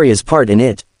about Midoriya's part in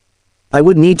it. "I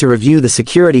would need to review the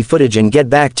security footage and get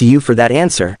back to you for that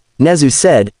answer," Nezu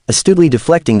said, astutely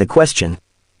deflecting the question.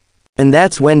 And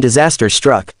that's when disaster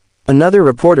struck. Another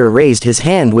reporter raised his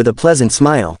hand with a pleasant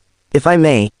smile. "If I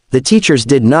may, the teachers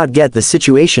did not get the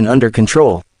situation under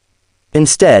control.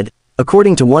 Instead,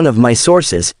 according to one of my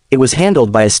sources, it was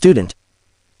handled by a student."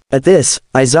 At this,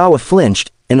 Aizawa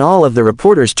flinched, and all of the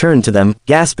reporters turned to them,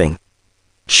 gasping.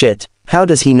 "Shit, how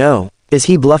does he know? Is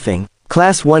he bluffing?"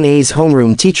 Class 1A's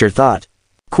homeroom teacher thought.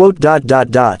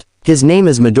 "His name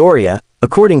is Midoriya,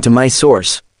 according to my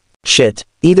source." Shit,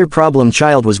 either problem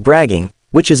child was bragging,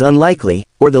 which is unlikely,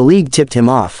 or the league tipped him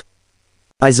off.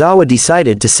 Aizawa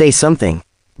decided to say something.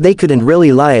 They couldn't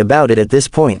really lie about it at this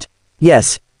point.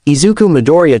 "Yes, Izuku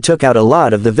Midoriya took out a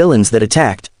lot of the villains that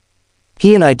attacked.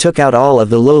 He and I took out all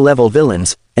of the low-level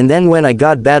villains, and then when I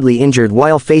got badly injured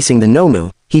while facing the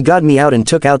Nomu, he got me out and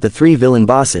took out the 3 villain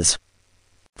bosses."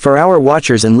 For our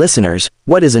watchers and listeners,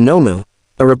 what is a Nomu?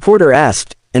 A reporter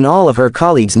asked, and all of her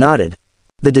colleagues nodded.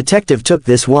 The detective took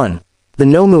this one. The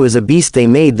Nomu is a beast they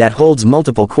made that holds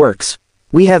multiple quirks.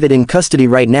 We have it in custody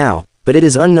right now, but it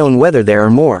is unknown whether there are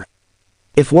more.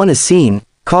 If one is seen,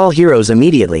 call heroes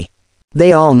immediately.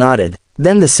 They all nodded.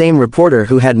 Then the same reporter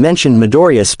who had mentioned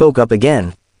Midoriya spoke up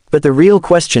again. "But the real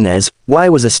question is, why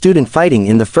was a student fighting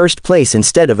in the first place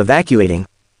instead of evacuating?"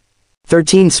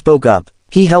 13 spoke up.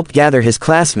 "He helped gather his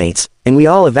classmates, and we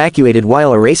all evacuated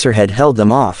while Eraserhead held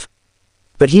them off.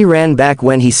 But he ran back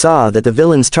when he saw that the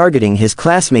villains targeting his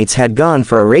classmates had gone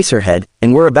for Eraserhead,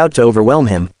 and were about to overwhelm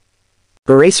him.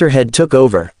 Eraserhead took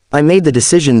over. I made the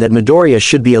decision that Midoriya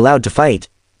should be allowed to fight.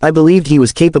 I believed he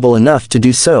was capable enough to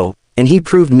do so, and he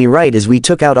proved me right as we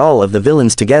took out all of the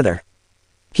villains together.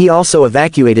 He also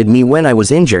evacuated me when I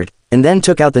was injured, and then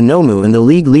took out the Nomu and the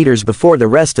league leaders before the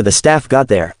rest of the staff got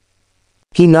there."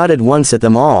 He nodded once at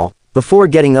them all, before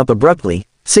getting up abruptly.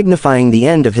 signifying the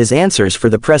end of his answers for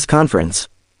the press conference.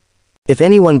 If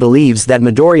anyone believes that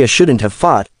Midoriya shouldn't have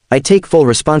fought, I take full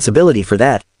responsibility for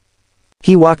that.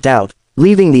 He walked out,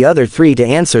 leaving the other three to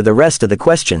answer the rest of the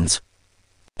questions.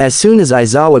 As soon as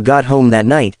Aizawa got home that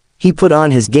night, he put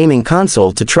on his gaming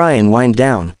console to try and wind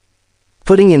down.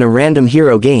 Putting in a random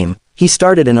hero game, he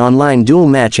started an online duel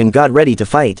match and got ready to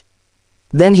fight.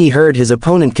 Then he heard his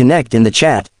opponent connect in the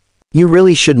chat. "You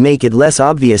really should make it less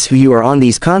obvious who you are on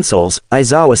these consoles,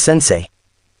 Aizawa-sensei."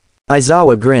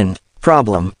 Aizawa grinned.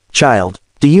 "Problem, child.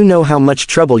 Do you know how much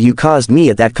trouble you caused me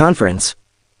at that conference?"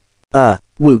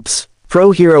 Whoops.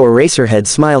 Pro Hero Eraserhead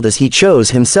smiled as he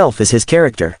chose himself as his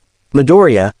character.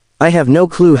 "Midoriya, I have no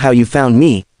clue how you found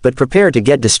me, but prepare to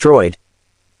get destroyed."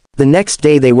 The next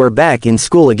day they were back in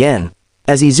school again.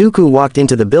 As Izuku walked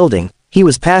into the building, he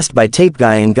was passed by Tape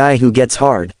Guy and Guy Who Gets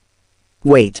Hard.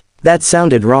 "Wait, that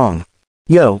sounded wrong."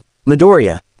 "Yo,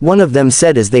 Midoriya," one of them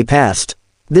said as they passed.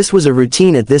 This was a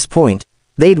routine at this point.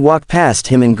 They'd walk past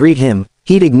him and greet him,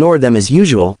 he'd ignore them as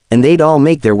usual, and they'd all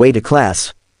make their way to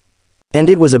class. And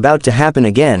it was about to happen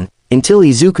again, until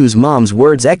Izuku's mom's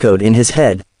words echoed in his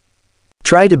head.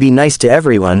 "Try to be nice to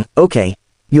everyone, okay?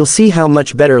 You'll see how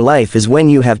much better life is when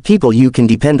you have people you can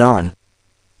depend on."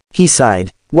 He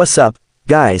sighed. "What's up,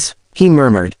 guys?" he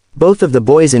murmured. Both of the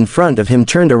boys in front of him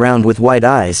turned around with wide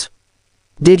eyes.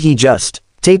 "Did he just?"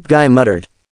 Tape Guy muttered.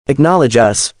 "Acknowledge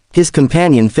us," his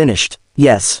companion finished.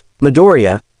 "Yes,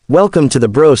 Midoriya, welcome to the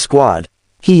bro squad,"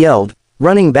 he yelled,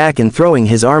 running back and throwing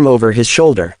his arm over his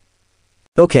shoulder.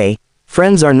 "Okay,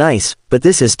 friends are nice, but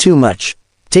this is too much."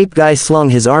 Tape Guy slung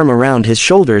his arm around his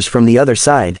shoulders from the other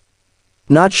side.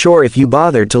 "Not sure if you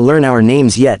bothered to learn our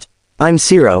names yet. I'm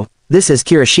Zero, this is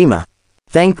Kirishima."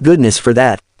 "Thank goodness for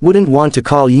that, wouldn't want to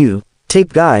call you,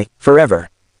 Tape Guy, forever."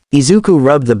 Izuku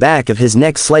rubbed the back of his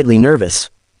neck slightly nervous.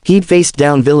 He'd faced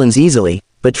down villains easily,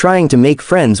 but trying to make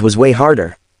friends was way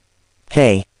harder.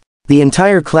 "Hey." The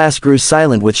entire class grew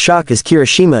silent with shock as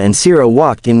Kirishima and Zero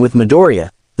walked in with Midoriya,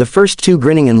 the first two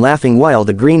grinning and laughing while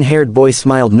the green-haired boy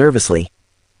smiled nervously.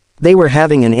 They were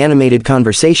having an animated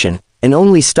conversation, and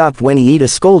only stopped when Iida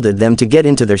scolded them to get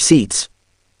into their seats.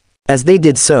 As they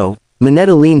did so,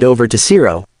 Mineta leaned over to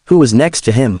Zero, who was next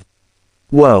to him.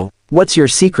 "Whoa, what's your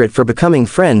secret for becoming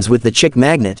friends with the chick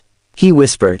magnet?" he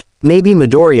whispered. "Maybe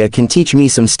Midoriya can teach me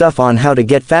some stuff on how to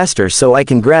get faster so I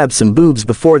can grab some boobs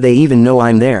before they even know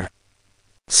I'm there."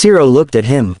 Zero looked at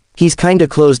him. "He's kinda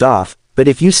closed off, but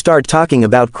if you start talking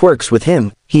about quirks with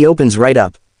him, he opens right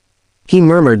up." He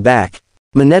murmured back.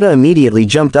 Mineta immediately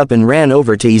jumped up and ran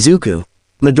over to Izuku.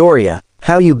 "Midoriya,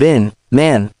 how you been,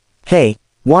 man? Hey,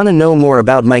 wanna know more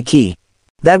about my key?"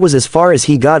 That was as far as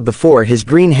he got before his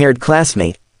green-haired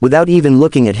classmate, without even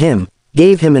looking at him,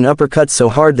 gave him an uppercut so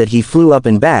hard that he flew up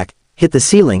and back, hit the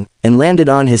ceiling, and landed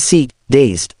on his seat,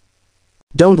 dazed.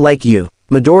 "Don't like you,"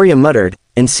 Midoriya muttered,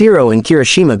 and Zero and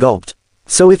Kirishima gulped.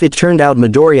 So if it turned out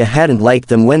Midoriya hadn't liked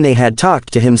them when they had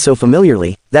talked to him so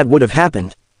familiarly, that would have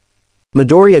happened.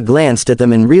 Midoriya glanced at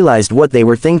them and realized what they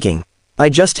were thinking. "I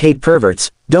just hate perverts,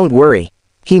 don't worry,"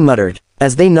 he muttered.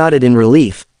 As they nodded in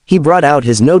relief, he brought out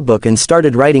his notebook and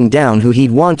started writing down who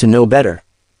he'd want to know better.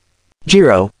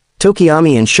 "Jiro,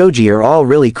 Tokiyami and Shoji are all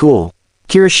really cool.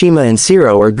 Kirishima and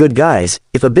Zero are good guys,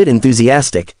 if a bit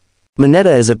enthusiastic.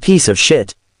 Mineta is a piece of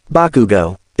shit.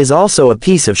 Bakugo is also a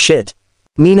piece of shit."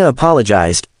 Mina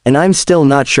apologized, and I'm still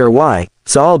not sure why,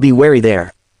 so I'll be wary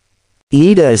there.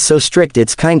 "Iida is so strict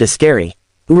it's kinda scary.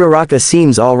 Uraraka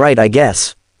seems alright I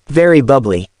guess. Very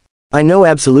bubbly. I know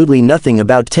absolutely nothing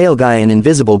about Tail Guy and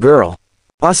Invisible Girl.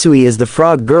 Asui is the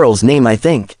frog girl's name I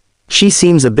think. She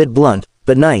seems a bit blunt,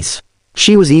 but nice.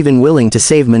 She was even willing to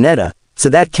save Mineta, so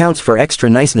that counts for extra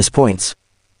niceness points.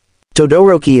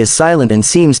 Todoroki is silent and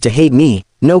seems to hate me,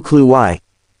 no clue why.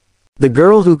 The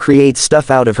girl who creates stuff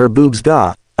out of her boobs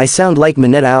I sound like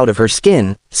Mineta out of her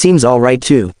skin, seems alright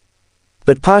too.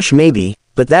 But Posh maybe,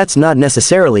 but that's not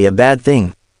necessarily a bad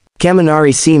thing.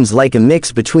 Kaminari seems like a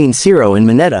mix between Zero and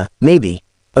Mineta, maybe.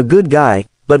 A good guy,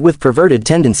 but with perverted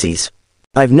tendencies.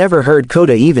 I've never heard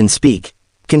Kota even speak.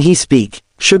 Can he speak?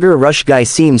 Sugar Rush Guy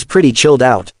seems pretty chilled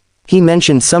out. He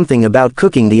mentioned something about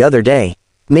cooking the other day.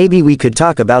 Maybe we could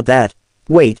talk about that.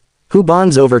 Wait, who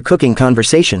bonds over cooking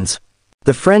conversations?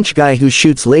 The French guy who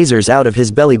shoots lasers out of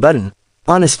his belly button.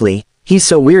 Honestly, he's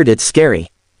so weird it's scary.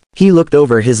 He looked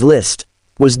over his list.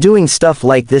 Was doing stuff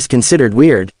like this considered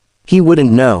weird? He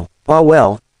wouldn't know. Ah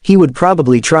well, he would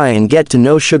probably try and get to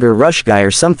know Sugar Rush Guy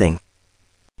or something.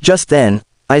 Just then,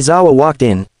 Aizawa walked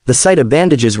in, the sight of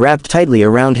bandages wrapped tightly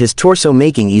around his torso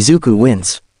making Izuku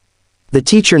wince. The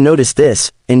teacher noticed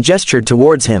this, and gestured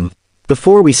towards him.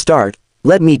 "Before we start,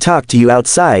 let me talk to you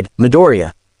outside,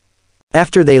 Midoriya."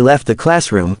 After they left the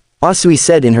classroom, Asui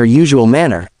said in her usual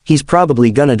manner, "He's probably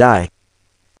gonna die."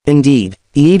 Indeed,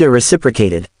 Iida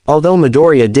reciprocated. Although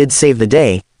Midoriya did save the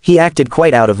day, he acted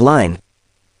quite out of line.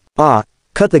 "Ah,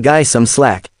 cut the guy some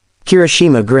slack."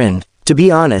 Kirishima grinned. "To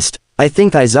be honest, I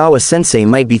think Aizawa-sensei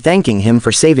might be thanking him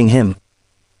for saving him."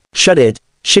 "Shut it,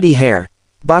 shitty hair,"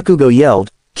 Bakugo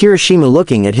yelled, Kirishima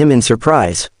looking at him in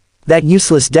surprise. "That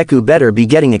useless Deku better be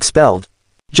getting expelled."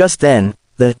 Just then,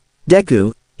 the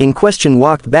Deku in question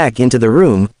walked back into the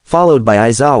room, followed by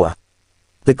Aizawa.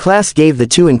 The class gave the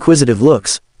two inquisitive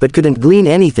looks, but couldn't glean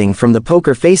anything from the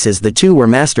poker faces the two were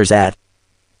masters at.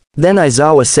 Then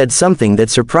Aizawa said something that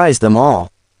surprised them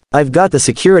all. "I've got the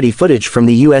security footage from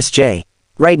the USJ.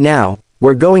 Right now,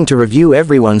 we're going to review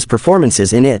everyone's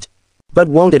performances in it." "But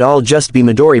won't it all just be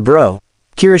Midori bro?"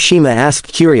 Kirishima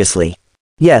asked curiously.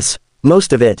 "Yes,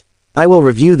 most of it. I will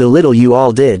review the little you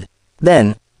all did.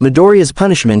 Then, Midoriya's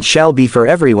punishment shall be for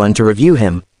everyone to review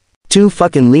him." Too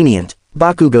fucking lenient,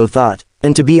 Bakugo thought,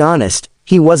 and to be honest,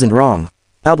 he wasn't wrong.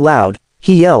 Out loud,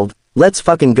 he yelled, "Let's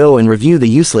fucking go and review the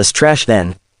useless trash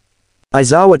then."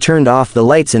 Aizawa turned off the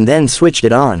lights and then switched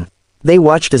it on. They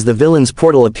watched as the villain's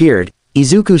portal appeared,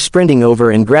 Izuku sprinting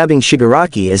over and grabbing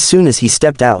Shigaraki as soon as he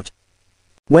stepped out.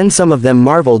 When some of them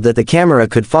marveled that the camera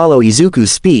could follow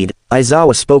Izuku's speed,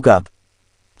 Aizawa spoke up.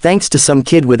 "Thanks to some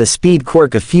kid with a speed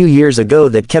quirk a few years ago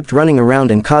that kept running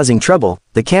around and causing trouble,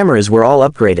 the cameras were all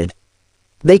upgraded.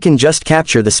 They can just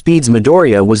capture the speeds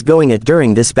Midoriya was going at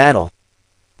during this battle."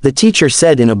 The teacher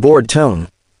said in a bored tone.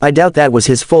 "I doubt that was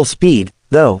his full speed,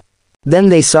 though." Then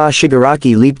they saw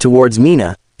Shigaraki leap towards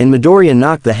Mina, and Midoriya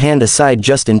knocked the hand aside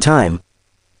just in time.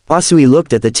 Asui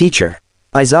looked at the teacher.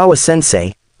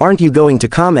 "Aizawa-sensei, aren't you going to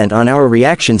comment on our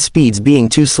reaction speeds being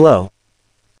too slow?"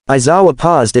 Aizawa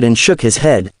paused it and shook his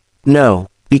head. "No,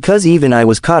 because even I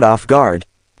was caught off guard,"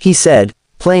 he said,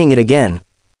 playing it again.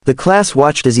 The class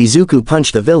watched as Izuku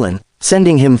punched the villain,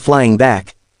 sending him flying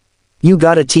back. "You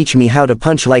gotta teach me how to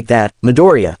punch like that,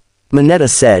 Midoriya," Mineta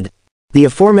said. The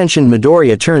aforementioned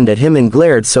Midoriya turned at him and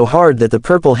glared so hard that the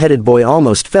purple-headed boy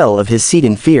almost fell of his seat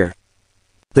in fear.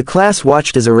 The class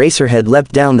watched as Eraserhead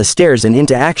leapt down the stairs and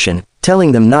into action,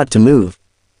 telling them not to move.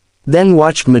 Then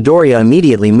watched Midoriya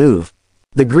immediately move.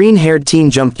 The green-haired teen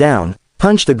jumped down,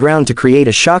 punched the ground to create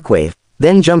a shockwave,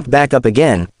 then jumped back up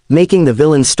again, making the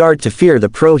villains start to fear the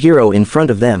pro-hero in front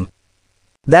of them.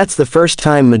 "That's the first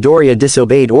time Midoriya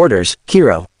disobeyed orders,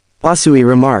 Kiro," Asui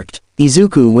remarked.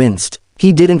 Izuku winced.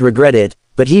 He didn't regret it,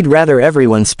 but he'd rather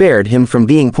everyone spared him from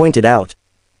being pointed out.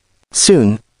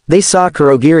 Soon, they saw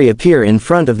Kurogiri appear in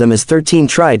front of them as 13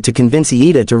 tried to convince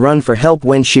Iida to run for help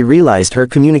when she realized her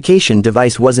communication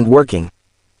device wasn't working.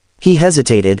 He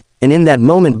hesitated, and in that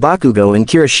moment Bakugo and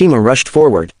Kirishima rushed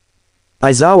forward.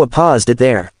 Aizawa paused it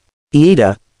there.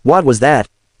 "Iida, what was that?"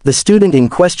 The student in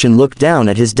question looked down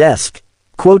at his desk.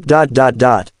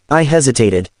 I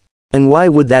hesitated. "And why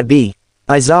would that be?"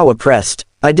 Aizawa pressed.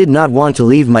 "I did not want to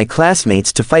leave my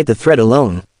classmates to fight the threat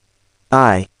alone.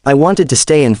 I wanted to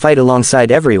stay and fight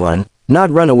alongside everyone, not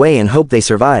run away and hope they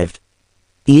survived."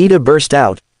 Iida burst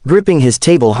out, gripping his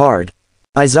table hard.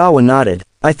 Aizawa nodded.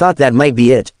 "I thought that might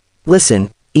be it. Listen,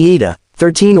 Iida,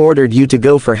 13 ordered you to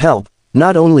go for help,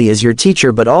 not only as your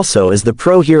teacher but also as the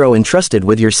pro-hero entrusted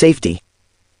with your safety.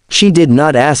 She did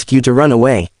not ask you to run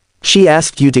away. She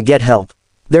asked you to get help.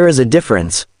 There is a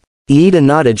difference." Iida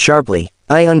nodded sharply.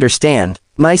 "I understand.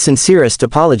 My sincerest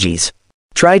apologies.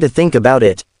 Try to think about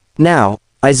it. Now,"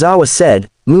 Aizawa said,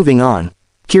 moving on.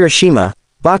 "Kirishima,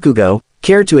 Bakugo,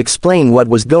 care to explain what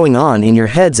was going on in your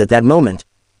heads at that moment?"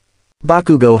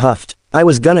 Bakugo huffed. "I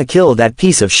was gonna kill that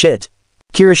piece of shit."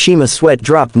 Kirishima's sweat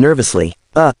dropped nervously.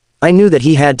 I knew that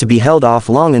he had to be held off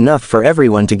long enough for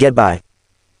everyone to get by.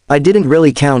 I didn't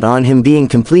really count on him being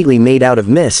completely made out of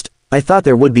mist. I thought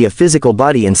there would be a physical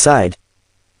body inside."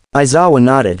 Aizawa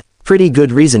nodded. "Pretty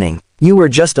good reasoning. You were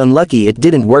just unlucky it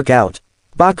didn't work out.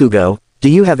 Bakugo, do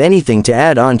you have anything to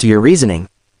add on to your reasoning?"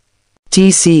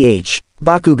 "TCH,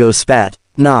 Bakugo spat.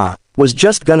 "Nah, was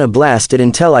just gonna blast it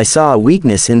until I saw a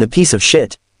weakness in the piece of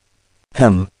shit."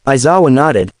 Aizawa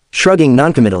nodded, shrugging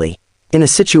noncommittally. "In a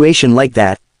situation like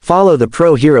that, follow the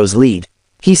pro-hero's lead,"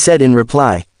 he said in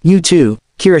reply. "You too,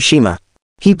 Kirishima."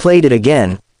 He played it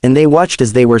again, and they watched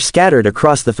as they were scattered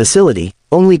across the facility,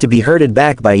 only to be herded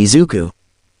back by Izuku.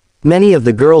 Many of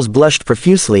the girls blushed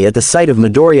profusely at the sight of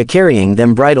Midoriya carrying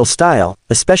them bridal style,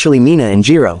 especially Mina and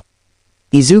Jiro.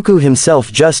 Izuku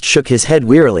himself just shook his head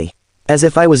wearily. "As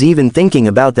if I was even thinking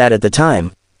about that at the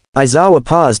time." Aizawa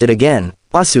paused it again.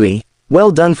 "Asui, well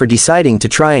done for deciding to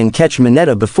try and catch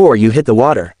Mineta before you hit the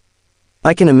water.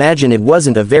 I can imagine it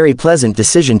wasn't a very pleasant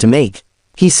decision to make,"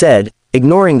 he said,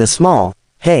 ignoring the small,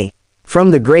 "hey" From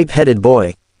the grape-headed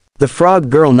boy. The frog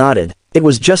girl nodded. It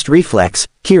was just reflex,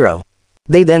 Kiro.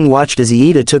 They then watched as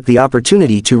Iida took the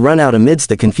opportunity to run out amidst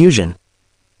the confusion.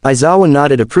 Aizawa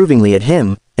nodded approvingly at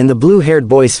him, and the blue-haired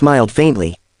boy smiled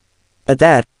faintly. At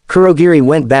that, Kurogiri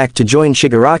went back to join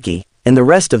Shigaraki, and the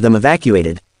rest of them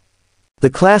evacuated. The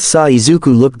class saw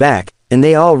Izuku look back, and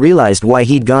they all realized why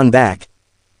he'd gone back.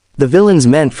 The villains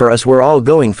meant for us were all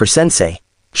going for Sensei.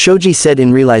 Shoji said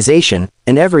in realization,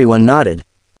 and everyone nodded.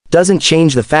 Doesn't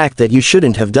change the fact that you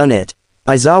shouldn't have done it,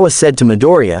 Aizawa said to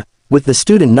Midoriya, with the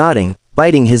student nodding,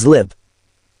 biting his lip.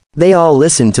 They all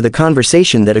listened to the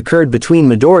conversation that occurred between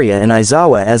Midoriya and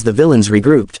Aizawa as the villains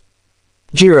regrouped.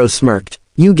 Jiro smirked.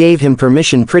 You gave him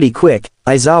permission pretty quick,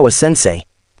 Aizawa-sensei.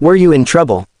 Were you in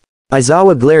trouble?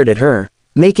 Aizawa glared at her,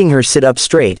 making her sit up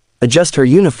straight, adjust her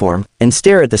uniform, and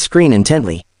stare at the screen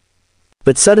intently.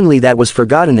 But suddenly that was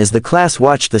forgotten as the class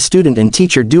watched the student and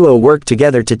teacher duo work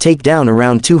together to take down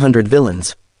around 200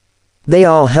 villains. They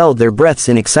all held their breaths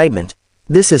in excitement.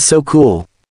 This is so cool.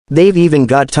 They've even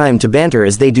got time to banter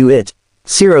as they do it,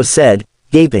 Shiro said,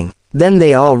 gaping. Then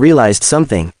they all realized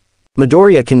something.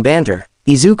 Midoriya can banter.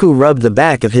 Izuku rubbed the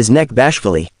back of his neck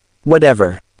bashfully.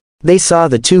 Whatever. They saw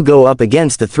the two go up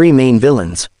against the three main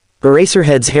villains.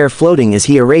 Eraserhead's hair floating as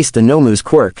he erased the Nomu's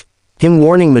quirk. Him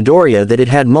warning Midoriya that it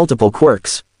had multiple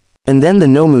quirks. And then the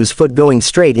Nomu's foot going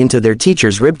straight into their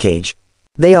teacher's ribcage.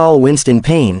 They all winced in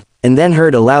pain, and then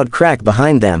heard a loud crack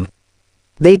behind them.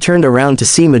 They turned around to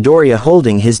see Midoriya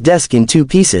holding his desk in two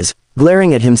pieces,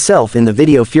 glaring at himself in the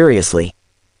video furiously.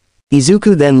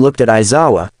 Izuku then looked at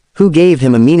Aizawa, who gave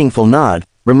him a meaningful nod,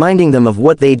 reminding them of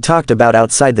what they'd talked about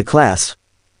outside the class.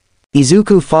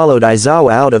 Izuku followed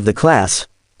Aizawa out of the class.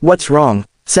 What's wrong,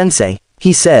 sensei?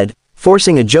 He said,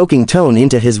 forcing a joking tone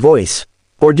into his voice.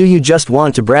 Or do you just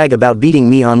want to brag about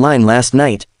beating me online last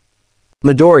night?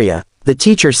 Midoriya, the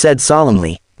teacher said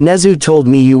solemnly, Nezu told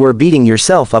me you were beating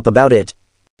yourself up about it.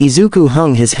 Izuku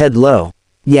hung his head low.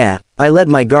 Yeah, I let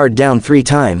my guard down 3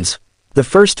 times. The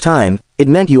first time, it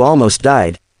meant you almost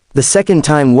died. The second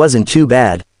time wasn't too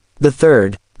bad. The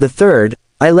third,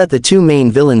 I let the two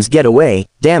main villains get away,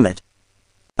 damn it.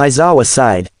 Aizawa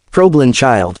sighed. Problem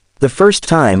child. The first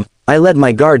time, I let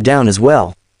my guard down as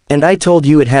well. And I told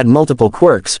you it had multiple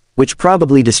quirks, which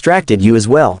probably distracted you as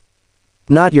well.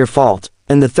 Not your fault.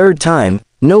 And the third time,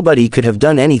 nobody could have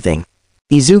done anything.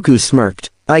 Izuku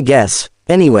smirked. I guess.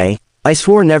 Anyway, I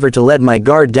swore never to let my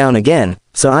guard down again,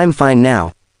 so I'm fine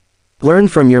now. Learn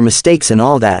from your mistakes and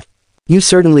all that. You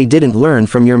certainly didn't learn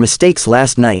from your mistakes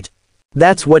last night.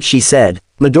 That's what she said.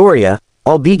 Midoriya,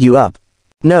 I'll beat you up.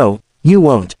 No, you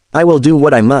won't. I will do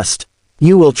what I must.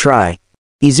 You will try.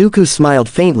 Izuku smiled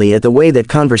faintly at the way that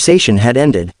conversation had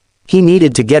ended. He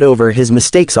needed to get over his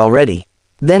mistakes already.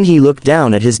 Then he looked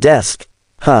down at his desk.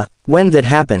 Huh, when that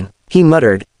happen? He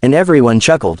muttered, and everyone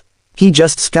chuckled. He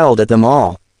just scowled at them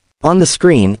all. On the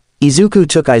screen, Izuku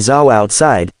took Aizawa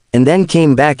outside, and then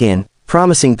came back in,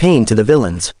 promising pain to the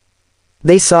villains.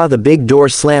 They saw the big door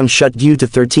slam shut due to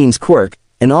 13's quirk,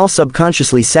 and all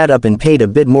subconsciously sat up and paid a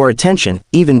bit more attention,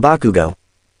 even Bakugo.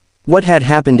 What had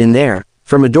happened in there,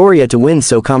 for Midoriya to win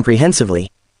so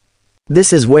comprehensively?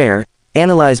 This is where,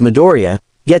 analyze Midoriya,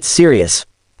 gets serious.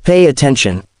 Pay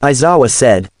attention, Aizawa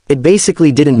said. It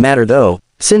basically didn't matter though,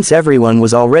 since everyone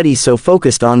was already so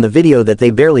focused on the video that they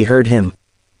barely heard him.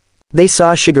 They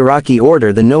saw Shigaraki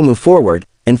order the Nomu forward,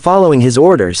 and following his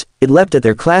orders, it leapt at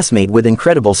their classmate with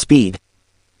incredible speed.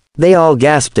 They all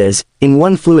gasped as, in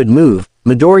one fluid move,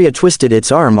 Midoriya twisted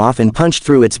its arm off and punched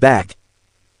through its back.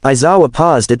 Aizawa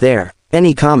paused it there.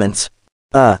 Any comments?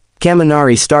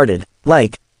 Kaminari started.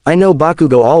 I know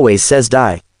Bakugo always says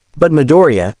die. But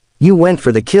Midoriya, you went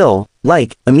for the kill,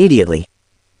 immediately.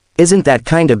 Isn't that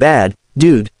kinda bad,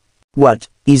 dude? What?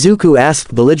 Izuku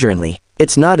asked belligerently.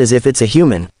 It's not as if it's a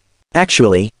human.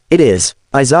 Actually, it is,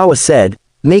 Aizawa said,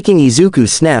 making Izuku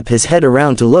snap his head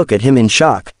around to look at him in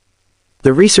shock.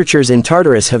 The researchers in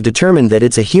Tartarus have determined that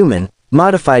it's a human,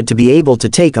 modified to be able to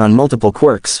take on multiple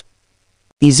quirks.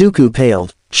 Izuku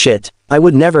paled. Shit, I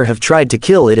would never have tried to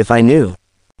kill it if I knew.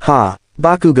 Ha,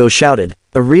 Bakugo shouted.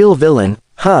 A real villain,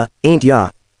 ain't ya?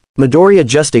 Midoriya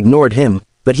just ignored him,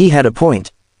 but he had a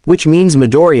point. Which means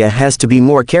Midoriya has to be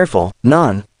more careful,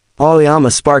 Aoyama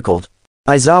sparkled.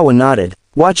 Aizawa nodded.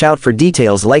 Watch out for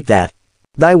details like that.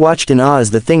 They watched in awe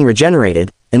as the thing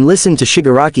regenerated, and listened to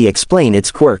Shigaraki explain its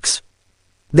quirks.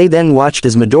 They then watched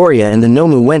as Midoriya and the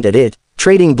Nomu went at it,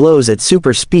 trading blows at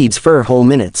super speeds for whole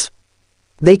minutes.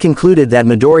 They concluded that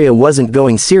Midoriya wasn't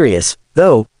going serious,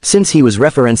 though, since he was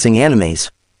referencing animes.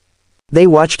 They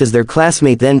watched as their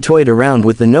classmate then toyed around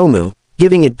with the Nomu,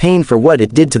 giving it pain for what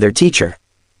it did to their teacher.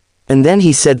 And then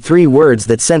he said 3 words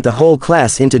that sent the whole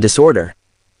class into disorder.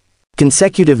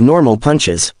 Consecutive normal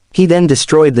punches. He then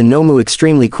destroyed the Nomu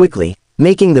extremely quickly,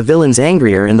 making the villains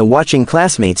angrier and the watching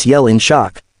classmates yell in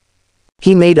shock.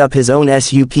 He made up his own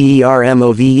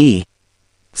supermove.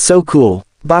 So cool.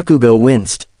 Bakugo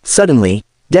winced. Suddenly,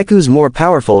 Deku's more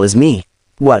powerful as me.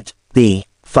 What the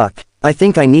fuck? I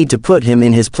think I need to put him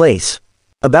in his place.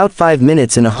 About 5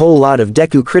 minutes and a whole lot of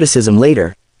Deku criticism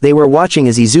later, they were watching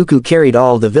as Izuku carried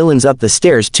all the villains up the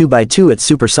stairs 2 by 2 at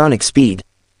supersonic speed.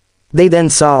 They then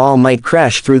saw All Might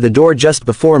crash through the door just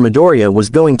before Midoriya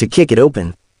was going to kick it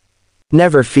open.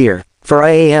 Never fear, for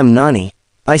I am Nani.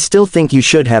 I still think you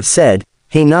should have said,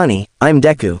 "Hey Nani, I'm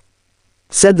Deku,"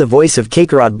 said the voice of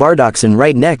Kakarot Bardockson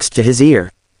right next to his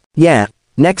ear. Yeah,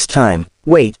 next time.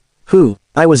 Wait, who?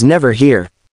 I was never here.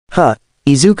 Huh,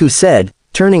 Izuku said,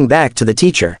 turning back to the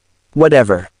teacher.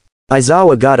 Whatever.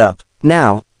 Aizawa got up.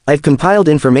 Now, I've compiled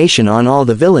information on all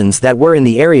the villains that were in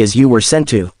the areas you were sent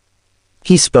to.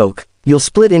 He spoke. You'll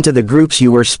split into the groups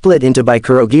you were split into by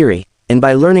Kurogiri, and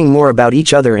by learning more about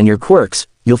each other and your quirks,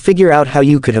 you'll figure out how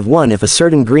you could have won if a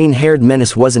certain green-haired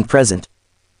menace wasn't present.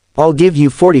 I'll give you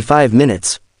 45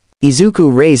 minutes.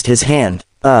 Izuku raised his hand.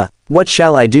 What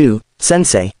shall I do,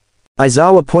 sensei?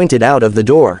 Aizawa pointed out of the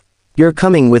door. You're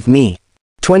coming with me.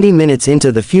 20 minutes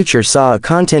into the future saw a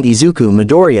content Izuku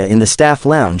Midoriya in the staff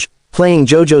lounge, playing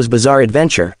JoJo's Bizarre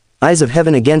Adventure, Eyes of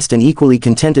Heaven against an equally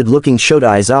contented-looking Shota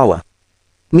Aizawa.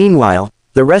 Meanwhile,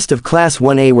 the rest of Class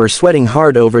 1A were sweating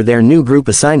hard over their new group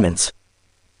assignments.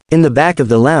 In the back of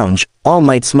the lounge, All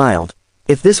Might smiled.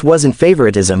 If this wasn't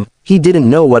favoritism, he didn't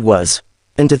know what was.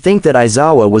 And to think that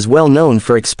Aizawa was well known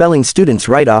for expelling students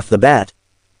right off the bat.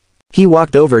 He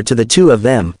walked over to the 2 of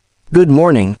them. Good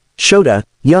morning, Shota,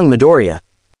 young Midoriya.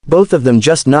 Both of them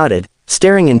just nodded,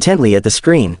 staring intently at the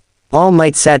screen. All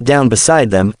Might sat down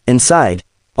beside them, and sighed.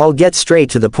 I'll get straight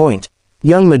to the point.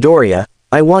 Young Midoriya,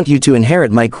 I want you to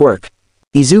inherit my quirk.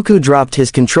 Izuku dropped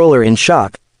his controller in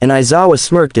shock, and Aizawa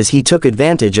smirked as he took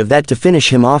advantage of that to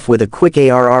finish him off with a quick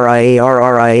ARRI.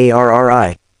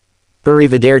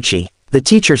 Arrivederci. The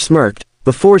teacher smirked,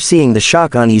 before seeing the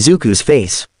shock on Izuku's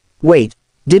face. Wait,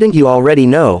 didn't you already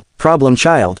know, problem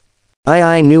child?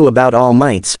 I knew about All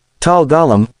Might's tall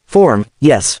golem form,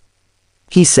 yes.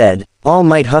 He said. All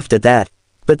Might huffed at that.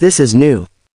 But this is new.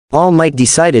 All Might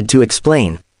decided to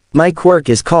explain. My quirk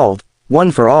is called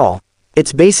One for All.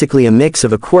 It's basically a mix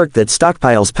of a quirk that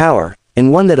stockpiles power,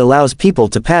 and one that allows people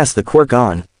to pass the quirk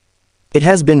on. It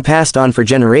has been passed on for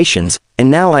generations, and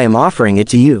now I am offering it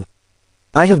to you.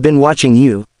 I have been watching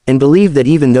you, and believe that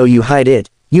even though you hide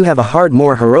it, you have a heart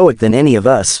more heroic than any of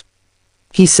us.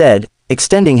 He said,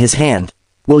 extending his hand.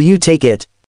 Will you take it?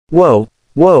 Whoa.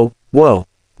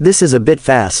 This is a bit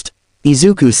fast.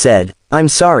 Izuku said, I'm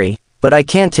sorry, but I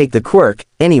can't take the quirk,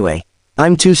 anyway.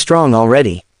 I'm too strong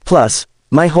already. Plus,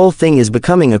 my whole thing is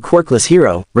becoming a quirkless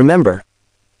hero, remember?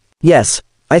 Yes,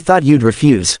 I thought you'd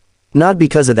refuse. Not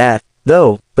because of that,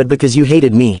 though, but because you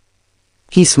hated me.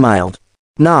 He smiled.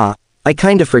 Nah, I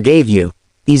kinda forgave you.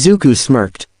 Izuku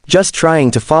smirked, just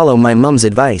trying to follow my mum's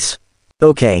advice.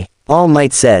 Okay, All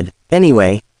Might said.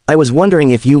 Anyway, I was wondering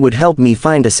if you would help me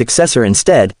find a successor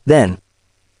instead, then.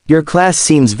 Your class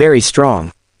seems very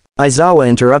strong. Aizawa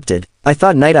interrupted. I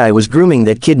thought Night Eye was grooming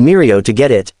that kid Mirio to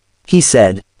get it. He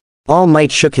said. All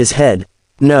Might shook his head.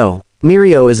 No,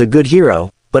 Mirio is a good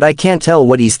hero, but I can't tell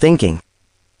what he's thinking.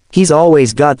 He's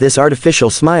always got this artificial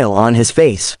smile on his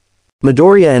face.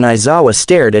 Midoriya and Aizawa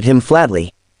stared at him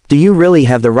flatly. Do you really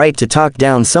have the right to talk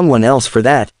down someone else for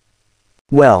that?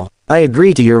 Well, I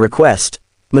agree to your request.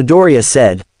 Midoriya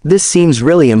said. This seems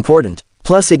really important.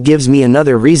 Plus it gives me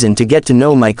another reason to get to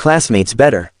know my classmates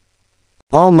better.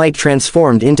 All Might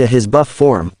transformed into his buff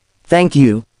form. Thank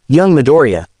you, young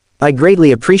Midoriya. I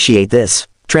greatly appreciate this.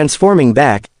 Transforming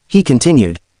back, he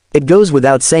continued. It goes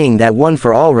without saying that One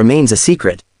for All remains a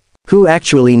secret. Who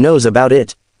actually knows about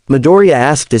it? Midoriya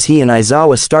asked as he and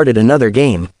Aizawa started another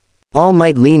game. All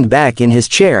Might leaned back in his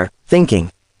chair,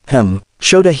 thinking.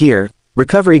 Shota here,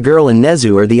 Recovery Girl and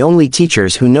Nezu are the only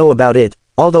teachers who know about it,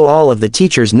 although all of the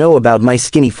teachers know about my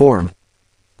skinny form.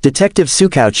 Detective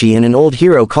Tsukauchi and an old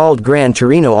hero called Gran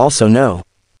Torino also know.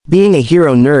 Being a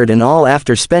hero nerd and all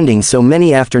after spending so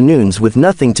many afternoons with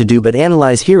nothing to do but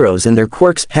analyze heroes and their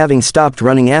quirks, having stopped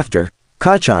running after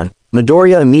Kachan,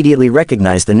 Midoriya immediately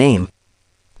recognized the name.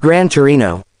 Gran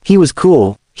Torino. He was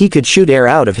cool, he could shoot air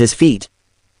out of his feet.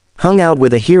 Hung out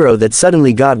with a hero that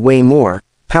suddenly got way more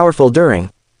powerful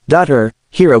during her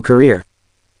hero career.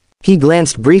 He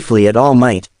glanced briefly at All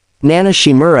Might. Nana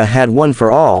Shimura had One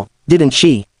for All, didn't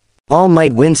she? All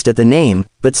Might winced at the name,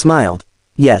 but smiled.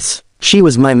 Yes, she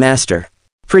was my master.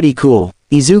 Pretty cool,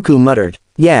 Izuku muttered.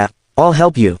 Yeah, I'll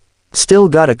help you. Still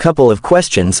got a couple of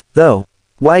questions, though.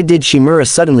 Why did Shimura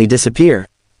suddenly disappear?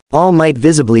 All Might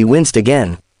visibly winced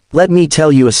again. Let me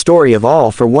tell you a story of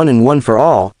all for one and one for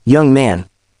all, young man.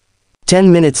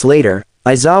 10 minutes later,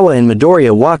 Aizawa and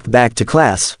Midoriya walked back to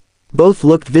class. Both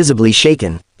looked visibly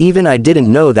shaken. Even I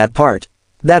didn't know that part.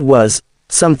 That was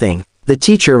something, the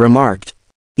teacher remarked.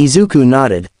 Izuku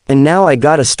nodded. And now I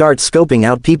gotta start scoping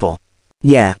out people.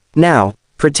 Yeah, now,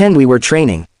 pretend we were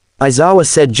training. Aizawa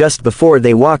said just before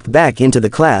they walked back into the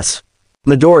class.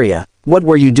 Midoriya, what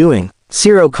were you doing?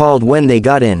 Shiro called when they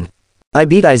got in. I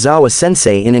beat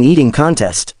Aizawa-sensei in an eating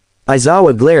contest.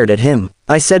 Aizawa glared at him.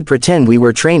 I said pretend we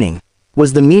were training.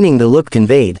 Was the meaning the look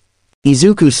conveyed?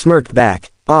 Izuku smirked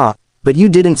back. Ah, but you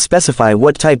didn't specify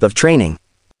what type of training.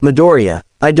 Midoriya,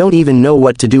 I don't even know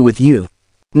what to do with you.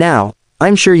 Now,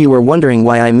 I'm sure you were wondering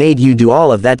why I made you do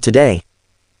all of that today.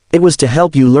 It was to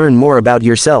help you learn more about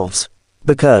yourselves.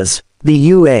 Because, the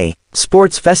UA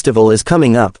Sports Festival is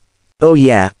coming up. Oh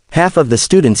yeah, half of the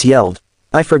students yelled.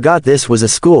 I forgot this was a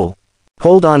school.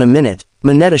 Hold on a minute,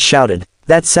 Mineta shouted.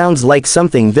 That sounds like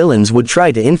something villains would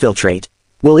try to infiltrate.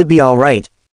 Will it be alright?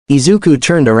 Izuku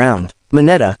turned around.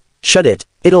 Mineta, shut it,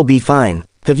 it'll be fine.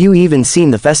 Have you even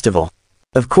seen the festival?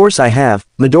 Of course I have,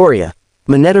 Midoriya.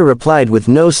 Mineta replied with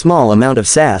no small amount of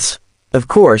sass. Of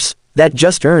course, that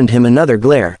just earned him another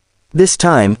glare. This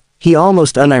time, he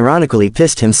almost unironically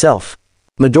pissed himself.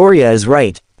 Midoriya is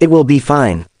right, it will be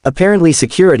fine. Apparently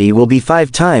security will be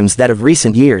 5 times that of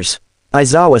recent years.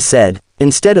 Aizawa said,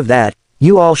 instead of that,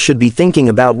 you all should be thinking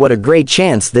about what a great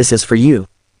chance this is for you.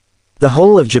 The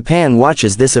whole of Japan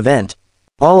watches this event.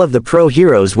 All of the pro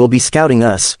heroes will be scouting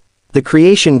us. The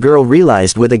creation girl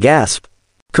realized with a gasp.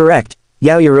 Correct,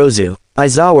 Yaoyorozu,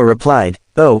 Aizawa replied.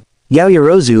 Oh,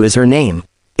 Yaoyorozu is her name.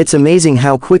 It's amazing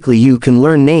how quickly you can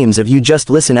learn names if you just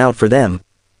listen out for them.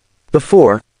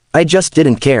 Before, I just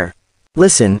didn't care.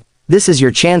 Listen, this is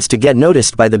your chance to get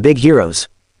noticed by the big heroes.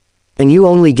 And you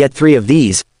only get 3 of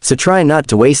these, so try not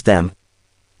to waste them.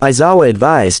 Aizawa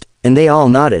advised, and they all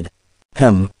nodded.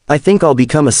 I think I'll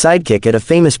become a sidekick at a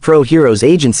famous pro heroes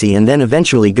agency and then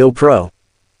eventually go pro.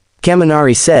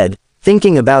 Kaminari said,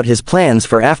 thinking about his plans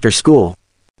for after school.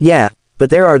 Yeah, but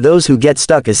there are those who get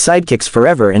stuck as sidekicks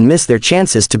forever and miss their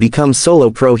chances to become solo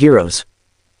pro heroes.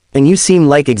 And you seem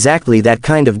like exactly that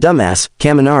kind of dumbass,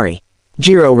 Kaminari.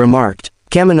 Jiro remarked.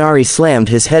 Kaminari slammed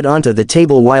his head onto the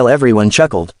table while everyone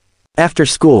chuckled. After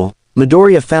school,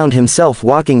 Midoriya found himself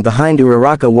walking behind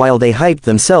Uraraka while they hyped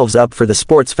themselves up for the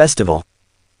sports festival.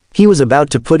 He was about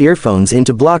to put earphones in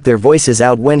to block their voices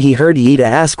out when he heard Iida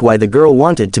ask why the girl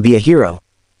wanted to be a hero.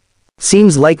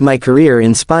 Seems like my career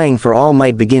in spying for All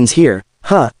Might begins here,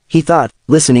 he thought,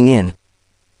 listening in.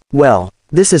 Well,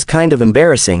 this is kind of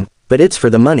embarrassing, but it's for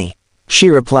the money. She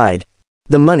replied.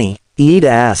 The money? Iida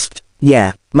asked.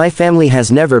 Yeah, my family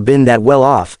has never been that well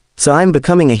off, so I'm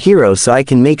becoming a hero so I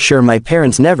can make sure my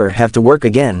parents never have to work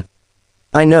again.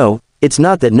 I know, it's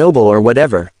not that noble or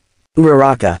whatever.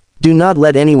 Uraraka, do not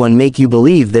let anyone make you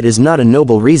believe that is not a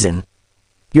noble reason.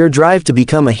 Your drive to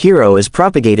become a hero is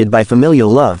propagated by familial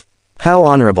love. How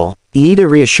honorable, Iida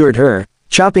reassured her,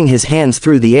 chopping his hands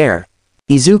through the air.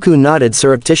 Izuku nodded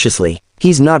surreptitiously.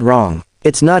 He's not wrong.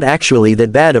 It's not actually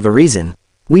that bad of a reason.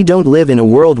 We don't live in a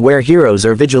world where heroes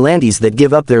are vigilantes that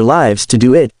give up their lives to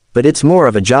do it, but it's more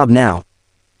of a job now.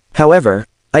 However,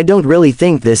 I don't really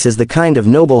think this is the kind of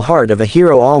noble heart of a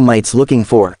hero All Might's looking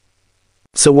for.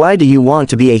 So why do you want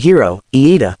to be a hero,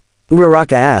 Iida?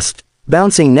 Uraraka asked,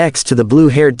 bouncing next to the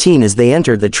blue-haired teen as they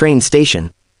entered the train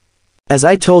station. As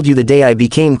I told you the day I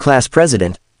became class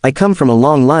president, I come from a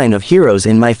long line of heroes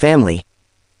in my family.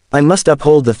 I must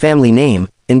uphold the family name,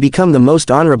 and become the most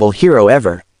honorable hero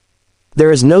ever.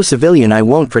 There is no civilian I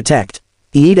won't protect.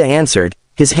 Iida answered,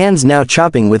 his hands now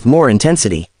chopping with more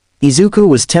intensity. Izuku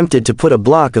was tempted to put a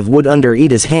block of wood under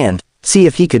Iida's hand, see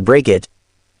if he could break it.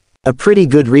 A pretty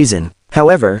good reason.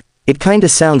 However, it kinda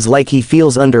sounds like he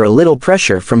feels under a little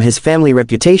pressure from his family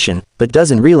reputation, but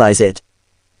doesn't realize it.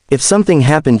 If something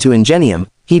happened to Ingenium,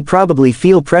 he'd probably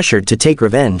feel pressured to take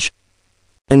revenge.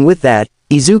 And with that,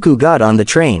 Izuku got on the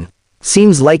train.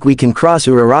 Seems like we can cross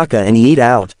Uraraka and Iida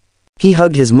out. He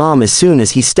hugged his mom as soon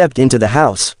as he stepped into the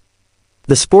house.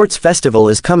 The sports festival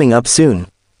is coming up soon.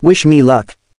 Wish me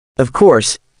luck. Of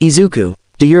course, Izuku,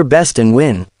 do your best and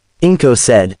win. Inko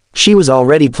said. She was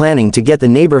already planning to get the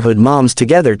neighborhood moms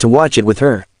together to watch it with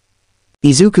her.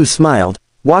 Izuku smiled,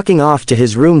 walking off to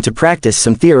his room to practice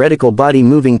some theoretical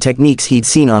body-moving techniques he'd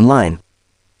seen online.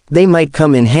 They might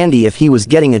come in handy if he was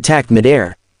getting attacked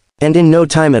mid-air. And in no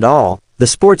time at all, the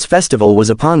sports festival was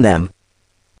upon them.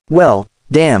 Well,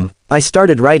 damn, I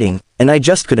started writing, and I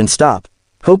just couldn't stop.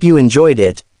 Hope you enjoyed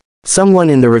it. Someone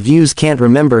in the reviews can't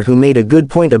remember who made a good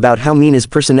point about how Mina's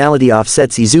personality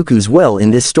offsets Izuku's well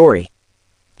in this story.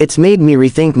 It's made me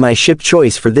rethink my ship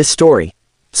choice for this story.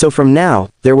 So from now,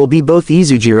 there will be both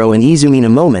Izujiro and Izumina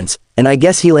moments, and I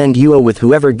guess he'll end Yuo with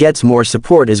whoever gets more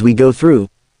support as we go through.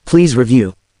 Please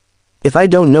review. If I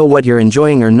don't know what you're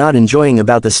enjoying or not enjoying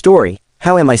about the story,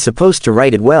 how am I supposed to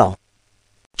write it well?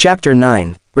 Chapter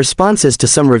 9. Responses to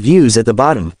some reviews at the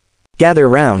bottom. Gather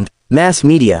round, mass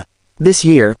media. This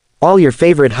year, all your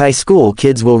favorite high school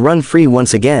kids will run free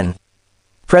once again.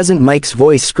 Present Mike's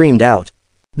voice screamed out.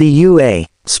 The UA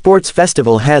Sports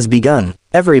Festival has begun.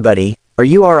 Everybody, are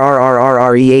you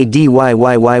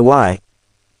RRRRREADYYYY?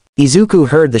 Izuku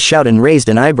heard the shout and raised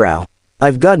an eyebrow.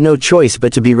 I've got no choice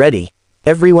but to be ready.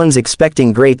 Everyone's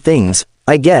expecting great things,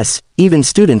 I guess, even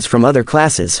students from other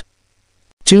classes.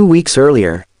 2 weeks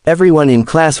earlier, everyone in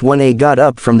Class 1A got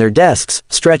up from their desks,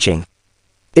 stretching.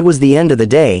 It was the end of the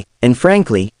day, and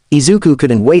frankly, Izuku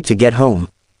couldn't wait to get home.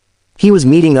 He was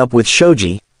meeting up with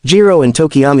Shoji, Jiro and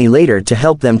Tokiyami later to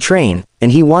help them train, and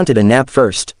he wanted a nap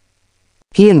first.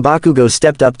 He and Bakugo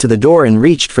stepped up to the door and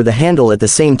reached for the handle at the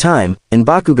same time, and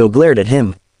Bakugo glared at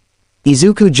him.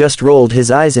 Izuku just rolled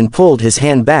his eyes and pulled his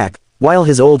hand back, while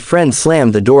his old friend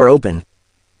slammed the door open.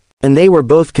 And they were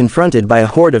both confronted by a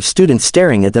horde of students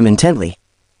staring at them intently.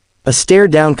 A stare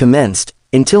down commenced,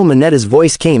 until Minetta's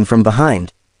voice came from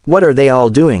behind. What are they all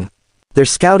doing? They're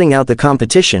scouting out the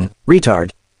competition,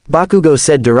 retard. Bakugo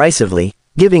said derisively,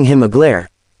 giving him a glare.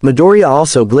 Midoriya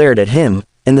also glared at him,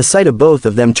 and the sight of both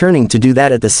of them turning to do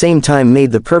that at the same time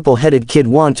made the purple-headed kid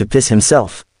want to piss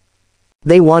himself.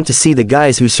 They want to see the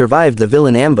guys who survived the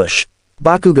villain ambush,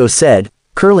 Bakugo said,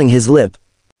 curling his lip.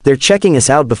 They're checking us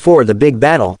out before the big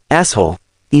battle, asshole.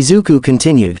 Izuku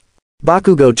continued.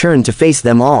 Bakugo turned to face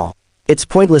them all. It's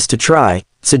pointless to try,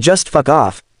 so just fuck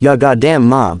off, ya goddamn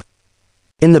mob.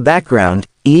 In the background,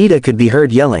 Iida could be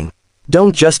heard yelling.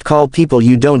 Don't just call people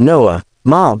you don't know a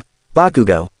mob,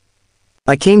 Bakugo.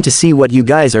 I came to see what you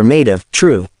guys are made of,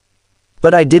 true.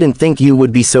 But I didn't think you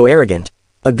would be so arrogant.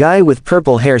 A guy with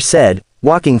purple hair said,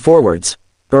 walking forwards.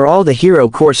 Are all the hero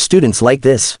course students like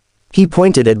this? He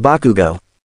pointed at Bakugo.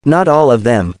 Not all of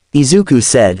them, Izuku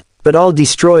said, but I'll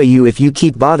destroy you if you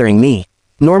keep bothering me.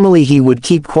 Normally he would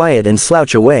keep quiet and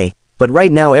slouch away, but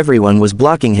right now everyone was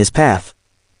blocking his path.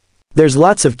 There's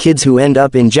lots of kids who end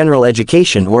up in general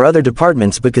education or other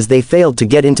departments because they failed to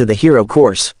get into the hero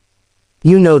course.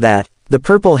 You know that, the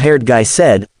purple-haired guy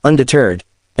said, undeterred.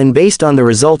 And based on the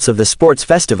results of the sports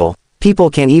festival, people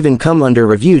can even come under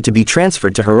review to be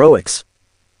transferred to heroics.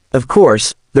 Of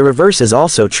course, the reverse is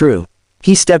also true.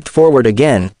 He stepped forward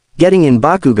again, getting in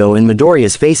Bakugo and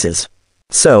Midoriya's faces.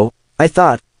 So, I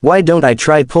thought, why don't I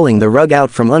try pulling the rug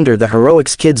out from under the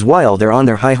heroics kids while they're on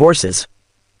their high horses?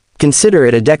 Consider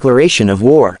it a declaration of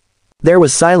war. There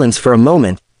was silence for a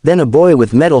moment, then a boy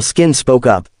with metal skin spoke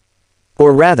up.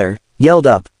 Or rather, yelled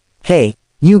up. Hey,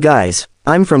 you guys,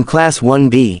 I'm from Class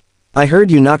 1B. I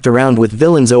heard you knocked around with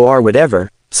villains or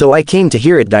whatever, so I came to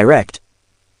hear it direct.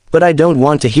 But I don't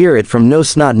want to hear it from no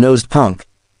snot-nosed punk.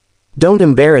 Don't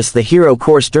embarrass the hero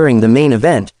course during the main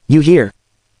event, you hear?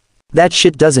 That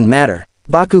shit doesn't matter,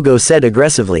 Bakugo said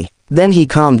aggressively. Then he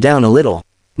calmed down a little.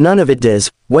 None of it does,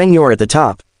 when you're at the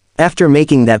top. After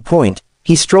making that point,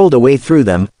 he strolled away through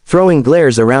them, throwing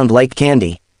glares around like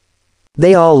candy.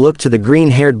 They all looked to the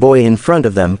green-haired boy in front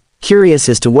of them, curious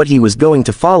as to what he was going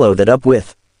to follow that up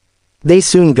with. They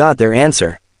soon got their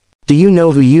answer. Do you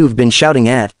know who you've been shouting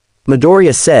at?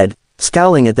 Midoriya said,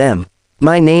 scowling at them.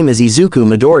 My name is Izuku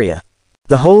Midoriya.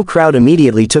 The whole crowd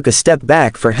immediately took a step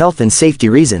back for health and safety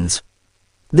reasons.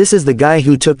 This is the guy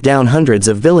who took down hundreds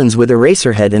of villains with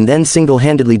Eraserhead and then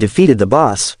single-handedly defeated the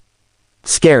boss.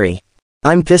 Scary.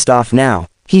 I'm pissed off now,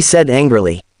 he said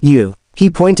angrily. You. He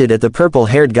pointed at the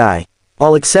purple-haired guy.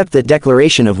 I'll accept that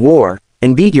declaration of war,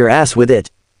 and beat your ass with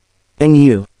it. And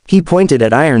you. He pointed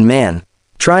at Iron Man.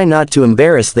 Try not to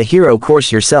embarrass the hero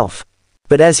course yourself.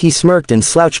 But as he smirked and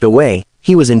slouched away,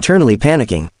 he was internally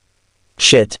panicking.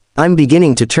 Shit, I'm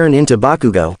beginning to turn into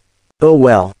Bakugo. Oh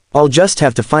well, I'll just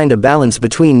have to find a balance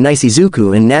between nice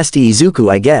Izuku and nasty Izuku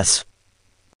I guess.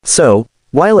 So,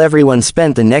 while everyone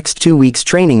spent the next 2 weeks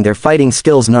training their fighting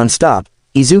skills non-stop,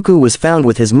 Izuku was found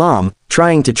with his mom,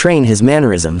 trying to train his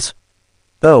mannerisms.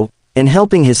 Oh, and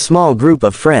helping his small group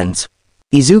of friends.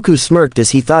 Izuku smirked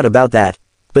as he thought about that,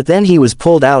 but then he was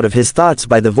pulled out of his thoughts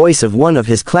by the voice of one of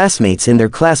his classmates in their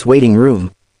class waiting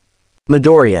room.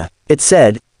 Midoriya, it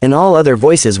said, and all other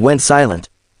voices went silent.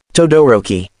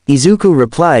 Todoroki, Izuku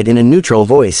replied in a neutral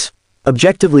voice.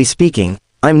 Objectively speaking,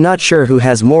 I'm not sure who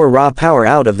has more raw power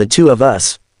out of the two of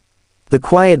us. The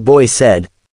quiet boy said.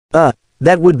 That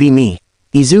would be me.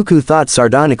 Izuku thought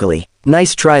sardonically.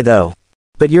 Nice try though.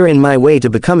 But you're in my way to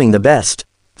becoming the best.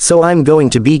 So I'm going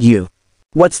to beat you.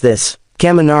 What's this?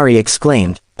 Kaminari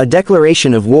exclaimed. A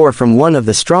declaration of war from one of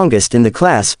the strongest in the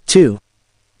class, too.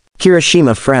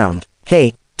 Kirishima frowned.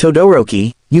 Hey,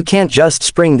 Todoroki, you can't just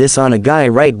spring this on a guy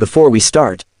right before we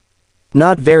start.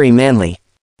 Not very manly.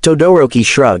 Todoroki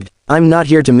shrugged. I'm not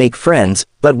here to make friends,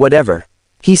 but whatever.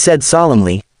 He said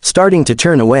solemnly, starting to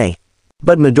turn away.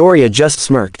 But Midoriya just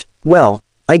smirked. Well,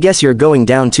 I guess you're going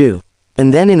down too.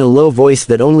 And then in a low voice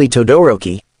that only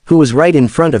Todoroki, who was right in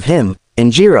front of him,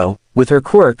 and Jiro, with her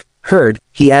quirk, heard,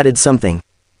 he added something.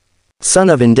 Son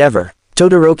of Endeavor.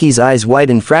 Todoroki's eyes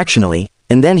widened fractionally,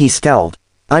 and then he scowled.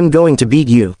 I'm going to beat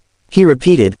you. He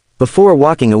repeated, before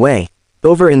walking away.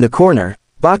 Over in the corner,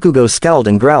 Bakugo scowled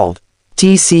and growled.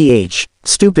 TCH,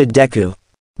 stupid Deku.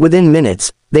 Within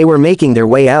minutes, they were making their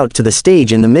way out to the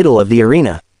stage in the middle of the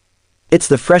arena. It's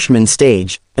the freshman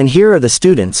stage, and here are the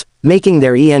students, making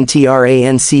their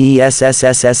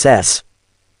entrancesses.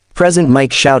 Present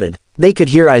Mike shouted. They could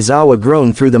hear Aizawa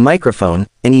groan through the microphone,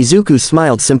 and Izuku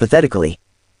smiled sympathetically.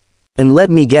 And let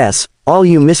me guess, all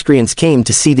you miscreants came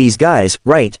to see these guys,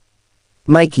 right?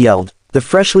 Mike yelled. The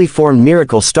freshly formed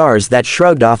miracle stars that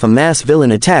shrugged off a mass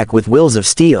villain attack with wills of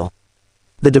steel.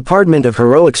 The Department of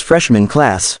Heroics freshman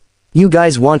class. You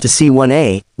guys want to see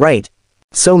 1A, right?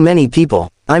 So many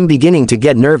people, I'm beginning to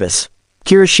get nervous.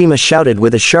 Kirishima shouted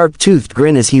with a sharp-toothed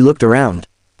grin as he looked around.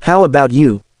 How about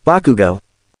you, Bakugo?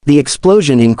 The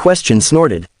explosion in question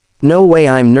snorted. No way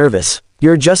I'm nervous.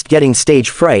 You're just getting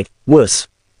stage fright, wuss.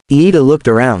 Iida looked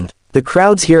around. The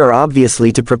crowds here are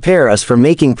obviously to prepare us for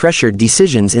making pressured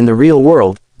decisions in the real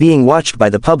world, being watched by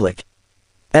the public.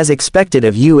 As expected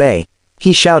of UA,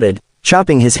 he shouted,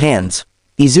 chopping his hands.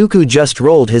 Izuku just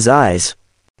rolled his eyes.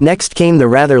 Next came the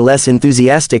rather less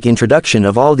enthusiastic introduction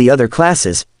of all the other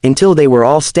classes, until they were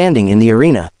all standing in the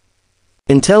arena.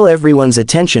 Until everyone's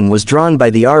attention was drawn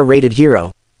by the R-rated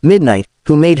hero, Midnight,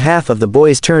 who made half of the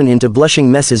boys turn into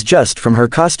blushing messes just from her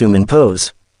costume and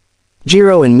pose.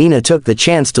 Jiro and Mina took the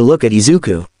chance to look at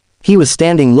Izuku. He was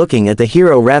standing looking at the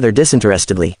hero rather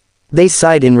disinterestedly. They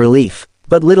sighed in relief,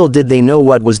 but little did they know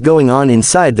what was going on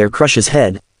inside their crush's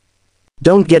head.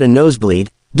 Don't get a nosebleed,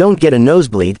 don't get a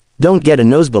nosebleed, don't get a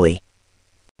nosebleed.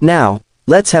 Now,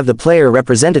 let's have the player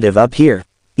representative up here.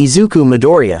 Izuku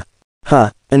Midoriya.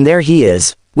 And there he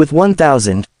is, with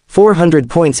 1,400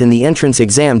 points in the entrance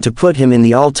exam to put him in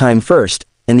the all-time first,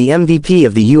 and the MVP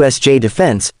of the USJ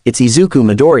defense, it's Izuku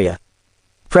Midoriya.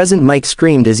 Present Mike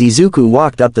screamed as Izuku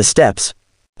walked up the steps.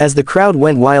 As the crowd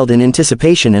went wild in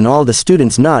anticipation and all the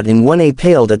students not in 1A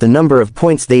paled at the number of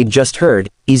points they'd just heard,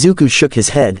 Izuku shook his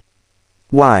head.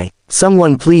 Why,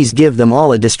 someone please give them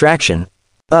all a distraction.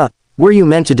 Were you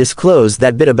meant to disclose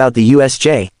that bit about the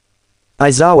USJ?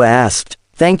 Aizawa asked.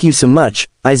 Thank you so much,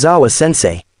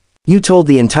 Aizawa-sensei. You told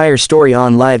the entire story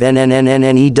on live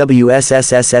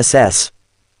NNNNNEWSSSSS.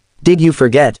 Did you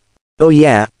forget? Oh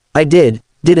yeah, I did,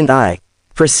 didn't I?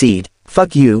 Proceed.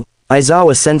 Fuck you,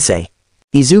 Aizawa-sensei.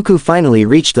 Izuku finally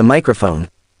reached the microphone.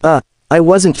 I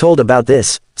wasn't told about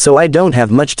this, so I don't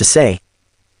have much to say.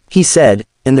 He said,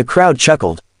 and the crowd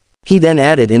chuckled. He then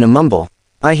added in a mumble.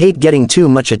 I hate getting too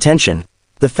much attention.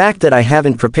 The fact that I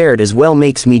haven't prepared as well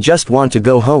makes me just want to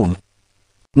go home.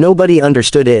 Nobody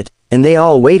understood it, and they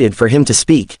all waited for him to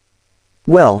speak.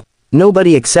 Well,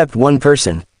 nobody except one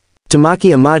person.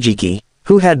 Tamaki Amajiki,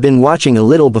 who had been watching a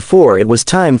little before it was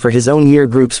time for his own year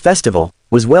group's festival,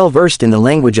 was well versed in the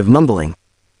language of mumbling.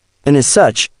 And as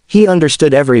such, he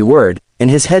understood every word, and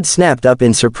his head snapped up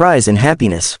in surprise and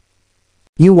happiness.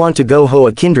 You want to go ho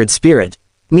a kindred spirit.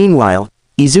 Meanwhile,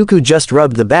 Izuku just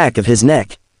rubbed the back of his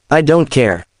neck. I don't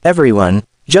care, everyone,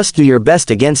 just do your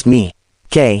best against me.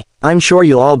 I'm sure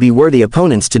you'll all be worthy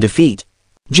opponents to defeat.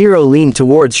 Jiro leaned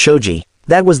towards Shoji.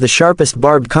 That was the sharpest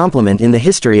barbed compliment in the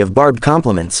history of barbed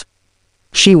compliments.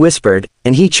 She whispered,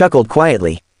 and he chuckled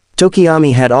quietly.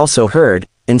 Tokiyami had also heard,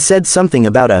 and said something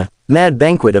about a mad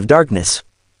banquet of darkness.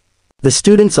 The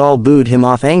students all booed him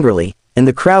off angrily, and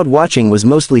the crowd watching was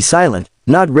mostly silent,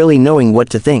 not really knowing what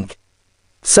to think.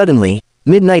 Suddenly,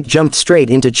 Midnight jumped straight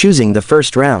into choosing the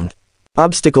first round.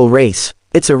 Obstacle race.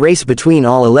 It's a race between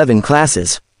all 11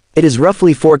 classes. It is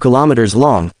roughly 4 kilometers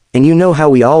long, and you know how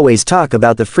we always talk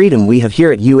about the freedom we have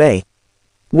here at UA.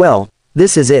 Well,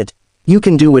 this is it. You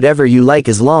can do whatever you like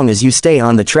as long as you stay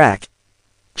on the track.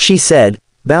 She said,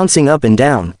 bouncing up and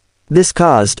down. This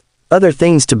caused other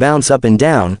things to bounce up and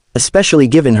down, especially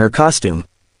given her costume.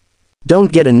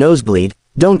 Don't get a nosebleed,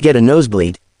 don't get a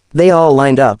nosebleed. They all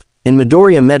lined up, and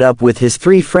Midoriya met up with his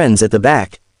 3 friends at the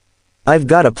back. I've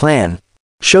got a plan.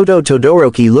 Shoto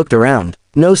Todoroki looked around.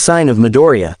 No sign of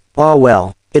Midoriya. Ah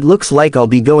well, It looks like I'll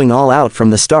be going all out from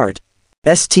the start.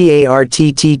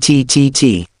 STARTTTTT.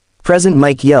 Present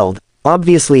Mike yelled,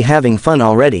 obviously having fun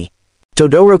already.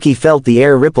 Todoroki felt the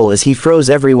air ripple as he froze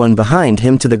everyone behind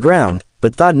him to the ground,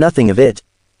 but thought nothing of it.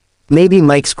 Maybe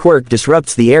Mike's quirk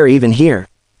disrupts the air even here.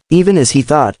 Even as he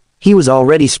thought, he was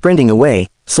already sprinting away,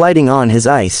 sliding on his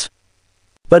ice.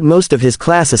 But most of his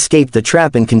class escaped the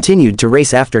trap and continued to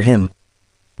race after him.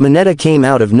 Mineta came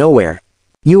out of nowhere.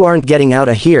 You aren't getting out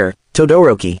of here,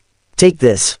 Todoroki. Take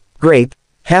this. Grape.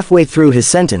 Halfway through his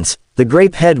sentence, the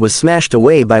grape head was smashed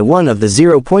away by one of the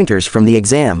 0-pointers from the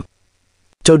exam.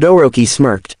 Todoroki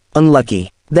smirked.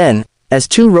 Unlucky. Then, as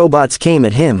 2 robots came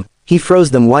at him, he froze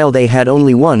them while they had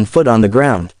only 1 foot on the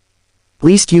ground.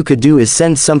 Least you could do is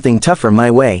send something tougher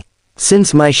my way.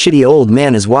 Since my shitty old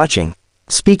man is watching.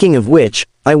 Speaking of which,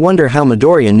 I wonder how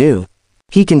Midoriya knew.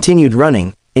 He continued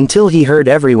running, until he heard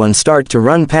everyone start to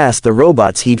run past the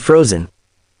robots he'd frozen.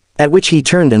 At which he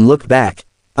turned and looked back.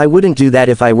 I wouldn't do that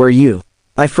if I were you.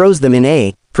 I froze them in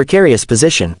a precarious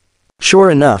position. Sure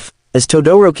enough, as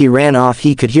Todoroki ran off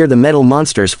he could hear the metal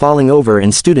monsters falling over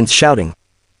and students shouting.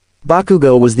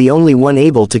 Bakugo was the only one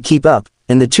able to keep up,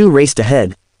 and the 2 raced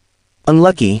ahead.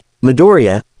 Unlucky,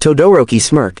 Midoriya, Todoroki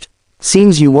smirked.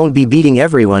 Seems you won't be beating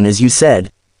everyone as you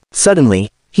said. Suddenly,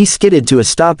 he skidded to a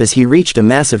stop as he reached a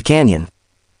massive canyon.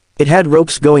 It had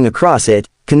ropes going across it,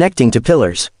 connecting to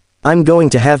pillars. I'm going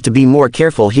to have to be more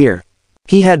careful here.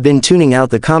 He had been tuning out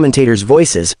the commentators'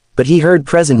 voices, but he heard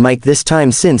present Mike this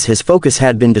time since his focus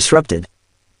had been disrupted.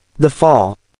 The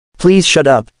fall. Please shut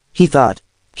up, he thought.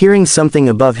 Hearing something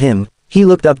above him, he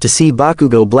looked up to see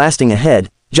Bakugo blasting ahead,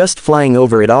 just flying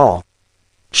over it all.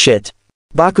 Shit.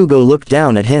 Bakugo looked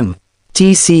down at him.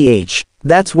 TCH.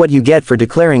 That's what you get for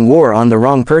declaring war on the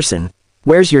wrong person.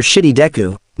 Where's your shitty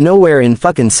Deku? Nowhere in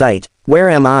fucking sight. Where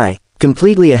am I?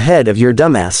 Completely ahead of your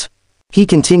dumbass. He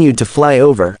continued to fly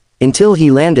over, until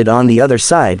he landed on the other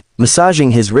side,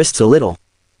 massaging his wrists a little.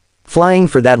 Flying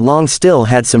for that long still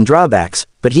had some drawbacks,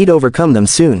 but he'd overcome them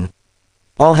soon.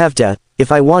 I'll have to,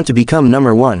 if I want to become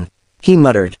number 1. He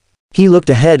muttered. He looked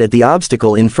ahead at the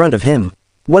obstacle in front of him.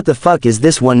 What the fuck is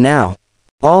this one now?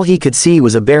 All he could see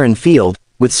was a barren field,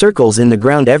 with circles in the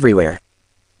ground everywhere.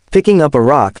 Picking up a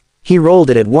rock, he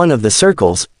rolled it at one of the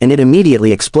circles, and it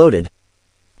immediately exploded.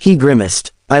 He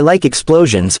grimaced. I like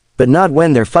explosions, but not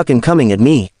when they're fucking coming at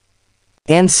me.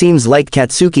 And seems like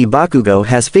Katsuki Bakugo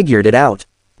has figured it out.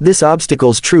 This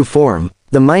obstacle's true form,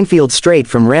 the minefield straight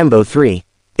from Rambo 3.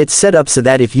 It's set up so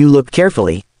that if you look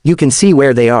carefully, you can see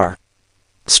where they are.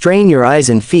 Strain your eyes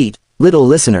and feet, little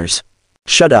listeners.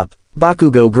 Shut up,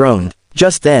 Bakugo groaned.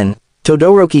 Just then,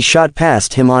 Todoroki shot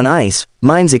past him on ice,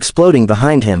 mines exploding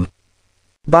behind him.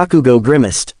 Bakugo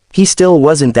grimaced. He still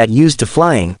wasn't that used to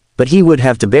flying, but he would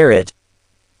have to bear it.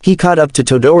 He caught up to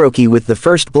Todoroki with the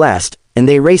first blast, and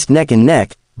they raced neck and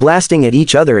neck, blasting at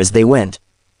each other as they went.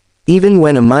 Even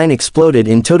when a mine exploded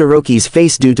in Todoroki's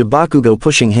face due to Bakugo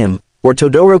pushing him, or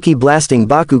Todoroki blasting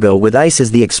Bakugo with ice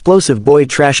as the explosive boy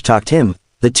trash-talked him,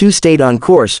 the 2 stayed on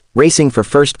course, racing for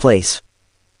first place.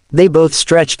 They both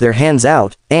stretched their hands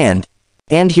out, and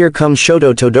here come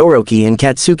Shoto Todoroki and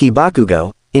Katsuki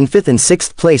Bakugo, in 5th and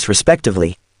 6th place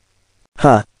respectively.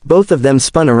 Both of them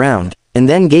spun around, and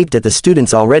then gaped at the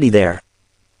students already there.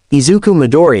 Izuku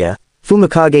Midoriya,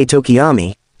 Fumikage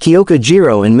Tokiyami, Kyoka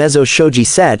Jiro and Mezzo Shoji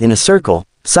sat in a circle,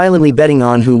 silently betting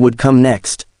on who would come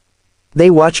next. They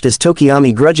watched as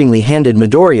Tokiyami grudgingly handed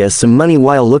Midoriya some money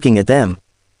while looking at them.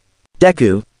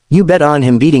 Deku, you bet on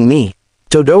him beating me.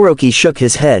 Todoroki shook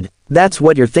his head. That's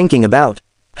what you're thinking about.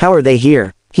 How are they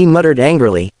here? He muttered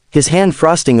angrily, his hand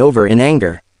frosting over in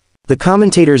anger. The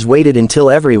commentators waited until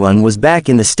everyone was back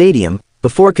in the stadium,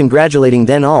 before congratulating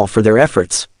them all for their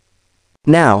efforts.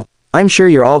 Now, I'm sure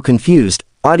you're all confused,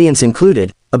 audience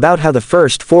included, about how the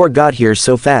first 4 got here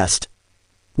so fast.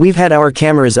 We've had our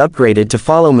cameras upgraded to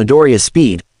follow Midoriya's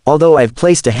speed, although I've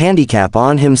placed a handicap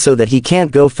on him so that he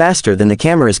can't go faster than the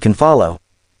cameras can follow.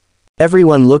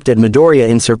 Everyone looked at Midoriya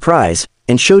in surprise,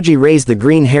 and Shoji raised the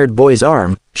green-haired boy's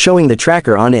arm, showing the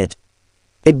tracker on it.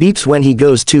 It beeps when he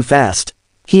goes too fast.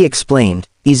 He explained.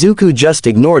 Izuku just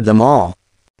ignored them all.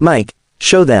 Mike,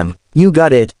 show them. You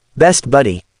got it, best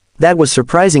buddy. That was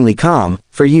surprisingly calm,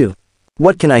 for you.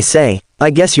 What can I say?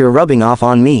 I guess you're rubbing off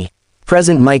on me.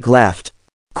 Present Mike laughed.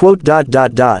 Quote.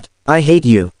 I hate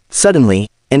you. Suddenly,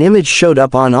 an image showed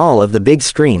up on all of the big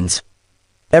screens.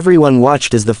 Everyone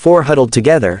watched as the 4 huddled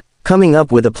together, coming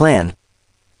up with a plan.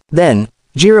 Then,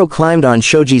 Jiro climbed on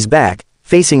Shoji's back,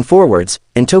 facing forwards,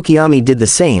 and Tokiyami did the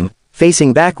same,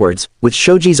 facing backwards, with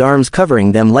Shoji's arms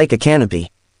covering them like a canopy.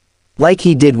 Like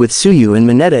he did with Tsuyu and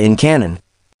Mineta in canon.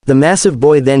 The massive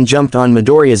boy then jumped on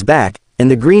Midoriya's back, and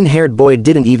the green-haired boy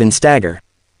didn't even stagger.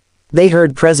 They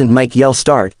heard Present Mike yell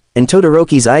start, and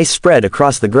Todoroki's ice spread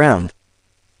across the ground.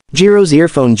 Jiro's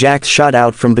earphone jacks shot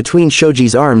out from between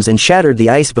Shoji's arms and shattered the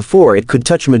ice before it could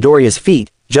touch Midoriya's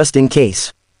feet, just in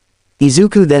case.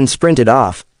 Izuku then sprinted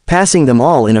off, passing them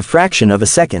all in a fraction of a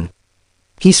second.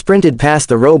 He sprinted past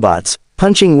the robots,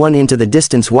 punching one into the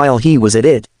distance while he was at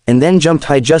it, and then jumped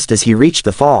high just as he reached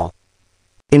the fall.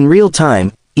 In real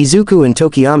time, Izuku and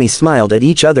Tokiyami smiled at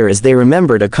each other as they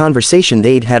remembered a conversation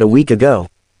they'd had a week ago.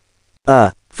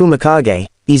 Fumikage,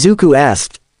 Izuku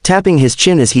asked, tapping his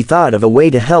chin as he thought of a way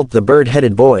to help the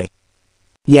bird-headed boy.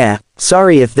 Yeah,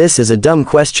 sorry if this is a dumb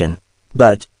question.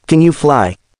 But, can you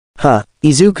fly?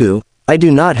 Izuku, I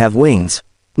do not have wings.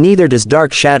 Neither does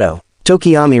Dark Shadow,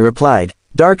 Tokiyami replied.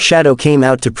 Dark Shadow came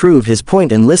out to prove his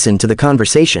point and listen to the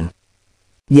conversation.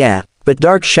 Yeah, but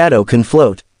Dark Shadow can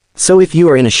float. So if you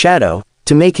are in a shadow,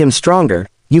 to make him stronger,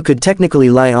 you could technically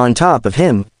lie on top of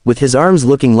him, with his arms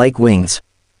looking like wings.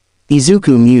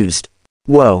 Izuku mused.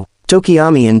 Whoa,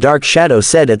 Tokiyami and Dark Shadow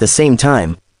said at the same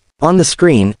time. On the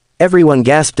screen, everyone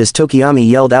gasped as Tokiyami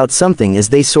yelled out something as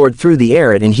they soared through the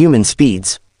air at inhuman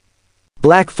speeds.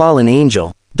 Black Fallen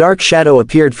Angel, Dark Shadow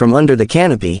appeared from under the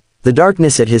canopy, the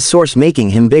darkness at his source making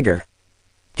him bigger.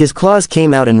 His claws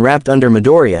came out and wrapped under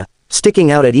Midoriya,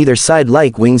 sticking out at either side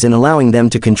like wings and allowing them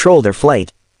to control their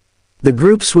flight. The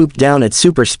group swooped down at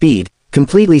super speed,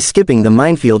 completely skipping the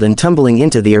minefield and tumbling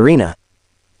into the arena.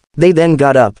 They then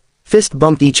got up, fist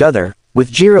bumped each other,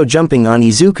 with Jiro jumping on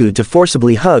Izuku to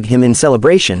forcibly hug him in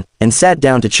celebration, and sat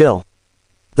down to chill.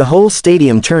 The whole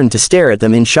stadium turned to stare at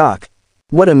them in shock.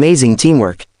 What amazing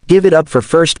teamwork. Give it up for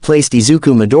first-placed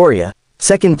Izuku Midoriya,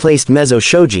 second-placed Mezzo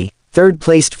Shoji,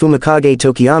 third-placed Fumikage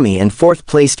Tokiyami and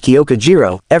fourth-placed Kyoka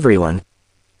Jiro, everyone.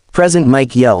 Present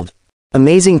Mike yelled.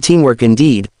 Amazing teamwork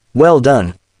indeed, well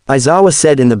done. Aizawa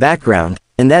said in the background,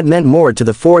 and that meant more to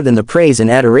the four than the praise and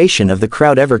adoration of the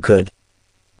crowd ever could.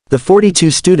 The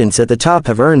 42 students at the top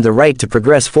have earned the right to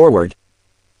progress forward.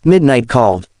 Midnight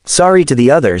called, sorry to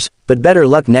the others, but better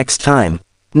luck next time.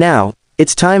 Now,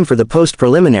 it's time for the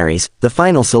post-preliminaries, the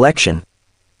final selection.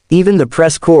 Even the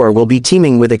press corps will be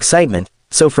teeming with excitement,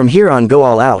 so from here on go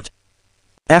all out.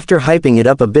 After hyping it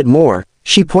up a bit more,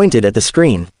 she pointed at the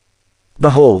screen.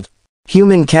 Behold.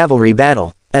 Human cavalry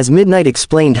battle. As Midnight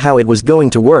explained how it was going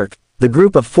to work, the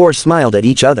group of four smiled at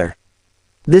each other.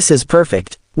 This is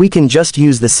perfect, we can just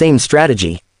use the same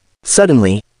strategy.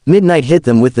 Suddenly, Midnight hit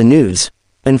them with the news.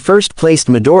 And first-placed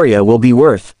Midoriya will be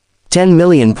worth 10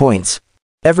 million points.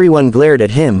 Everyone glared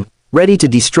at him, ready to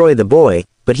destroy the boy,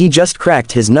 but he just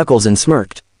cracked his knuckles and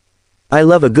smirked. I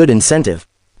love a good incentive.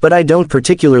 But I don't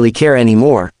particularly care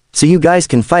anymore, so you guys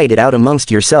can fight it out amongst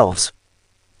yourselves.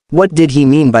 What did he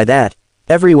mean by that?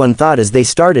 Everyone thought as they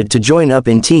started to join up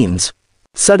in teams.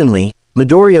 Suddenly,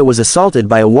 Midoriya was assaulted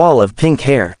by a wall of pink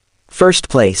hair. First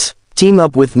place, team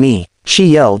up with me, she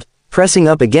yelled, pressing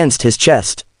up against his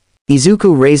chest.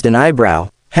 Izuku raised an eyebrow,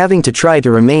 having to try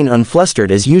to remain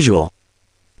unflustered as usual.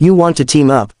 You want to team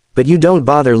up, but you don't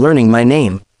bother learning my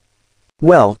name.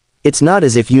 Well, it's not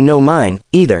as if you know mine,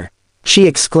 either, she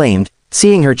exclaimed,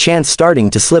 seeing her chance starting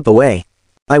to slip away.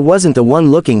 I wasn't the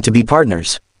one looking to be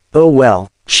partners. Oh well,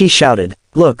 she shouted,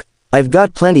 look, I've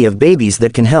got plenty of babies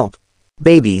that can help.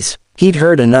 Babies, he'd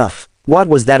heard enough. What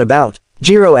was that about?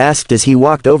 Jiro asked as he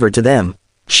walked over to them.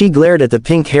 She glared at the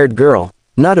pink-haired girl,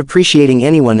 not appreciating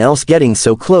anyone else getting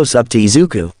so close up to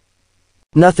Izuku.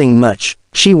 Nothing much,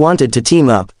 she wanted to team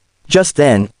up. Just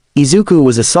then, Izuku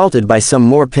was assaulted by some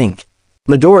more pink.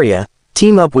 Midoriya,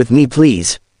 team up with me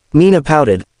please. Mina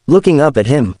pouted, looking up at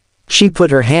him. She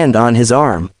put her hand on his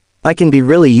arm. I can be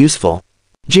really useful.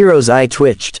 Jiro's eye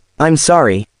twitched. I'm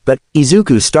sorry, but,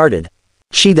 Izuku started.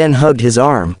 She then hugged his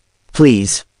arm.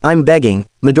 Please, I'm begging,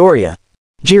 Midoriya.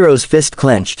 Jiro's fist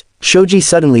clenched. Shoji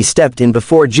suddenly stepped in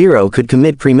before Jiro could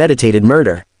commit premeditated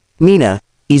murder. Mina,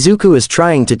 Izuku is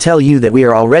trying to tell you that we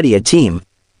are already a team.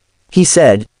 He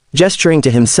said, gesturing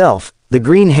to himself, the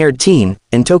green-haired teen,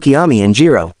 and Tokiyami and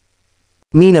Jiro.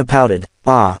 Mina pouted.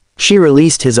 Ah, she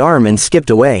released his arm and skipped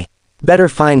away. Better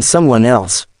find someone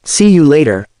else. See you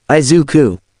later,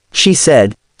 Izuku, she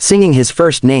said, singing his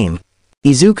first name.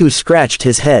 Izuku scratched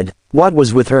his head. What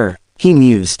was with her? He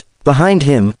mused. Behind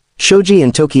him, Shoji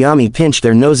and Tokiyami pinched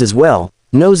their nose as well,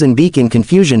 nose and beak in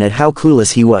confusion at how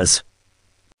clueless he was.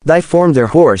 They formed their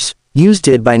horse, used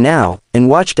it by now, and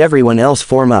watched everyone else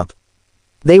form up.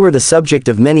 They were the subject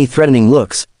of many threatening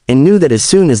looks, and knew that as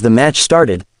soon as the match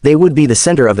started, they would be the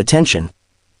center of attention.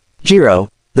 Jiro,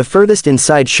 the furthest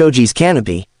inside Shoji's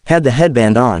canopy, had the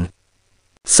headband on.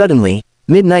 Suddenly,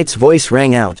 Midnight's voice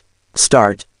rang out.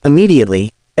 Start.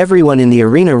 Immediately, everyone in the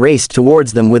arena raced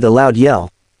towards them with a loud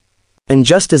yell. And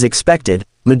just as expected,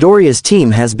 Midoriya's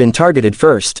team has been targeted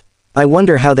first. I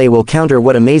wonder how they will counter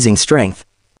what amazing strength.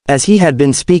 As he had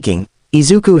been speaking,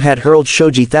 Izuku had hurled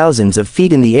Shoji thousands of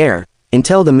feet in the air,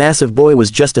 until the massive boy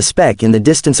was just a speck in the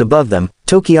distance above them,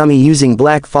 Tokiyami using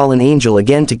Black Fallen Angel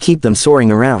again to keep them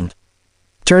soaring around.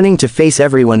 Turning to face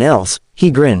everyone else,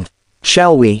 he grinned.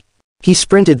 Shall we? He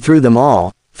sprinted through them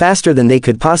all, faster than they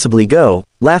could possibly go,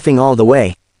 laughing all the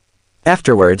way.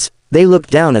 Afterwards, they looked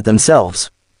down at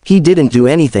themselves. He didn't do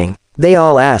anything, they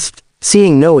all asked,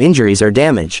 seeing no injuries or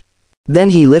damage.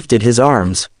 Then he lifted his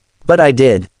arms. But I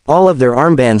did. All of their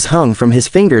armbands hung from his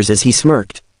fingers as he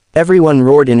smirked. Everyone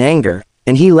roared in anger,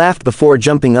 and he laughed before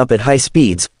jumping up at high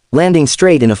speeds, landing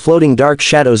straight in a floating dark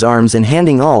shadow's arms and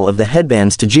handing all of the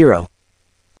headbands to Jiro.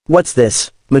 What's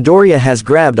this? Midoriya has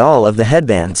grabbed all of the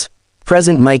headbands.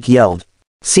 Present Mike yelled.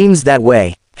 Seems that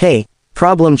way. Hey,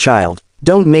 problem child,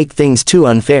 don't make things too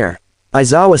unfair.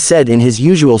 Aizawa said in his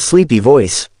usual sleepy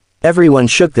voice. Everyone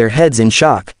shook their heads in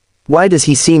shock. Why does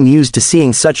he seem used to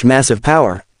seeing such massive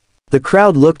power? The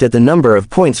crowd looked at the number of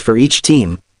points for each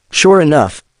team. Sure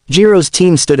enough, Jiro's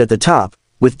team stood at the top,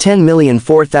 with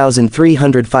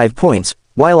 10,004,305 points,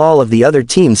 while all of the other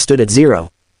teams stood at 0.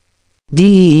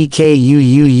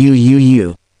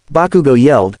 Deekuuu. Bakugo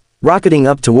yelled, rocketing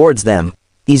up towards them.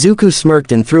 Izuku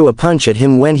smirked and threw a punch at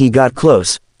him when he got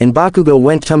close, and Bakugo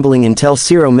went tumbling until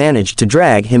Shiro managed to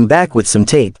drag him back with some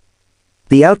tape.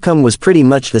 The outcome was pretty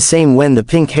much the same when the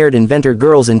pink-haired inventor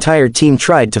girl's entire team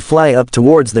tried to fly up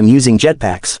towards them using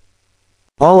jetpacks.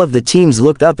 All of the teams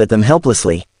looked up at them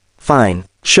helplessly. Fine,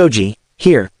 Shoji,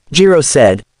 here, Jiro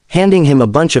said, handing him a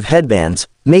bunch of headbands,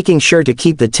 making sure to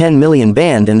keep the 10 million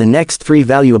band and the next 3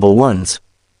 valuable ones.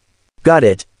 Got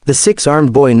it, the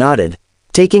 6-armed boy nodded.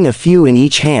 Taking a few in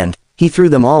each hand, he threw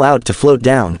them all out to float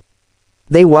down.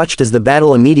 They watched as the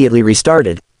battle immediately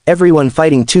restarted, everyone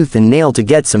fighting tooth and nail to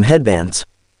get some headbands.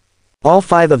 All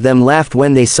 5 of them laughed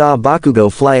when they saw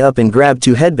Bakugo fly up and grab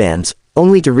 2 headbands,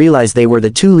 only to realize they were the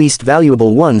 2 least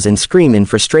valuable ones and scream in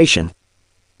frustration.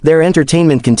 Their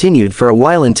entertainment continued for a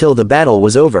while until the battle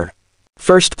was over.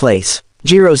 First place,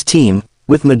 Jiro's team,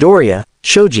 with Midoriya,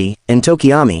 Shoji, and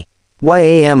Tokiyami. Why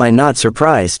am I not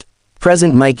surprised?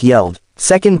 Present Mike yelled.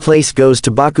 Second place goes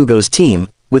to Bakugo's team,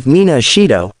 with Mina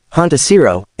Ishido,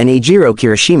 Hantashiro, and Eijiro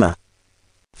Kirishima.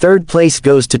 Third place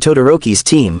goes to Todoroki's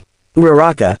team,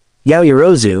 Uraraka,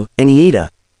 Yaoyorozu, and Iida.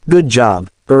 Good job,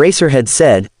 Eraserhead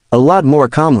said, a lot more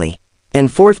calmly.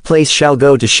 And fourth place shall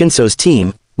go to Shinso's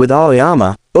team, with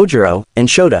Aoyama, Ojiro, and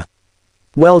Shota.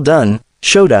 Well done,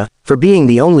 Shota, for being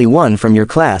the only one from your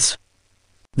class.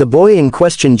 The boy in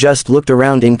question just looked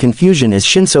around in confusion as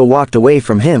Shinso walked away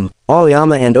from him,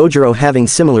 Aoyama and Ojiro having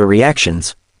similar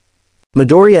reactions.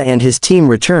 Midoriya and his team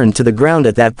returned to the ground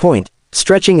at that point,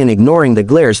 stretching and ignoring the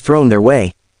glares thrown their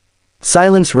way.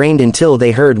 Silence reigned until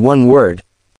they heard one word.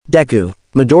 Deku.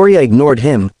 Midoriya ignored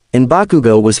him, and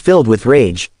Bakugo was filled with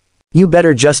rage. You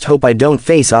better just hope I don't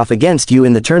face off against you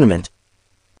in the tournament.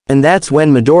 And that's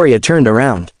when Midoriya turned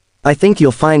around. I think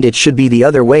you'll find it should be the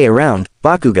other way around,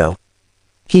 Bakugo.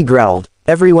 He growled.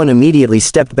 Everyone immediately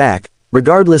stepped back,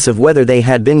 regardless of whether they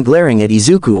had been glaring at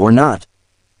Izuku or not.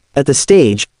 At the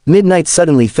stage, Midnight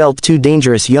suddenly felt too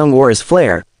dangerous young Aura's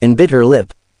flare, and bit her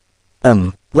lip.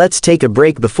 Let's take a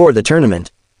break before the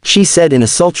tournament, she said in a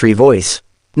sultry voice.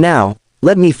 Now,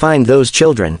 let me find those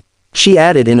children, she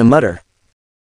added in a mutter.